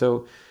think.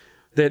 So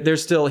he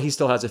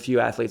still has a few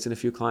athletes and a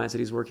few clients that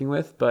he's working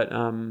with, but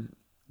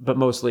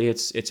mostly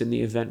it's in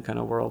the event kind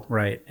of world.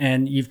 Right.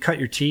 And you've cut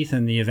your teeth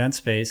in the event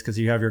space because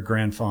you have your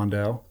Grand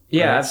Fondo.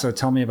 Yeah. Right? So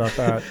tell me about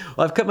that.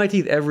 Well, I've cut my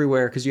teeth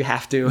everywhere because you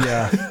have to.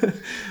 Yeah.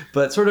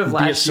 But sort of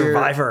last year. Be a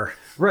survivor.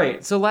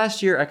 Right. So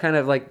last year I kind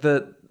of like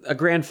a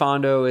Grand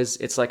Fondo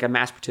it's like a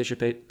mass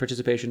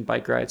participation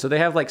bike ride. So they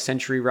have like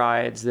century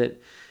rides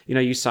that,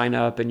 you sign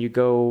up and you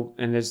go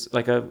and there's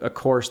like a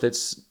course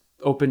that's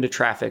open to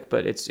traffic,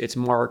 but it's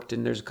marked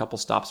and there's a couple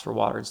stops for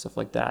water and stuff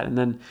like that. And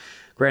then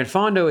Grand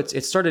Fondo,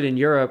 it started in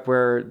Europe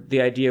where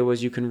the idea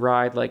was you can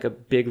ride like a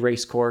big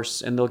race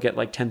course and they'll get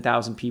like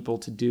 10,000 people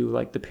to do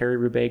like the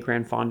Paris-Roubaix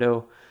Grand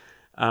Fondo.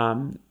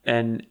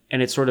 And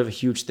it's sort of a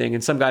huge thing.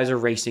 And some guys are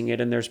racing it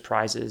and there's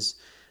prizes.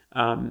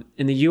 In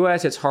the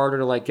US, it's harder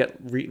to like get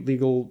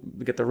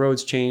the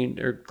roads chained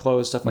or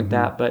closed, stuff like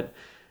that. But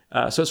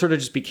so it sort of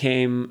just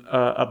became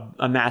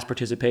a mass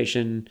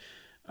participation,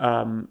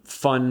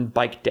 fun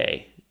bike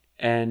day.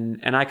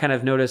 And I kind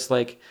of noticed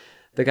like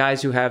the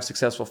guys who have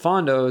successful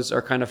Fondos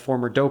are kind of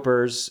former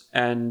dopers.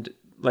 And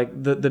like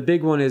the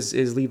big one is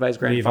Levi's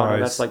Grand Fondo.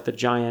 That's like the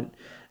giant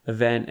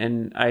event.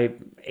 And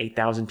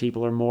 8,000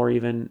 people or more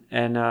even.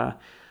 And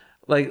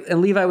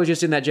Levi was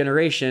just in that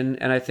generation.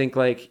 And I think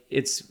like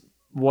it's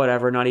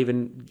whatever, not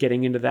even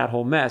getting into that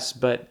whole mess,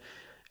 but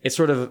it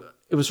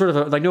was sort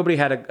of like nobody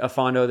had a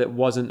Fondo that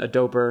wasn't a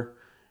doper.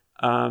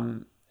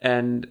 And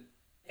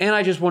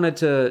I just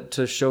wanted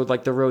to show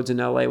like the roads in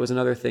LA was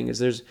another thing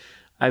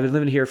I've been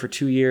living here for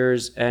 2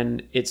 years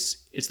and it's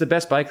the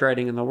best bike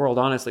riding in the world,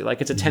 honestly.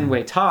 Like it's a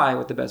 10-way tie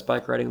with the best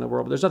bike riding in the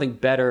world, but there's nothing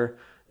better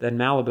than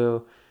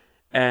Malibu.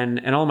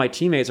 And all my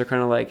teammates are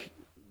kind of like,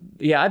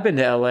 yeah, I've been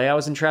to LA. I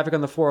was in traffic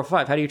on the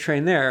 405. How do you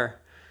train there?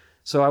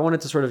 So I wanted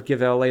to sort of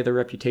give LA the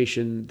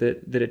reputation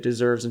that it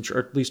deserves or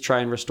at least try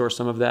and restore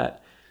some of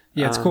that.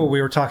 Yeah, it's cool.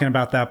 We were talking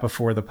about that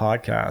before the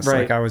podcast. Right.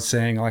 Like I was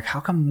saying, like, how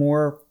come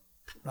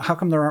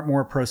there aren't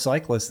more pro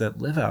cyclists that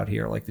live out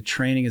here? Like the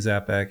training is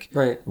epic.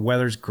 Right. The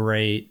weather's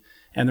great.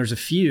 And there's a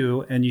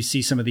few, and you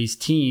see some of these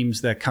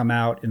teams that come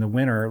out in the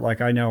winter.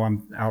 Like I know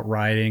I'm out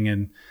riding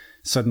and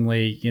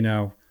suddenly,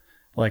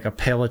 like a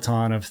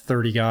peloton of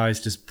 30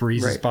 guys just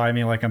breezes by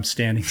me like I'm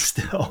standing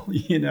still,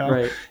 in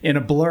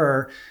a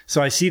blur.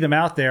 So I see them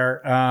out there.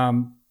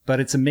 But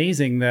it's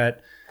amazing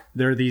that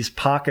there are these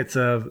pockets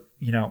of,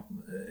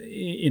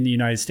 in the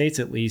United States,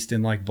 at least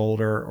in like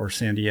Boulder or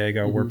San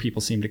Diego, where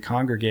people seem to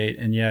congregate.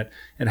 And yet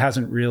it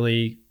hasn't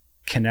really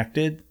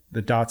connected.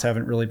 The dots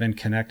haven't really been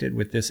connected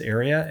with this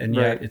area. And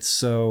yet it's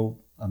so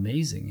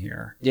amazing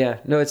here. Yeah,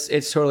 no,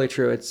 it's totally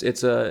true.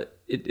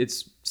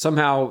 It's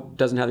somehow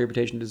doesn't have the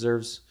reputation it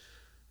deserves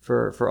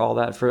for all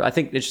that. I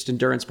think it's just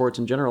endurance sports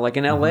in general. Like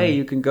in LA,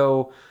 you can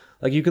go,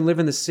 like you can live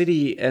in the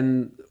city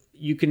and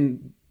you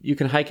can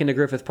hike into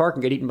Griffith Park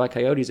and get eaten by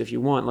coyotes if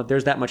you want. Like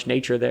there's that much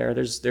nature there.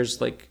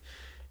 There's like,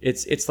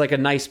 it's like a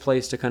nice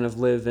place to kind of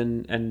live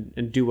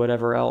and do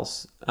whatever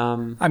else.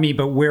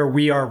 But where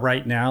we are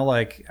right now,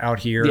 like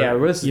out here,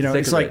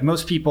 it's like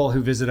most people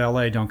who visit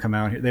LA don't come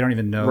out here. They don't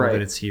even know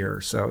that it's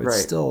here. So it's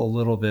still a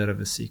little bit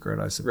of a secret,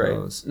 I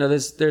suppose. Right. No,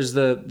 there's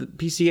the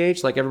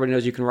PCH, like everybody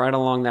knows you can ride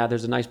along that.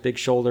 There's a nice big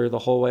shoulder the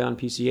whole way on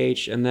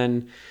PCH. And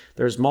then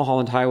there's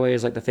Mulholland Highway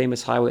is like the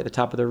famous highway at the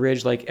top of the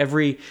ridge. Like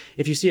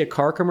if you see a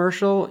car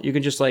commercial, you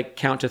can just like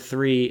count to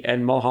 3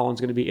 and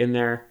Mulholland's going to be in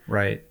there.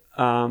 Right.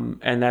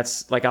 And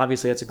that's like,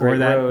 obviously that's a great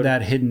road.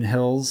 That Hidden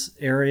Hills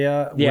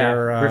area. Yeah.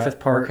 Where, Griffith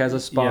Park has a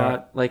spot.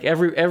 Yeah. Like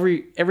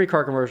every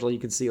car commercial you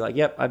can see like,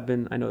 yep, I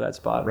know that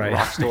spot, right.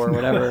 Rock store or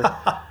whatever.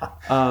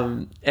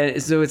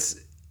 And so it's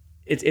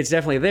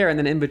definitely there. And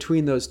then in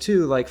between those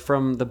two, like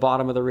from the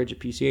bottom of the ridge at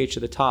PCH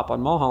to the top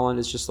on Mulholland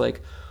is just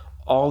like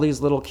all these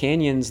little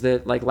canyons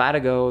that like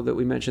Latigo that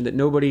we mentioned that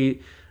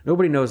nobody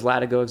knows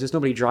Latigo exists.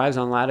 Nobody drives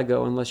on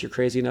Latigo unless you're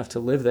crazy enough to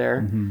live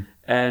there.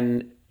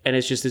 And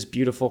it's just this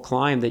beautiful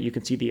climb that you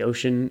can see the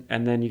ocean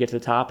and then you get to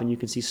the top and you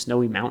can see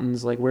snowy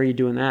mountains. Like, where are you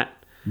doing that?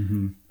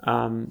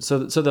 So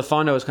the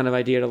Fondo is kind of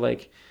idea to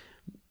like,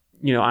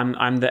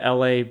 I'm the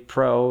LA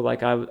pro,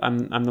 like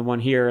I'm the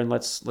one here and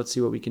let's see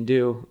what we can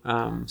do.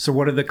 So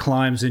what are the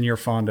climbs in your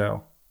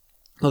Fondo?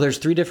 Well, there's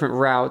 3 different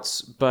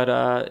routes, but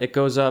it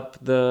goes up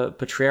the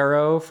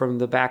Potrero from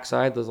the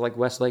backside, there's like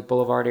Westlake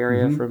Boulevard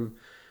area from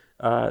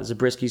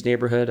Zabrisky's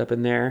neighborhood up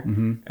in there.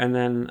 And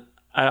then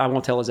I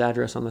won't tell his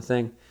address on the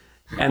thing.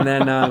 And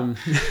then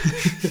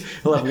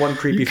he'll have one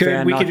creepy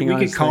fan knocking on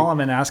his thing. We could call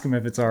him and ask him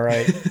if it's all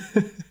right.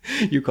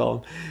 You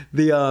call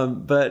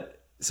him.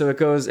 But so it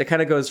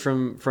kind of goes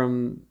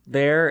from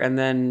there, and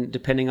then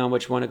depending on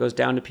which one, it goes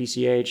down to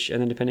PCH, and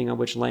then depending on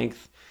which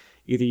length,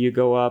 either you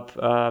go up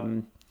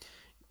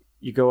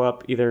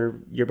either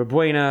Yerba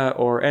Buena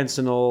or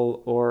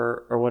Encinal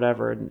or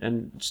whatever,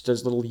 and just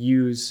does little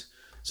U's.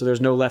 So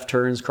there's no left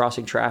turns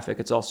crossing traffic.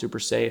 It's all super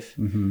safe.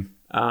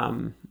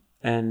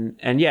 And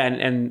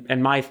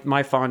my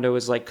Fondo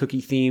is like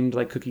cookie themed,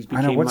 like cookies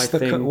became my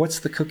thing. What's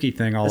the cookie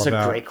thing all about?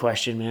 That's a great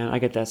question, man. I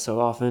get that so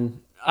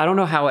often. I don't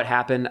know how it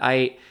happened.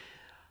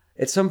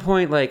 At some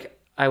point, like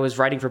I was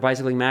writing for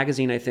Bicycling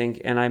Magazine, I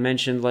think, and I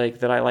mentioned like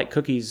that I like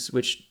cookies,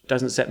 which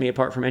doesn't set me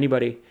apart from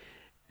anybody.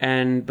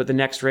 But the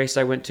next race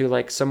I went to,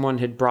 like someone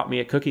had brought me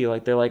a cookie.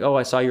 Like they're like, oh,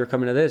 I saw you were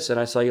coming to this and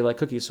I saw you like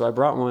cookies. So I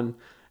brought one,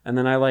 and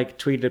then I like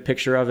tweeted a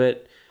picture of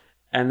it.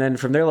 And then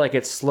from there, like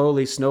it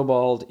slowly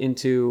snowballed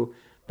into,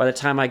 by the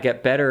time I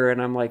get better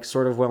and I'm like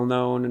sort of well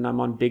known and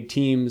I'm on big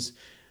teams,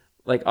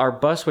 like our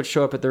bus would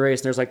show up at the race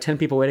and there's like 10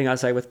 people waiting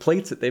outside with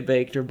plates that they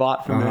baked or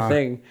bought from their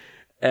thing.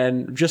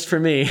 And just for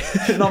me,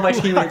 and all my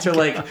teammates are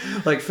like,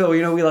 Phil,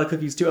 you know, we love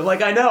cookies too. I'm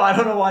like, I know, I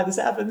don't know why this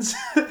happens.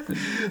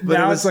 But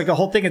now it's like a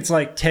whole thing. It's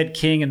like Ted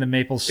King and the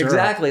maple syrup.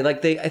 Exactly.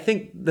 Like I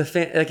think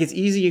like it's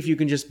easy if you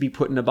can just be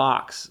put in a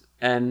box.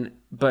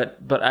 But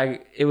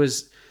it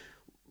was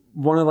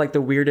one of like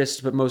the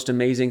weirdest but most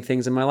amazing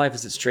things in my life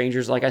is that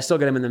strangers, like I still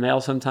get them in the mail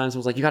sometimes. I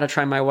was like, you got to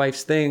try my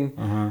wife's thing.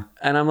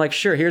 And I'm like,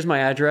 sure, here's my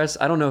address.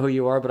 I don't know who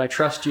you are, but I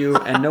trust you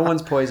and no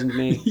one's poisoned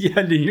me.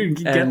 Yeah. You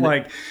can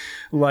get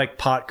like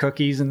pot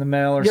cookies in the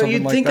mail or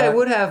something like that. You'd think I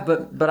would have,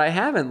 but I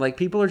haven't. Like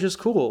people are just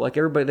cool. Like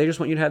everybody, they just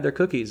want you to have their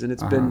cookies. And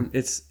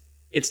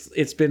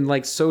it's been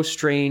like so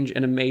strange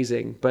and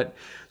amazing. But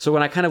so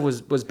when I kind of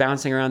was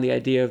bouncing around the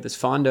idea of this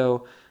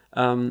Fondo,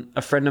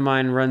 a friend of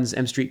mine runs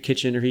M Street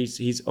Kitchen, or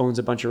he's owns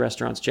a bunch of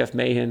restaurants. Jeff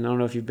Mahan. I don't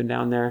know if you've been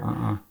down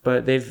there,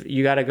 but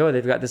you got to go.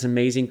 They've got this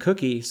amazing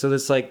cookie. So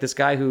this like this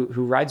guy who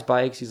rides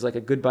bikes. He's like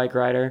a good bike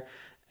rider,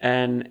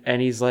 and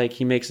he's like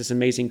he makes this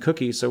amazing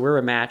cookie. So we're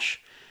a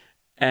match,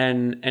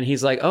 and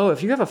he's like, oh,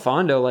 if you have a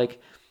Fondo,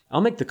 like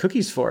I'll make the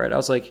cookies for it. I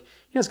was like,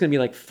 it's gonna be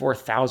like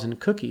 4,000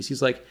 cookies.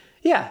 He's like,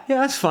 yeah,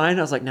 that's fine.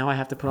 I was like, now I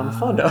have to put on the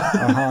Fondo.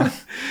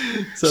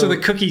 So the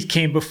cookies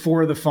came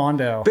before the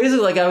Fondo. Basically,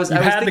 like I was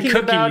had thinking the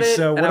cookies, about it,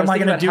 so what am I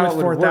going to do with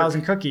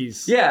 4,000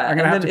 cookies? Yeah, I'm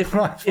and then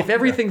if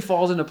everything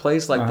falls into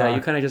place like that, you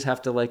kind of just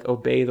have to like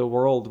obey the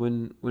world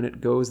when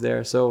it goes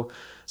there. So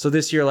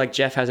this year, like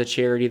Jeff has a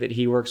charity that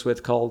he works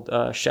with called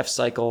Chef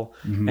Cycle,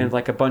 and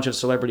like a bunch of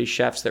celebrity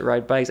chefs that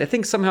ride bikes. I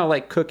think somehow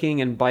like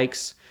cooking and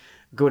bikes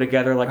go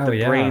together, like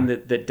brain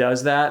that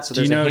does that. So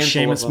do you know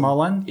Seamus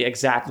Mullen? Yeah,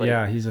 exactly.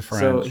 Yeah, he's a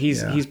friend. So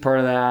he's part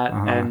of that,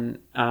 and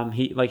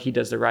he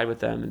does the ride with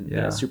them, and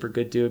a super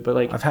good dude. But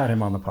like I've had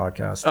him on the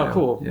podcast. Oh,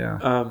 cool.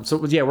 Yeah. So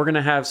we're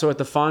gonna have at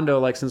the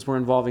Fondo, like since we're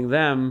involving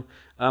them,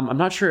 I'm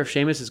not sure if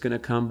Seamus is gonna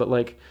come, but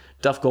like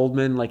Duff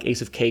Goldman, like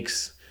Ace of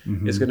Cakes,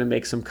 is going to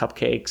make some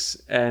cupcakes,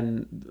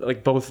 and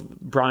like both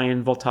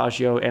Brian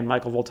Voltaggio and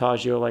Michael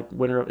Voltaggio, like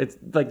winner. It's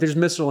like there's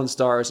Michelin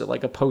stars at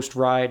like a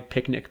post-ride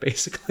picnic,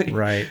 basically.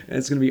 Right. And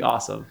it's going to be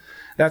awesome.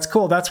 That's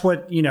cool. That's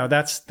what,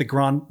 that's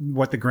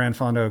what the Grand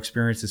Fondo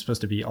experience is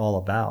supposed to be all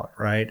about,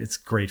 right? It's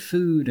great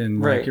food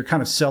and like you're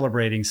kind of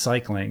celebrating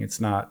cycling.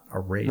 It's not a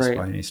race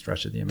by any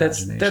stretch of the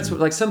imagination. That's what,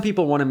 like some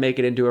people want to make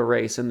it into a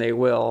race, and they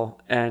will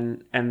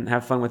and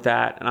have fun with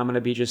that. And I'm going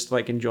to be just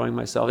like enjoying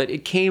myself.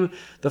 The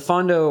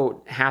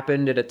Fondo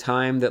happened at a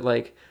time that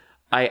like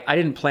I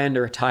didn't plan to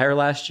retire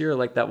last year.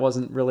 Like that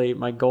wasn't really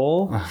my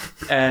goal.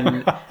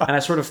 And I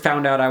sort of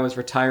found out I was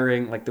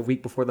retiring like the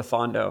week before the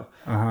Fondo.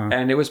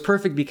 And it was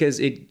perfect because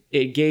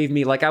it gave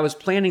me, like I was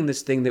planning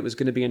this thing that was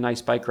going to be a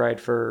nice bike ride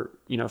for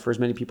as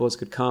many people as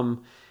could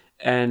come.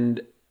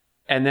 And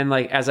then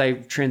like, as I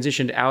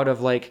transitioned out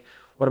of like,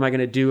 what am I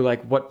going to do?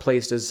 Like what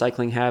place does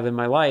cycling have in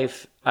my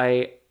life?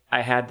 I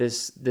had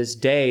this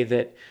day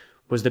that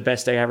was the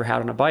best day I ever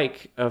had on a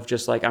bike, of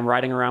just like, I'm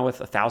riding around with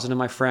 1,000 of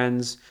my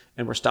friends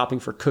and we're stopping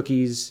for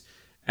cookies.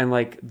 And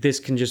like, this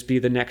can just be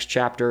the next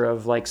chapter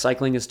of like,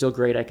 cycling is still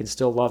great. I can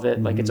still love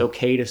it. Like it's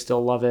okay to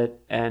still love it.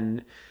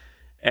 And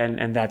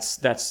that's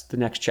the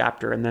next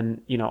chapter. And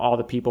then, all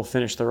the people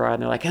finish the ride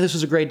and they're like, hey, this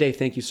was a great day.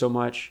 Thank you so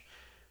much.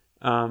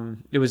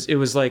 It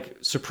was like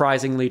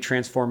surprisingly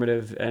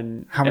transformative.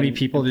 And how many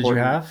people did you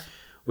have?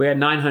 We had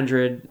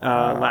 900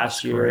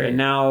 last year, and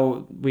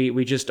now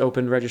we just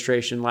opened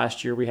registration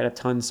last year. We had a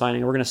ton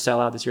signing. We're going to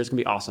sell out this year. It's going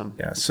to be awesome.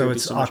 Yeah, so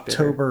it's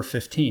October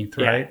 15th,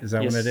 right? Is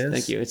that when it is?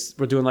 Thank you.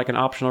 We're doing like an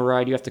optional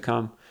ride. You have to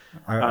come.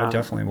 I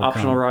definitely will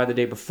optional ride the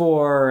day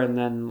before, and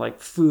then like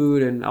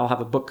food, and I'll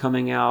have a book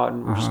coming out,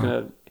 and we're just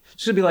going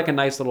to be like a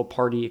nice little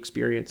party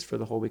experience for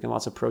the whole weekend.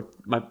 Lots of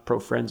my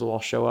pro friends will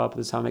all show up.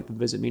 This is how I make them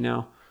visit me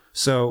now.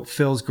 So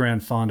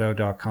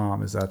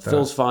philsgrandfondo.com, is that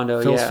Phil's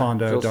Fondo,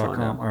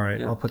 philsfondo.com. All right,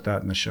 I'll put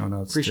that in the show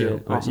notes. Appreciate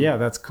it. But awesome. Yeah,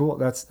 that's cool.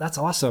 That's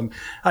awesome.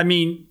 I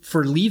mean,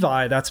 for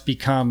Levi, that's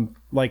become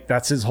like,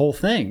 that's his whole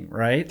thing,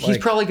 right? He's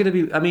probably going to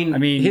be, I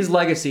mean, his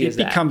legacy is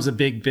that. It becomes a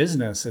big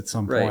business at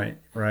some point,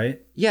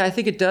 right? Yeah, I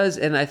think it does.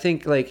 And I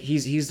think like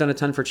he's done a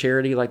ton for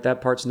charity. Like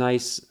that part's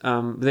nice.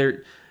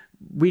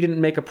 We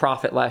didn't make a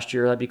profit last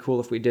year. That'd be cool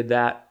if we did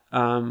that.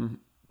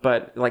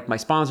 But like my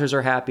sponsors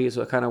are happy,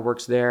 so it kind of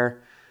works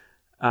there.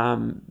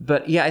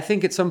 But yeah, I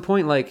think at some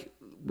point, like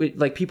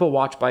people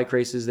watch bike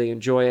races, they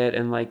enjoy it.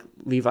 And like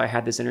Levi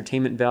had this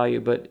entertainment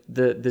value, but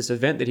this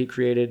event that he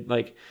created,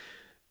 like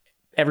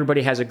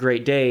everybody has a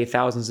great day.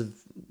 Thousands of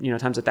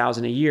times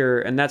 1,000 a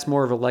year. And that's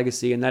more of a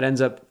legacy. And that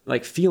ends up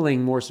like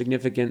feeling more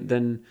significant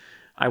than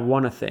I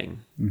won a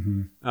thing.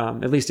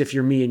 At least if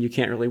you're me and you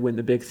can't really win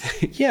the big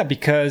thing. Yeah,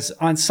 because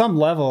on some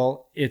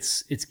level,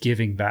 it's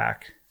giving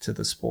back to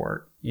the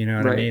sport. You know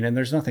what I mean? And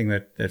there's nothing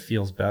that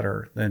feels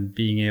better than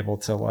being able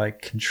to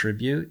like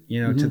contribute,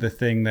 to the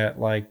thing that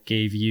like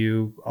gave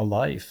you a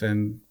life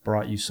and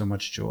brought you so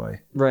much joy.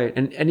 Right.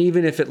 And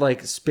even if it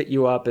like spit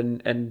you up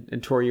and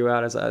tore you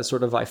out, as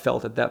I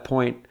felt at that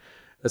point,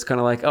 it's kind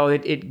of like, oh,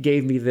 it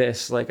gave me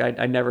this. Like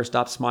I never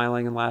stopped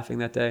smiling and laughing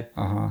that day.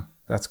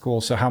 That's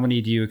cool. So how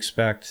many do you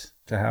expect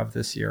to have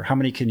this year? How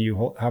many can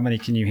you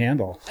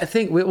handle? I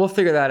think we'll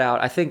figure that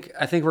out. I think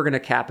we're going to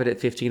cap it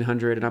at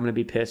 1,500, and I'm going to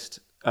be pissed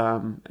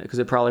because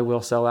it probably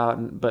will sell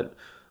out, but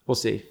we'll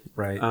see.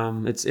 Right.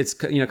 It's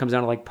comes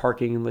down to like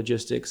parking and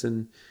logistics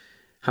and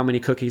how many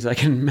cookies I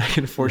can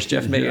force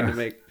Jeff Megan to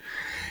make.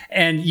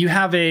 And you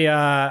have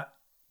a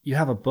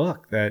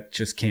book that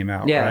just came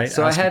out, right?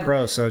 So Ask a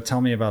Pro. So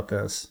tell me about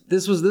this.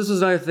 This was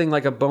another thing,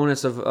 like a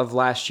bonus of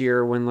last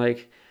year, when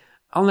like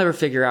I'll never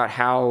figure out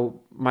how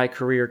my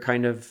career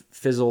kind of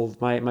fizzled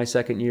my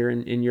second year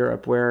in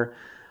Europe, where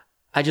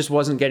I just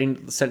wasn't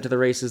getting sent to the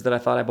races that I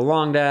thought I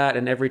belonged at.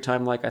 And every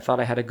time like I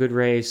thought I had a good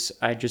race,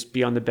 I'd just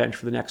be on the bench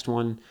for the next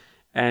one.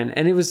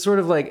 And it was sort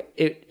of like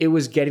it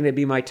was getting to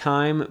be my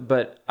time,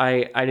 but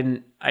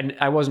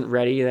I wasn't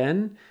ready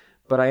then.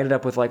 But I ended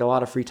up with like a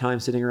lot of free time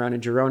sitting around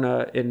in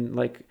Girona in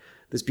like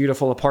this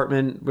beautiful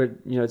apartment where,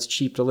 it's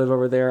cheap to live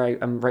over there.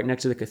 I'm right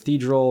next to the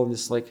cathedral and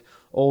this like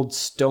old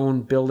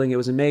stone building. It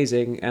was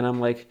amazing. And I'm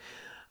like,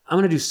 I'm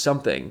going to do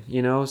something,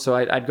 So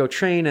I'd go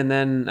train. And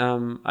then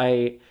one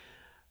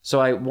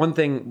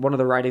of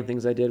the writing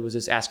things I did was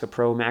this Ask a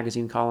Pro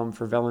magazine column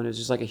for Velo. It was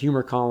just like a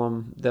humor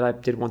column that I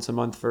did once a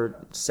month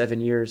for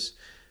 7 years.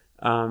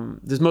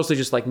 This is mostly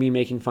just like me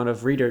making fun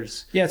of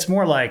readers. Yeah, it's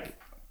more like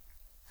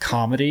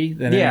comedy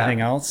than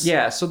anything else.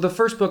 Yeah. So the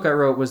first book I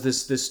wrote was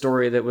this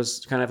story that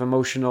was kind of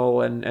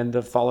emotional and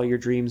the follow your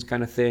dreams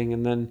kind of thing.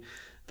 And then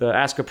the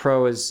Ask a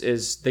Pro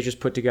is they just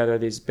put together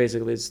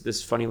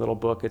this funny little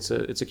book. It's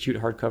a cute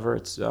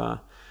hardcover.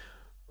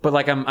 But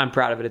like I'm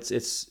proud of it.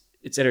 It's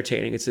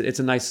entertaining.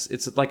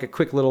 It's like a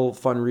quick little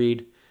fun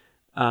read.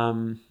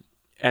 And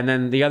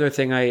then the other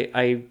thing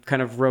I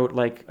kind of wrote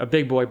like a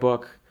big boy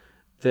book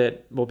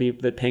that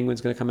Penguin's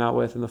going to come out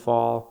with in the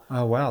fall.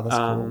 Oh wow, that's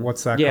cool.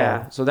 What's that called?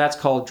 Yeah, so that's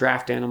called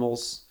Draft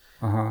Animals.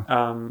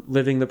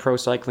 Living the pro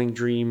cycling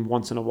dream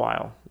once in a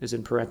while is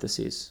in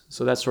parentheses.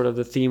 So that's sort of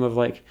the theme of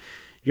like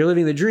you're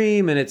living the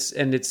dream and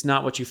it's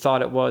not what you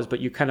thought it was, but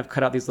you kind of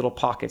cut out these little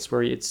pockets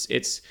where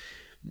it's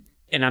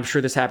and I'm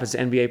sure this happens to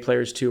NBA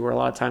players too, where a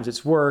lot of times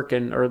it's work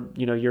or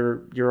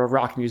you're a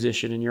rock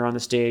musician and you're on the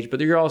stage,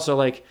 but you're also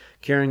like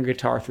carrying a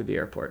guitar through the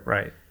airport.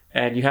 Right.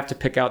 And you have to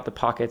pick out the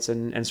pockets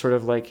and sort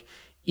of like,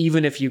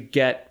 even if you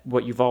get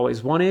what you've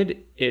always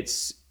wanted,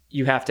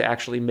 you have to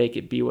actually make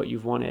it be what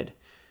you've wanted.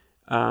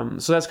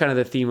 So that's kind of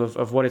the theme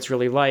of what it's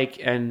really like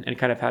and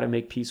kind of how to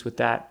make peace with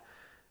that.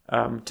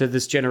 To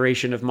this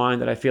generation of mine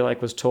that I feel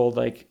like was told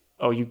like,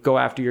 oh, you go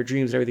after your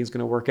dreams, everything's going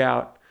to work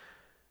out.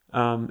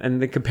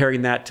 And then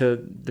comparing that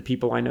to the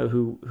people I know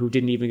who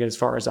didn't even get as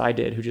far as I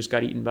did, who just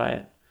got eaten by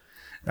it.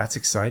 That's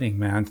exciting,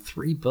 man.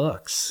 3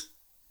 books.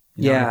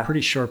 In a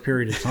pretty short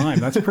period of time.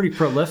 That's pretty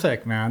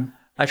prolific, man.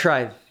 I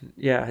tried.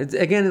 Yeah. It's,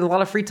 again, a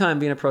lot of free time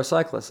being a pro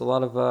cyclist, a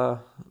lot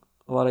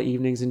of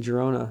evenings in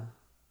Girona.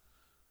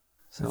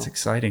 So. That's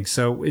exciting.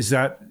 So is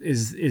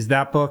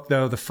that book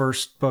though the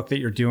first book that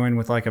you're doing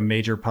with like a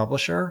major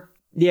publisher?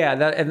 Yeah,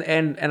 that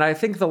and I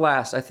think the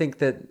last. I think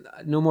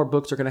that no more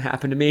books are going to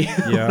happen to me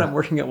when I'm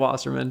working at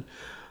Wasserman.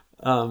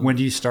 When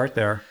do you start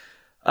there?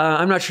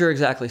 I'm not sure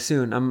exactly.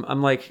 Soon.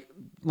 I'm like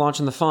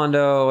launching the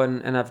Fondo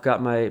and I've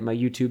got my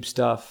YouTube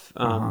stuff.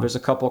 There's a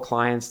couple of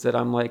clients that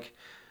I'm like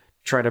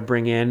trying to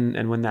bring in,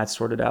 and when that's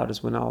sorted out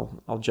is when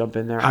I'll jump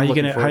in there. How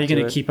are you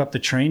gonna keep up the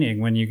training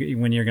when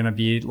you're gonna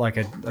be like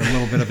a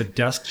little bit of a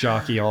desk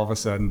jockey all of a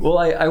sudden? Well,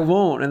 I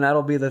won't, and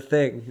that'll be the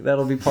thing.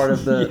 That'll be part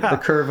of the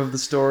curve of the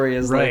story.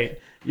 Is right.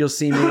 Like you'll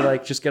see me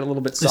like just get a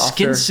little bit softer. The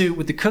skin suit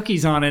with the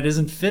cookies on it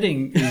isn't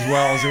fitting as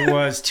well as it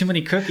was. Too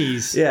many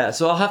cookies. Yeah,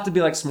 so I'll have to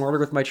be like smarter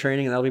with my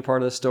training, and that'll be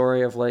part of the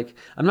story of like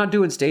I'm not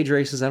doing stage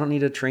races. I don't need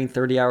to train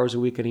 30 hours a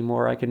week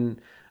anymore. I think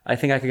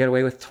I could get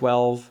away with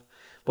 12.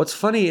 What's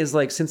funny is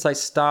like since I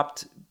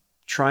stopped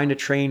trying to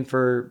train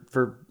for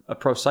a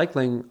pro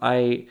cycling,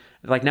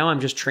 now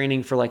I'm just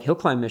training for like hill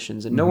climb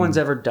missions, and no one's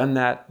ever done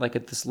that like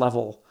at this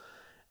level.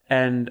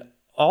 And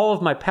all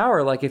of my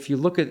power, like if you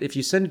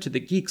send it to the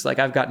geeks, like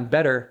I've gotten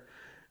better,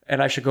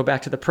 and I should go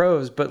back to the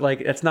pros, but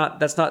like that's not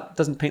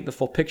doesn't paint the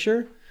full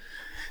picture.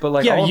 But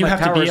like all of you my have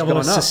to power be is able to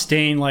going up.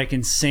 sustain like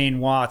insane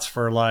watts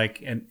for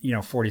like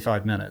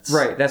 45 minutes.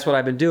 Right, that's what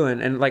I've been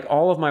doing, and like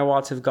all of my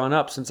watts have gone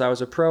up since I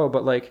was a pro.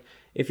 But like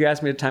if you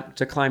ask me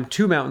to climb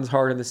 2 mountains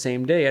hard in the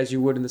same day as you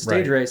would in the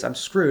stage race, I'm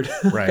screwed.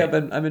 Right.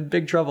 I'm in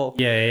big trouble.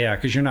 Yeah.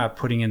 Because you're not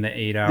putting in the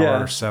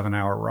 8-hour,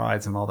 7-hour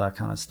rides and all that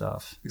kind of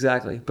stuff.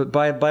 Exactly. But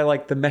by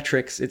like the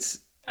metrics,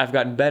 I've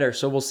gotten better.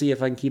 So we'll see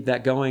if I can keep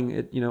that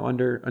going.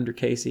 Under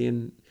Casey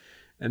and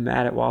and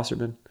Matt at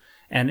Wasserman.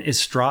 And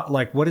is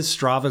what is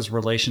Strava's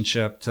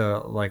relationship to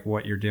like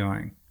what you're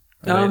doing?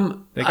 I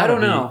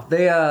don't know.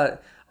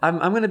 I'm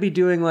going to be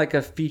doing like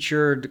a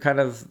featured kind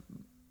of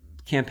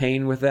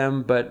campaign with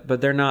them, but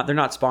they're not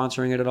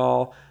sponsoring it at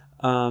all.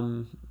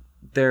 I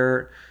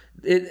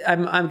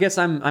guess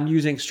I'm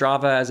using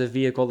Strava as a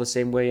vehicle the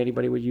same way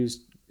anybody would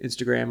use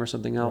Instagram or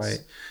something else.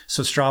 Right.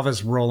 So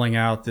Strava's rolling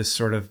out this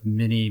sort of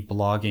mini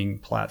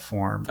blogging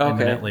platform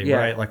imminently, yeah.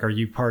 right? Like, are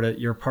you part of?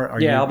 You're part.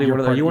 I'll be one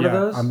of those. Are you one of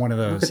those? I'm one of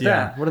those. Look at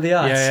that. What are the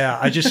odds? Yeah.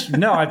 I just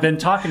no. I've been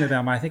talking to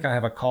them. I think I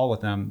have a call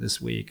with them this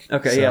week.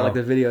 Okay. So, like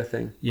the video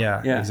thing.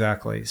 Yeah.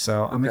 Exactly.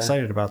 So I'm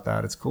excited about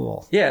that. It's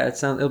cool. Yeah.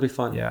 It'll be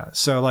fun. Yeah.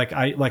 So like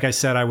I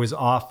said, I was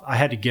off. I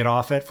had to get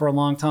off it for a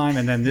long time,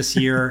 and then this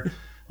year.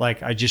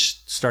 Like I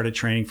just started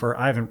training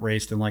I haven't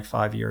raced in like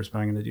 5 years, but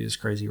I'm going to do this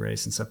crazy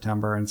race in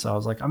September. And so I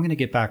was like, I'm going to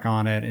get back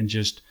on it and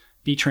just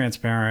be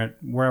transparent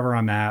wherever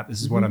I'm at.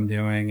 This is what I'm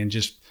doing. And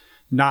just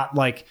not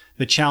like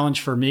the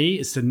challenge for me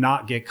is to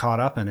not get caught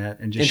up in it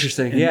and just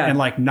interesting. And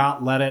like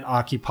not let it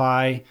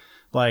occupy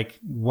like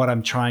what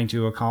I'm trying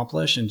to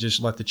accomplish and just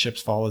let the chips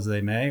fall as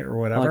they may or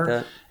whatever. I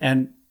like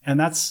that. And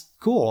that's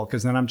cool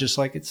because then I'm just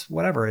like, it's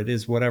whatever it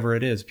is.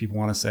 People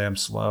want to say I'm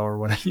slow or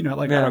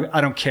whatever, I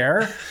don't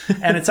care.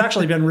 And it's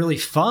actually been really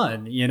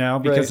fun,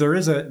 because there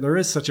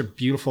is such a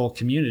beautiful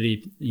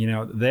community,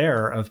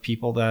 there of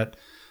people that,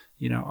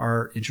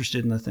 are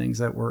interested in the things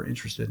that we're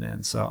interested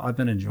in. So I've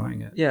been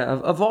enjoying it. Yeah.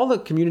 Of all the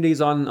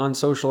communities on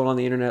social and on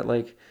the internet,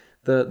 like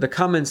the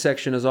comment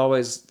section is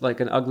always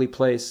like an ugly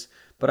place.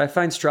 But I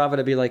find Strava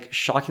to be like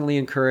shockingly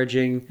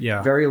encouraging,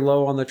 very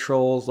low on the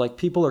trolls. Like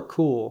people are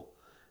cool.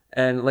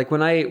 And like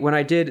when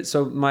I did,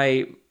 so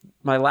my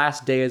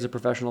last day as a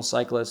professional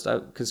cyclist,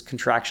 because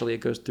contractually it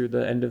goes through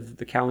the end of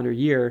the calendar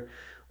year,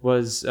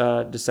 was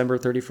December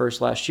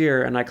 31st last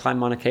year. And I climbed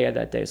Mauna Kea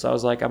that day. So I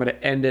was like, I'm going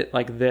to end it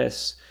like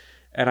this.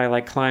 And I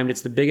like climbed,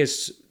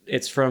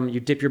 it's from, you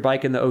dip your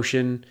bike in the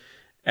ocean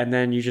and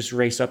then you just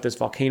race up this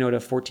volcano to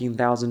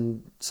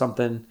 14,000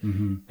 something.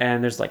 Mm-hmm.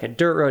 And there's like a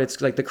dirt road. It's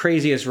like the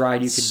craziest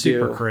ride you could do.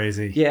 Super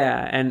crazy.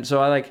 Yeah. And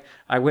so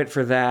I went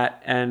for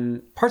that,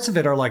 and parts of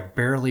it are like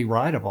barely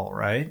rideable,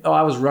 right? Oh,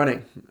 I was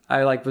running.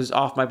 I like was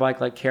off my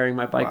bike, like carrying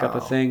my bike up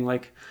a thing.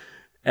 Like,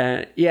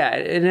 and it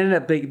ended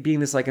up being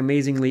this like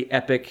amazingly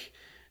epic,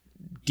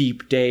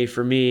 deep day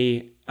for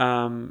me.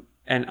 And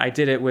I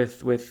did it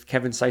with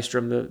Kevin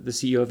Systrom, the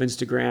CEO of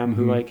Instagram,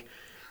 who like,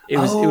 it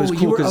was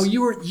cool.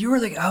 You were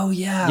like,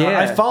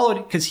 I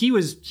followed because he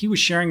was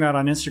sharing that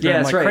on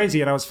Instagram like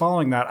crazy, and I was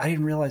following that. I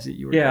didn't realize that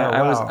you were. Yeah,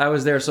 I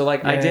was there. So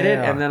like I did it,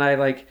 and then I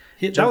like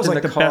that was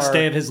like the best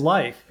day of his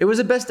life. It was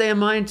the best day of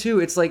mine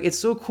too. It's like it's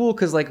so cool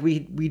because like we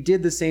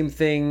did the same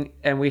thing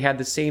and we had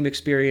the same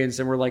experience,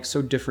 and we're like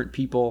so different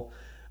people,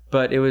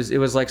 but it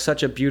was like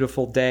such a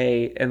beautiful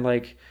day, and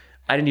like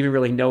I didn't even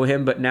really know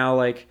him, but now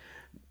like.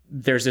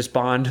 There's this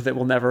bond that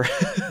will never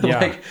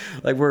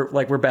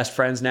we're best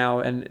friends now,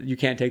 and you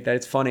can't take that.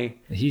 It's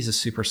funny. He's a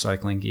super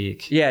cycling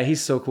geek. Yeah,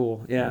 he's so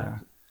cool. Yeah.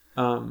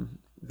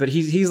 But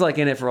he's like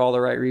in it for all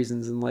the right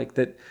reasons, and like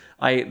that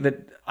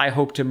I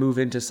hope to move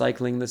into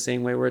cycling the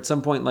same way, where at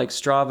some point like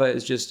Strava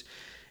is just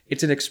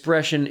it's an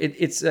expression.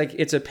 It's like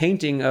it's a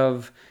painting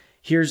of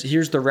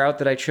here's the route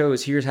that I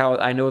chose. Here's how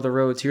I know the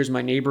roads. Here's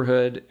my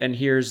neighborhood, and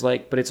here's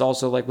like, but it's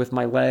also like with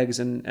my legs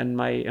and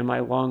my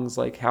lungs,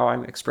 like how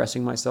I'm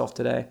expressing myself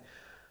today.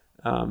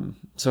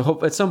 So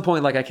hope at some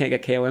point, like I can't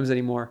get KOMs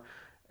anymore,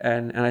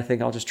 and I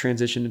think I'll just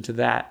transition into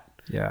that.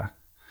 Yeah.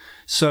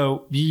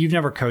 So you've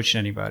never coached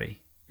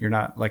anybody. You're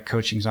not like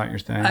coaching's not your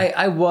thing.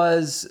 I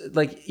was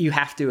like, you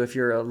have to if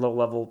you're a low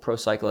level pro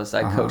cyclist.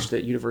 I coached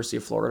at University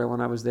of Florida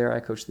when I was there. I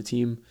coached the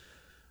team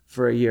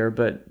for a year,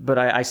 but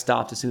I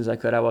stopped as soon as I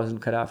could. I wasn't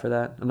cut out for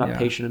that. I'm not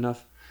patient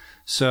enough.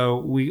 So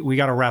we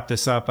got to wrap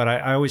this up, but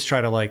I always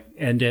try to like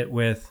end it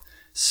with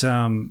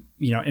some,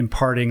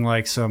 imparting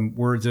like some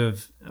words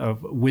of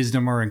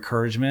wisdom or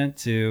encouragement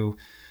to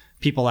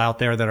people out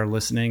there that are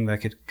listening that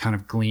could kind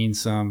of glean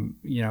some,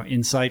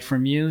 insight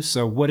from you.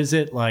 So what is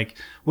it like,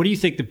 what do you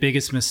think the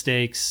biggest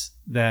mistakes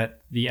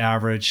that the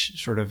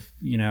average sort of,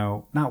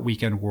 not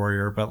weekend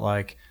warrior, but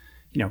like,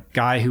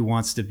 guy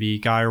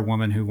or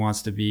woman who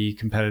wants to be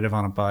competitive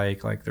on a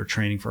bike, like they're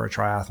training for a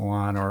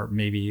triathlon or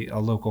maybe a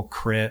local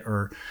crit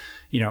or,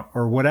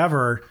 or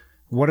whatever.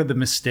 What are the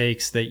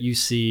mistakes that you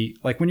see?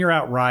 Like when you're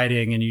out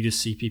riding and you just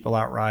see people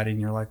out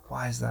riding, you're like,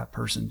 why is that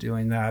person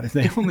doing that? If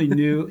they only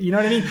knew, you know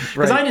what I mean?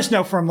 Because I just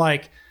know from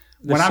like,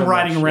 when I'm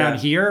riding around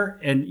here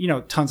and,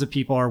 tons of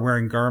people are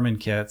wearing Garmin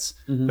kits,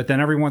 but then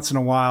every once in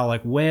a while,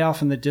 like way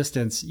off in the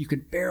distance, you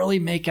could barely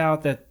make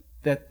out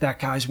that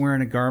guy's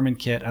wearing a Garmin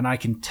kit, and I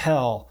can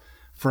tell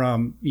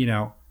from,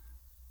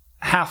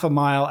 half a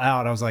mile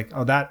out, I was like,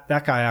 oh, that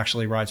guy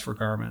actually rides for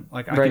Garmin.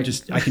 Like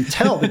I can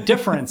tell the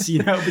difference,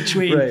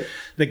 between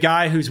the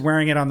guy who's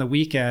wearing it on the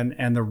weekend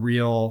and the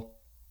real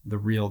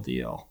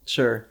deal.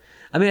 Sure.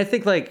 I mean, I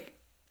think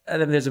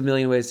there's a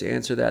million ways to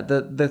answer that.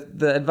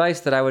 The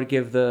advice that I would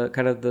give the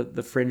kind of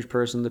the fringe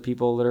person, the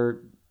people that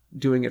are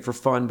doing it for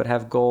fun but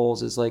have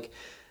goals, is like,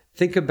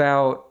 think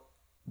about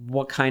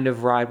what kind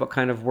of ride, what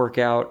kind of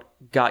workout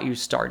got you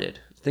started.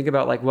 Think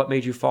about like what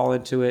made you fall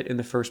into it in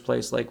the first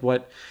place. Like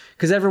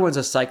because everyone's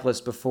a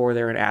cyclist before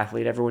they're an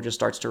athlete. Everyone just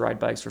starts to ride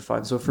bikes for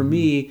fun. So for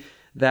me,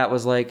 that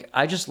was like,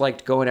 I just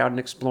liked going out and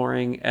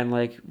exploring, and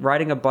like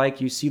riding a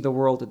bike, you see the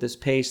world at this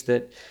pace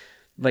that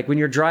like when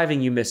you're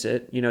driving, you miss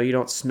it. You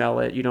don't smell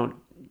it. You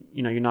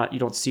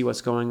don't see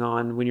what's going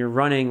on. When you're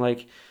running,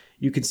 like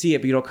you can see it,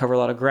 but you don't cover a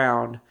lot of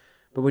ground.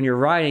 But when you're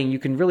riding, you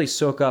can really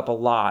soak up a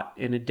lot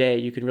in a day.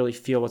 You can really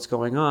feel what's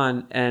going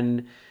on,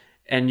 and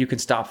you can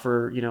stop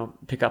for,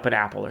 pick up an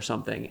apple or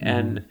something.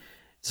 And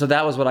so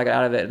that was what I got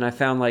out of it. And I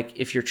found like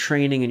if you're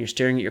training and you're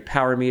staring at your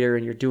power meter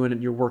and you're doing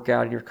your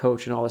workout and your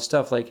coach and all this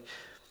stuff, like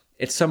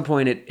at some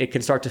point it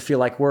can start to feel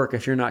like work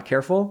if you're not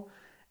careful.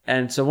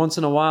 And so once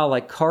in a while,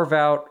 like carve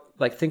out,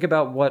 like think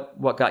about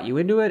what got you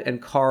into it and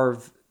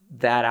carve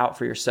that out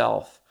for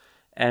yourself.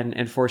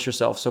 And force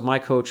yourself. So my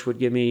coach would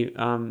give me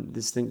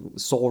this thing,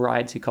 soul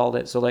rides, he called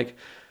it. So like,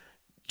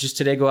 just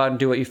today, go out and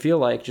do what you feel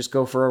like. Just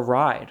go for a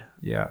ride.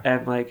 Yeah.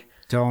 And like,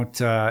 don't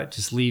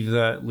just leave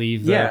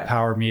the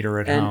power meter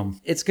at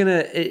home. It's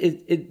gonna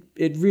it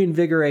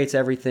reinvigorates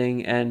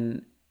everything,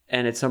 and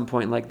at some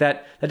point like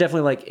that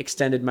definitely like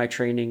extended my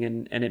training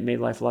and it made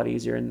life a lot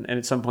easier. And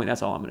at some point,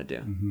 that's all I'm gonna do.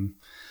 Mm-hmm.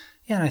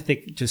 Yeah, and I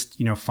think just,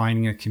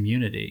 finding a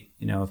community,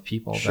 of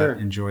people that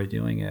enjoy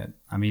doing it.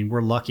 I mean,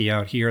 we're lucky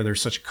out here.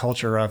 There's such a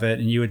culture of it.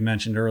 And you had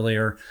mentioned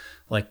earlier,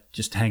 like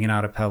just hanging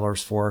out at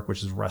Peddler's Fork,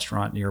 which is a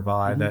restaurant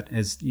nearby that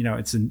is,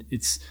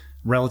 it's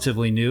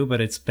relatively new,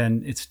 but it's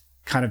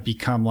kind of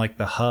become like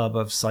the hub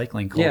of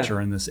cycling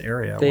culture in this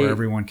area where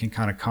everyone can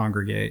kind of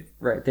congregate.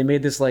 Right. They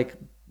made this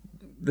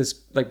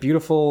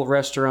beautiful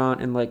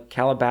restaurant in like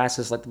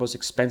Calabasas, like the most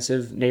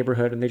expensive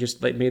neighborhood. And they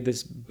just like made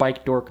this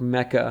bike dork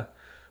mecca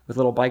with a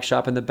little bike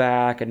shop in the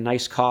back and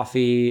nice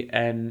coffee.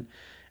 And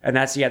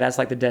that's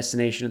like the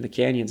destination in the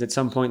canyons. At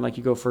some point, like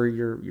you go for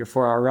your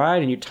 4-hour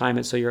ride and you time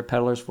it so you're at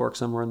Peddler's Fork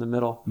somewhere in the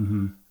middle.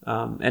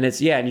 Mm-hmm. And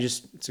it's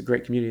a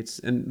great community.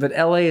 But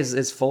LA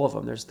is full of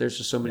them. There's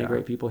just so many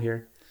great people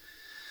here.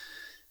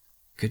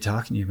 Good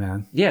talking to you,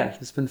 man. Yeah,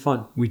 it's been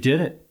fun. We did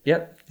it.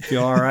 Yep.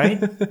 Feel all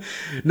right?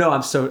 No,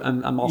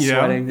 I'm all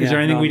sweating. Is there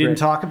anything we didn't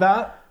talk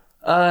about?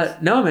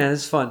 No, man,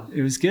 it's fun.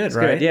 It was good,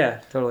 right? Good. Yeah,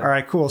 totally. All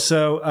right, cool.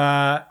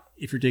 So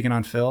if you're digging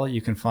on Phil, you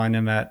can find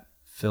him at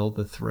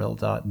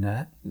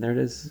philthethrill.net. There it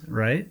is.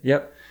 Right?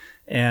 Yep.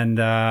 And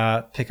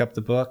pick up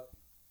the book,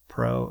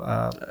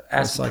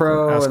 Ask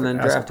Pro, and then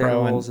Draft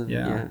Animals.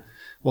 And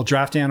Well,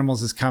 Draft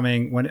Animals is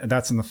coming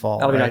that's in the fall.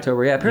 That'll be in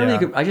October. Yeah.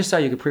 Apparently, I just saw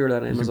you could pre-order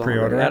that on Amazon.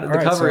 Pre-order it. The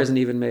cover isn't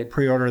even made.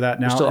 Pre-order that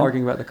now. We're still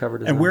arguing about the cover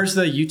design. And where's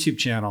the YouTube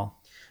channel?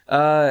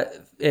 I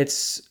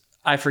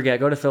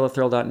forget. Go to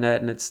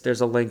philthethrill.net, and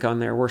there's a link on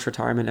there. Worst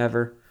retirement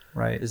ever.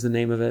 Right. Is the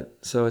name of it.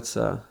 So it's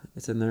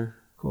in there.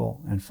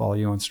 Cool. And follow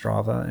you on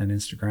Strava and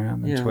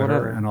Instagram and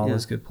Twitter and all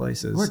those good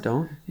places. Or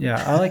don't.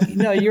 Yeah. I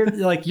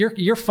like,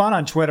 you're fun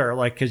on Twitter.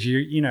 Like, cause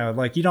you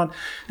don't,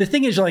 the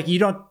thing is like, you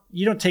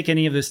don't take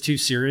any of this too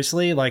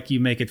seriously. Like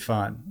you make it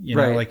fun,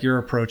 know, like you're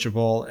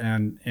approachable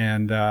and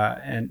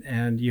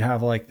you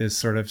have like this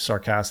sort of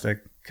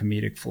sarcastic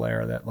comedic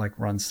flair that like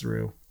runs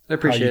through I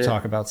appreciate how you it.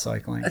 talk about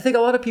cycling. I think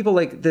a lot of people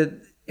like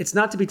it's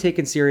not to be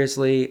taken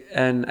seriously.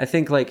 And I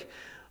think like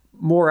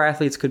more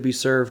athletes could be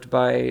served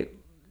by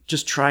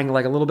just trying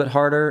like a little bit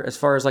harder as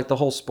far as like the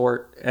whole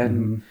sport.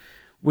 And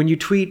when you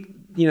tweet,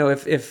 if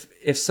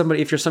your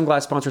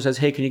sunglass sponsor says,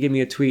 "Hey, can you give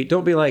me a tweet?"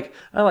 Don't be like,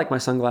 "I like my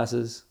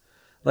sunglasses."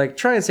 Like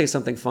try and say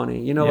something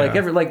funny,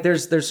 like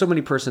there's so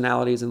many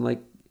personalities and like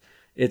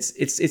it's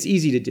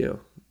easy to do.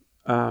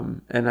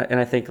 And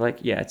I think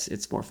like,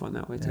 it's more fun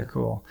that way too. Yeah,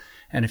 cool.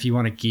 And if you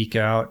want to geek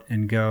out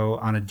and go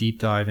on a deep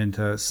dive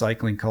into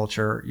cycling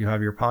culture, you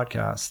have your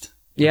podcast.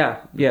 Yeah.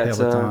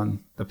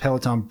 Peloton, the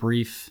Peloton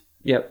Brief.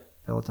 Yep.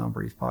 Peloton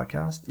Brief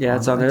Podcast. Yeah,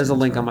 it's on there. There's a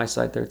link on my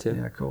site there too.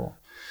 Yeah, cool.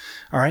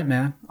 All right,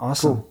 man.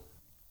 Awesome. Cool.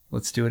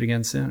 Let's do it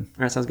again soon.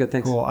 All right, sounds good.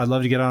 Thanks. Cool. I'd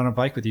love to get on a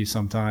bike with you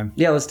sometime.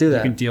 Yeah, let's do that.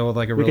 You can deal with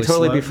like we could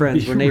totally be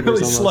friends. We're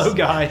neighbors. Really slow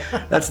guy.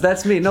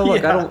 That's me. No,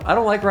 look, I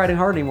don't like riding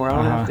hard anymore. I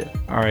don't have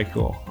to. All right,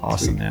 cool.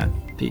 Awesome, man.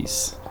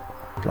 Peace.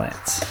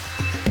 Plants.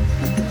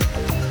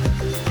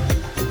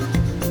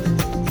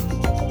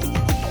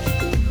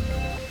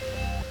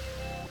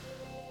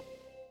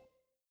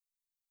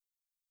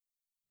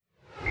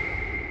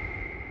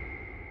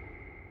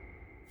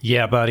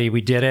 Yeah, buddy,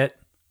 we did it.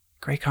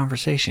 Great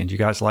conversation. Do you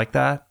guys like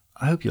that?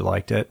 I hope you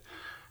liked it.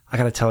 I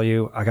got to tell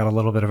you, I got a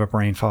little bit of a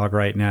brain fog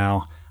right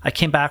now. I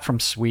came back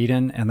from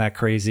Sweden and that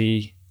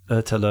crazy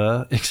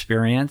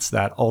experience,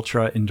 that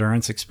ultra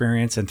endurance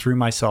experience, and threw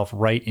myself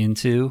right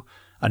into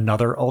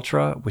another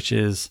ultra, which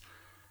is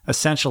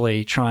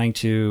essentially trying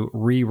to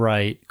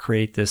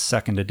create this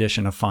second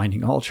edition of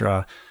Finding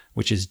Ultra,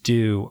 which is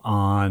due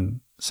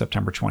on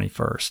September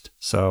 21st.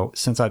 So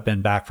since I've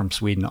been back from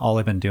Sweden, all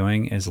I've been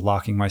doing is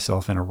locking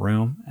myself in a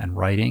room and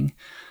writing,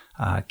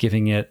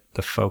 giving it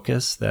the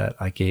focus that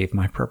I gave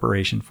my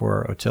preparation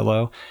for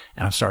Otillo.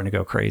 And I'm starting to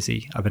go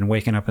crazy. I've been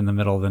waking up in the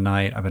middle of the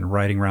night. I've been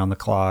writing around the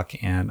clock,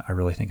 and I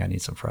really think I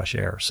need some fresh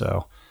air.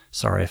 So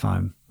sorry if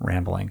I'm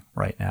rambling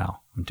right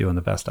now. I'm doing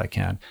the best I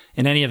can.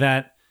 In any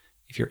event,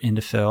 if you're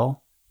into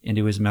Phil,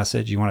 into his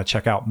message, you want to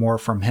check out more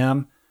from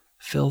him,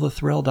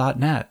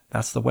 philthethrill.net.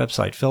 That's the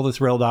website,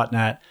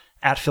 philthethrill.net,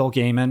 at Phil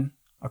Gaimon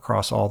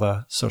across all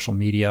the social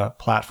media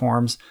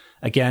platforms.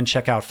 Again,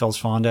 check out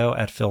Phil's Fondo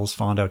at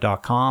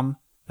philsfondo.com.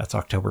 That's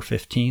October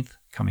 15th,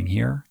 coming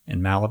here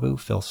in Malibu,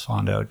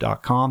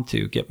 philsfondo.com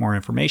to get more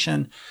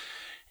information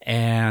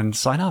and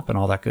sign up and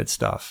all that good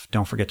stuff.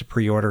 Don't forget to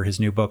pre-order his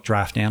new book,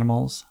 Draft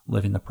Animals,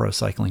 Living the Pro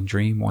Cycling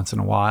Dream Once in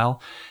a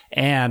While.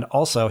 And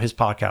also his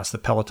podcast, the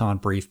Peloton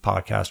Brief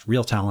Podcast,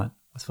 Real Talent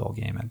with Phil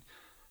Gaimon.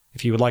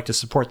 If you would like to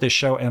support this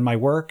show and my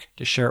work,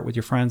 just share it with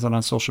your friends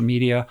on social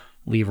media,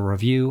 leave a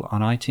review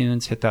on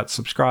iTunes, hit that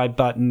subscribe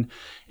button.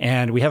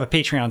 And we have a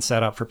Patreon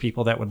set up for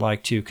people that would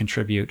like to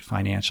contribute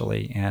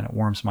financially. And it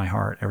warms my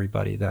heart,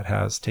 everybody that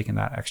has taken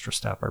that extra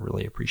step. I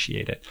really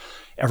appreciate it.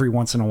 Every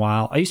once in a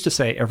while, I used to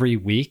say every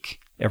week,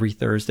 every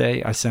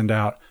Thursday, I send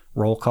out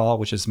Roll Call,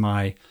 which is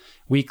my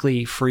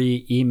weekly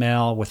free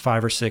email with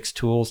 5 or 6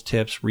 tools,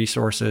 tips,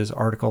 resources,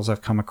 articles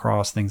I've come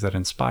across, things that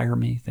inspire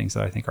me, things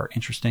that I think are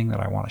interesting that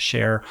I want to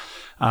share.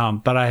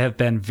 But I have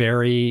been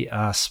very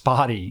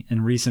spotty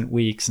in recent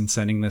weeks in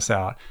sending this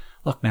out.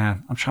 Look,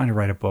 man, I'm trying to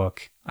write a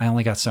book. I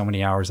only got so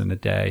many hours in a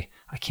day.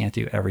 I can't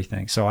do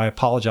everything. So I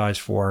apologize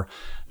for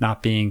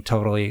not being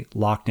totally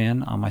locked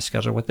in on my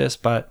schedule with this,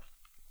 but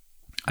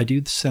I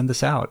do send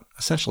this out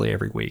essentially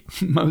every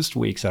week, most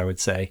weeks, I would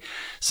say.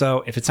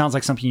 So if it sounds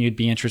like something you'd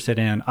be interested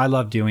in, I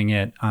love doing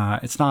it.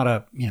 It's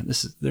not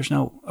there's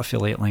no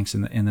affiliate links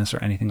in this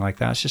or anything like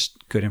that. It's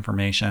just good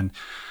information,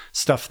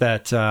 stuff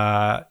that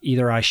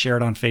either I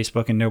shared on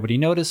Facebook and nobody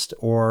noticed,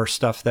 or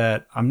stuff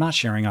that I'm not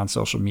sharing on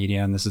social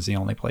media, and this is the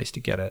only place to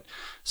get it.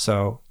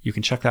 So you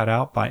can check that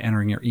out by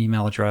entering your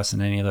email address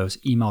in any of those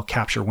email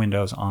capture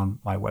windows on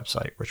my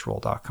website,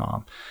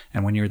 richroll.com.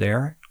 And when you're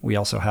there, we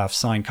also have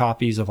signed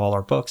copies of all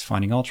our books,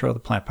 Finding Ultra, The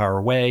Plant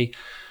Power Way,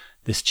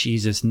 This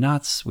Cheese is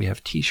Nuts. We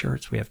have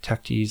t-shirts, we have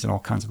tech tees, and all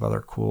kinds of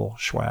other cool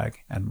swag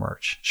and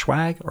merch.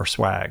 Swag or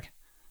swag?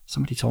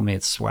 Somebody told me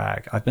it's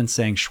swag. I've been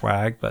saying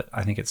swag, but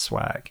I think it's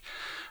swag.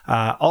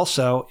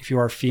 Also, if you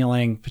are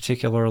feeling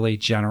particularly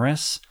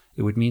generous,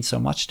 it would mean so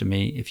much to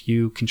me if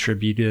you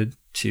contributed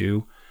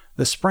to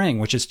The Spring,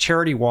 which is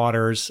Charity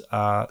Water's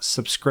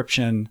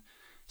subscription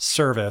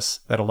service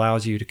that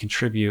allows you to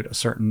contribute a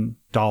certain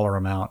dollar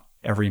amount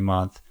every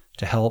month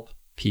to help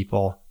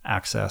people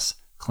access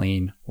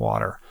clean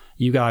water.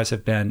 You guys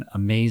have been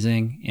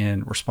amazing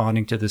in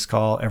responding to this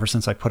call ever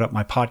since I put up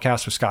my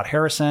podcast with Scott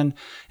Harrison.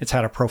 It's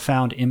had a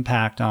profound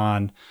impact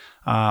on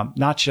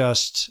not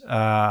just the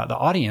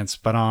audience,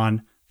 but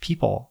on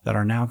people that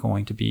are now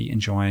going to be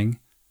enjoying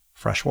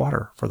fresh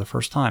water for the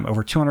first time.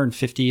 Over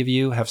 250 of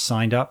you have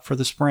signed up for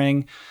The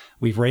Spring.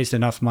 We've raised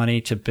enough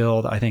money to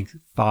build, I think,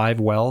 5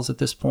 wells at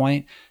this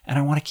point, and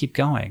I want to keep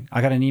going.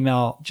 I got an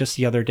email just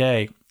the other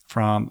day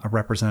from a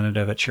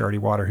representative at Charity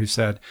Water who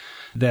said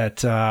that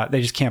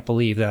they just can't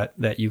believe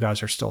that you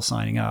guys are still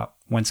signing up.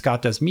 When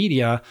Scott does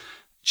media,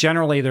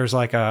 generally there's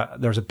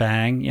a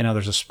bang,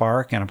 there's a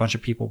spark, and a bunch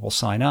of people will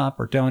sign up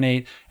or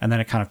donate, and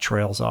then it kind of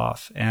trails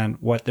off. And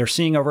what they're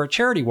seeing over at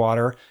Charity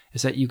Water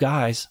is that you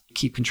guys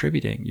keep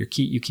contributing. You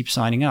keep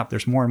signing up.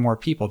 There's more and more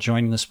people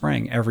joining The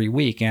Spring every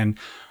week, and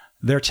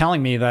they're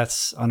telling me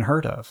that's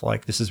unheard of.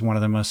 Like, this is one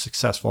of the most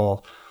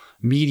successful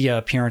media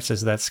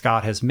appearances that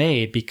Scott has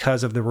made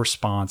because of the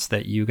response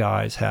that you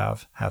guys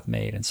have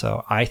made. And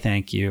so I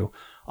thank you,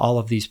 all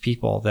of these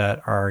people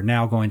that are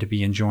now going to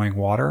be enjoying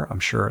water. I'm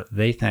sure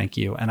they thank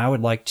you. And I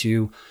would like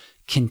to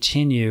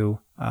continue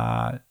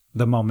the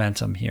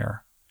momentum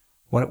here.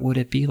 What would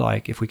it be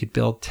like if we could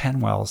build 10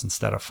 wells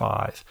instead of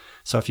 5?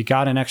 So if you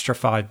got an extra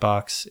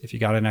 $5, if you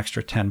got an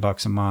extra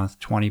 $10 a month,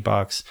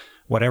 $20,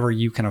 whatever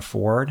you can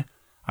afford,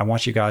 I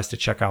want you guys to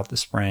check out The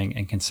Spring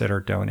and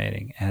consider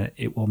donating. And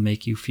it will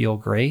make you feel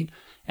great,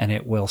 and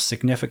it will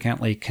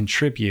significantly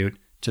contribute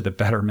to the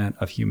betterment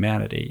of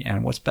humanity.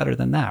 And what's better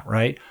than that,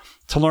 right?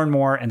 To learn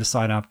more and to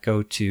sign up,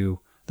 go to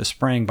The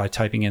Spring by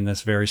typing in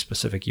this very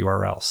specific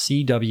URL,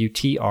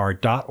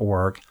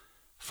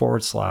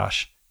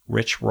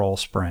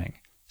 cwtr.org/richrollspring.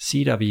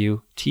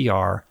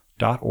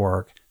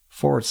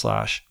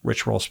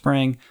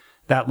 cwtr.org/richrollspring.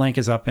 That link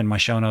is up in my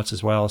show notes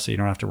as well, so you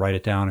don't have to write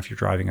it down if you're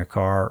driving a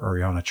car or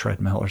you're on a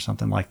treadmill or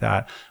something like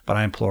that. But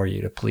I implore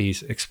you to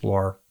please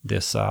explore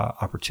this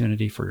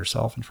opportunity for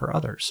yourself and for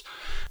others.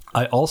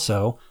 I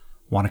also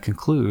want to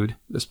conclude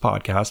this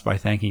podcast by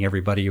thanking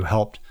everybody who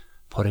helped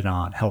put it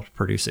on, helped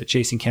produce it.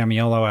 Jason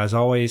Camiolo, as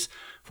always,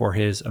 for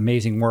his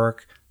amazing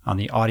work on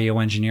the audio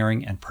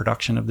engineering and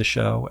production of the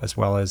show, as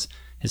well as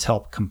his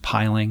help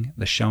compiling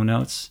the show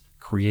notes,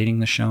 creating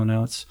the show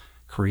notes,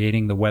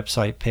 creating the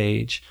website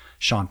page.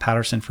 Sean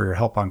Patterson for your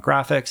help on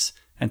graphics,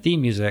 and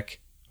theme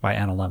music by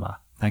Anna Lemma.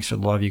 Thanks for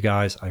the love, you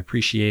guys. I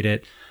appreciate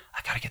it. I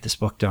got to get this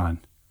book done.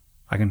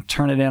 I can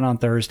turn it in on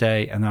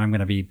Thursday, and then I'm going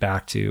to be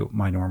back to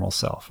my normal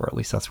self, or at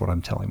least that's what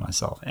I'm telling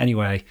myself.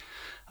 Anyway,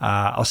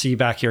 I'll see you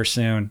back here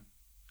soon.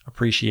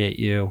 Appreciate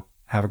you.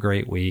 Have a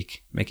great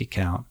week. Make it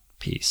count.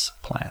 Peace.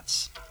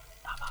 Plants.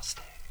 Namaste.